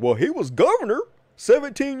 And they're like, well, he was governor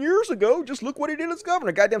 17 years ago. Just look what he did as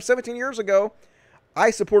governor. Goddamn, 17 years ago,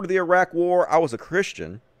 I supported the Iraq War. I was a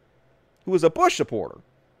Christian who was a Bush supporter.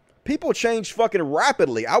 People change fucking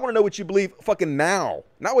rapidly. I want to know what you believe fucking now,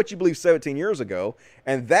 not what you believe 17 years ago.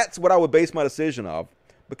 And that's what I would base my decision of,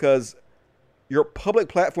 because your public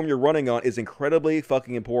platform you're running on is incredibly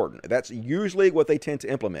fucking important. That's usually what they tend to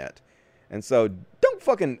implement. And so don't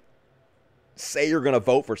fucking say you're going to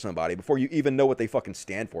vote for somebody before you even know what they fucking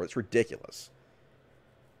stand for. It's ridiculous.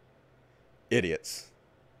 Idiots.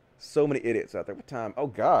 So many idiots out there. What time? Oh,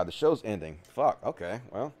 God, the show's ending. Fuck. Okay,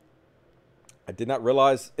 well, I did not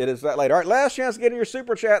realize it is that late. All right, last chance to get in your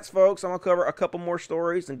super chats, folks. I'm going to cover a couple more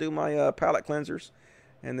stories and do my palate cleansers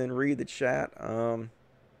and then read the chat. All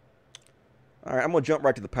right, I'm going to jump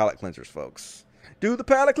right to the palate cleansers, folks. Do the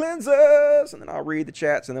palate cleansers, and then I'll read the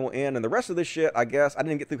chats, and then we'll end. And the rest of this shit, I guess, I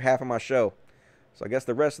didn't get through half of my show. So I guess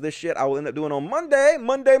the rest of this shit I will end up doing on Monday,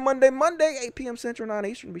 8 p.m. Central, 9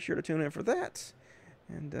 Eastern. Be sure to tune in for that.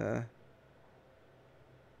 And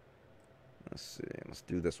let's see. Let's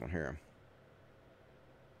do this one here.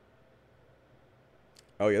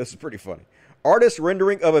 Oh, yeah, this is pretty funny. Artist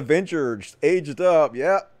rendering of Avengers aged up.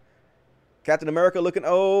 Yep. Captain America looking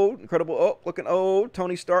old. Incredible Hulk looking old.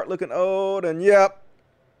 Tony Stark looking old. And yep,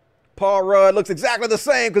 Paul Rudd looks exactly the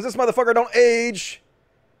same because this motherfucker don't age.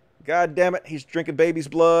 God damn it. He's drinking baby's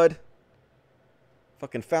blood.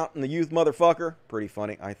 Fucking Fountain the Youth motherfucker. Pretty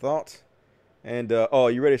funny, I thought. And, oh,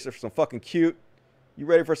 you ready for some fucking cute? You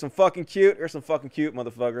ready for some fucking cute? Here's some fucking cute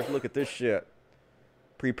motherfuckers. Look at this shit.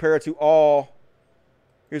 Prepare to all.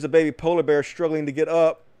 Here's a baby polar bear struggling to get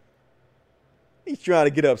up. He's trying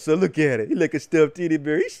to get up, so look at it. He like a stuffed teddy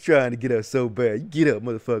bear. He's trying to get up so bad. You get up,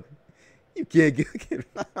 motherfucker. You can't get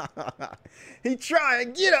He trying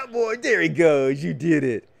to get up, boy. There he goes. You did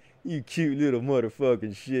it. You cute little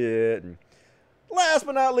motherfucking shit. And last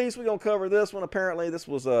but not least, we're going to cover this one. Apparently, this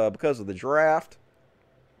was because of the draft.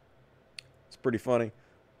 It's pretty funny.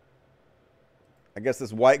 I guess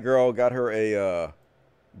this white girl got her a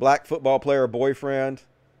black football player boyfriend.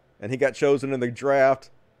 and he got chosen in the draft.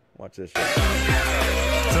 Watch this shit.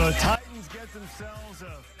 So the Titans get themselves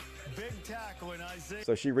a big tackle in Isaiah.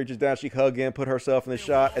 So she reaches down, she hugs him, put herself in the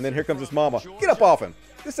shot, and then here comes his mama. Get up off him.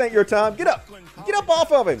 This ain't your time. Get up. Get up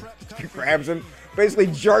off of him. She grabs him, basically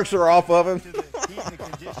jerks her off of him.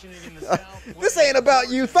 This ain't about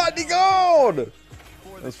you. Thought gone.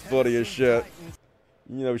 That's funny as shit.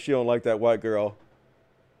 You know, she don't like that white girl.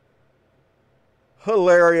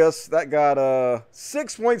 Hilarious. That got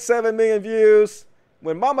 6.7 million views.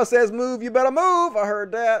 When mama says move, you better move. I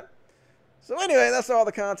heard that. So anyway, that's all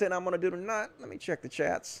the content I'm going to do tonight. Let me check the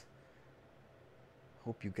chats.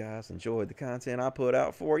 Hope you guys enjoyed the content I put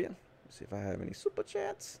out for you. Let's see if I have any super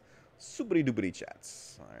chats. Superty doopity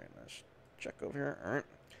chats. All right, let's check over here.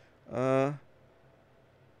 All right.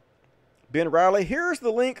 Ben Riley, here's the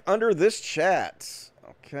link under this chat.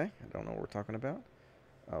 Okay, I don't know what we're talking about.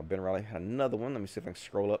 Ben Riley had another one. Let me see if I can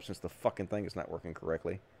scroll up since the fucking thing is not working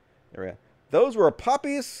correctly. There we go. Those were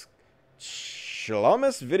Poppy's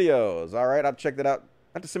Shlomis videos. All right, I'll check that out. I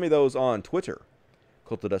have to send me those on Twitter.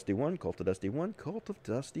 Cult of Dusty 1, Cult of Dusty 1, Cult of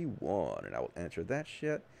Dusty 1. And I will answer that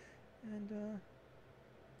shit. And,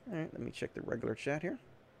 all right, let me check the regular chat here.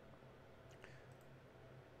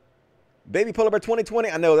 Baby Polar Bear 2020.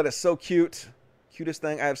 I know that is so cute. Cutest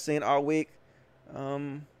thing I've seen all week.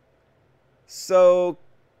 So,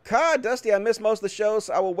 God, Dusty, I missed most of the show,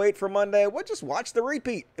 so I will wait for Monday. We'll just watch the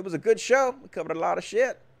repeat. It was a good show. We covered a lot of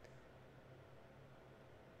shit.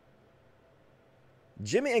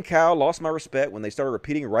 Jimmy and Kyle lost my respect when they started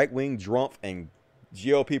repeating right-wing Drumpf and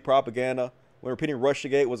GOP propaganda. When repeating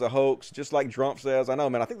Russiagate was a hoax, just like Drumpf says. I know,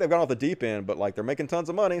 man, I think they've gone off the deep end, but, like, they're making tons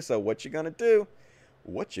of money, so what you gonna do?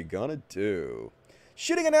 What you gonna do?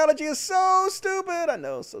 Shooting analogy is so stupid. I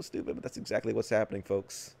know, so stupid, but that's exactly what's happening,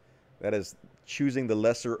 folks. That is choosing the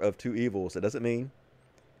lesser of two evils. It doesn't mean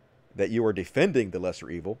that you are defending the lesser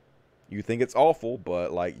evil. You think it's awful,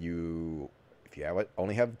 but like if you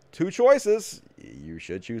only have two choices, you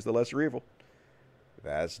should choose the lesser evil.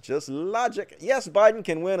 That's just logic. Yes, Biden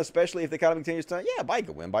can win, especially if the economy continues to. Yeah, Biden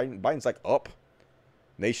can win. Biden's like up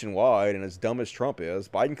nationwide, and as dumb as Trump is,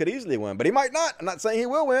 Biden could easily win, but he might not. I'm not saying he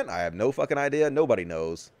will win. I have no fucking idea. Nobody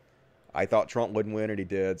knows. I thought Trump wouldn't win, and he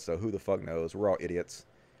did, so who the fuck knows? We're all idiots.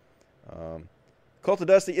 Cult of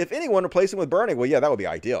Dusty, if anyone replacing with Bernie, well, yeah, that would be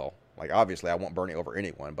ideal. Like, obviously, I want Bernie over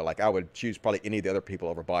anyone, but, like, I would choose probably any of the other people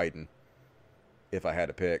over Biden if I had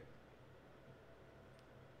to pick.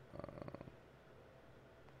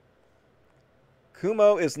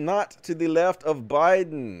 Kumo is not to the left of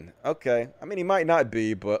Biden. Okay. I mean, he might not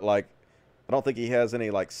be, but, like, I don't think he has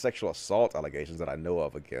any, like, sexual assault allegations that I know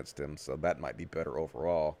of against him, so that might be better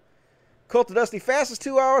overall. Cult of Dusty, fastest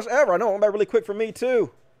 2 hours ever. I know, it went by really quick for me,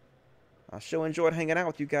 too. I sure enjoyed hanging out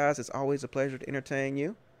with you guys. It's always a pleasure to entertain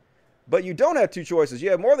you. But you don't have two choices. You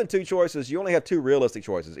have more than two choices. You only have two realistic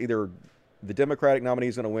choices. Either the Democratic nominee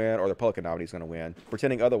is going to win or the Republican nominee is going to win.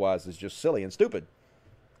 Pretending otherwise is just silly and stupid.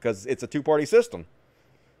 Because it's a two-party system.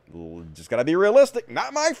 Just got to be realistic.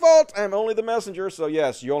 Not my fault. I'm only the messenger. So,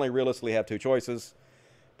 yes, you only realistically have two choices.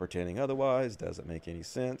 Pretending otherwise doesn't make any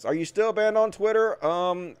sense. Are you still banned on Twitter?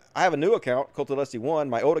 I have a new account, Cult of Dusty 1.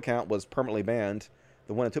 My old account was permanently banned.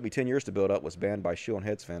 The one that took me 10 years to build up was banned by Shield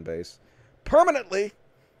Heads fan base. Permanently!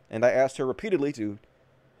 And I asked her repeatedly to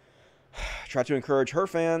try to encourage her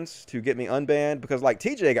fans to get me unbanned. Because, like,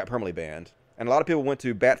 TJ got permanently banned. And a lot of people went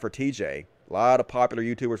to bat for TJ. A lot of popular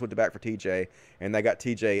YouTubers went to bat for TJ. And they got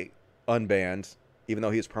TJ unbanned. Even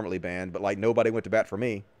though he was permanently banned. But, like, nobody went to bat for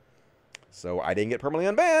me. So I didn't get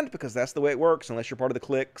permanently unbanned. Because that's the way it works. Unless you're part of the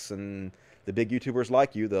cliques. And the big YouTubers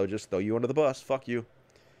like you. They'll just throw you under the bus. Fuck you.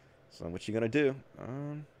 So what you gonna do?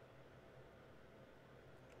 All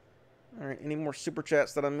right, any more super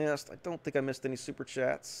chats that I missed? I don't think I missed any super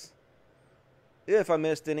chats. If I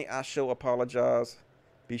missed any, I shall apologize.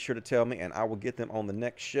 Be sure to tell me, and I will get them on the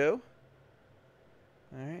next show.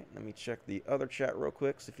 All right, let me check the other chat real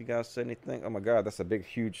quick. See if you guys said anything. Oh my God, that's a big,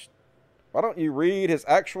 huge. Why don't you read his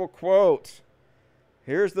actual quote?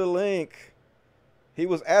 Here's the link. He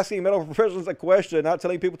was asking medical professionals a question, not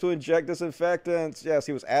telling people to inject disinfectants. Yes,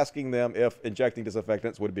 he was asking them if injecting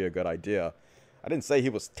disinfectants would be a good idea. I didn't say he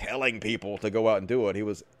was telling people to go out and do it. He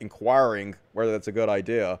was inquiring whether that's a good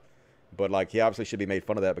idea. But, like, he obviously should be made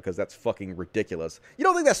fun of that because that's fucking ridiculous. You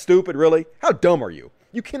don't think that's stupid, really? How dumb are you?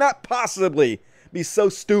 You cannot possibly be so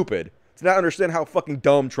stupid to not understand how fucking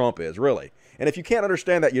dumb Trump is, really. And if you can't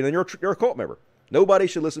understand that, then you're a cult member. Nobody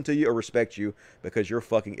should listen to you or respect you because you're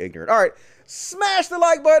fucking ignorant. All right, smash the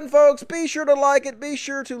like button, folks. Be sure to like it. Be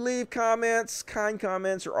sure to leave comments. Kind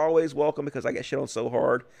comments are always welcome because I get shit on so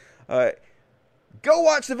hard. Go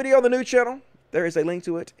watch the video on the new channel. There is a link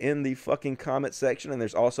to it in the fucking comment section, and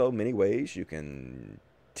there's also many ways you can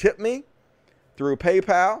tip me through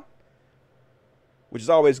PayPal, which is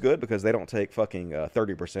always good because they don't take fucking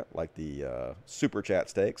 30% like the Super Chat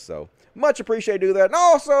stakes. So much appreciate do that. And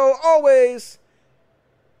also, always,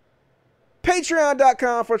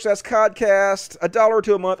 patreon.com/Codcast, $1 or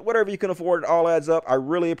 $2 a month, whatever you can afford, it all adds up. I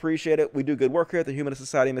really appreciate it. We do good work here at the Humanist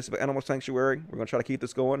Society of Mississippi Animal Sanctuary. We're going to try to keep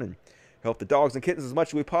this going and help the dogs and kittens as much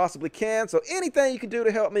as we possibly can. So anything you can do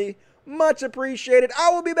to help me, much appreciated.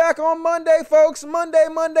 I will be back on Monday, folks. Monday,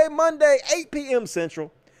 8 p.m.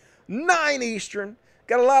 Central, 9 Eastern.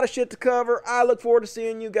 Got a lot of shit to cover. I look forward to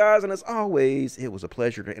seeing you guys. And as always, it was a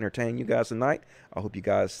pleasure to entertain you guys tonight. I hope you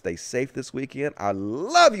guys stay safe this weekend. I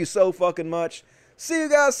love you so fucking much. See you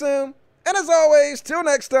guys soon. And as always, till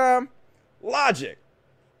next time, Logic.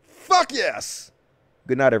 Fuck yes.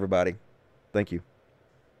 Good night, everybody. Thank you.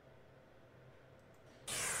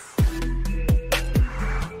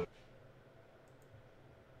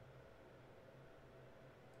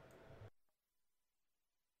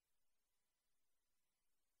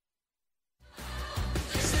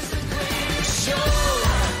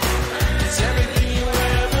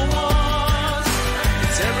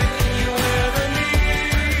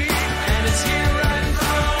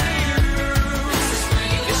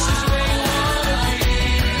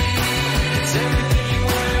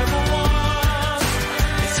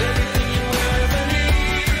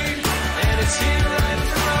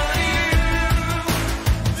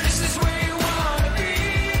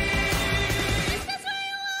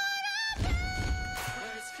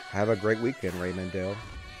 Have a great weekend, Raymond Dell.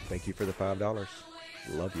 Thank you for the $5.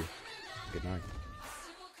 Love you. Good night.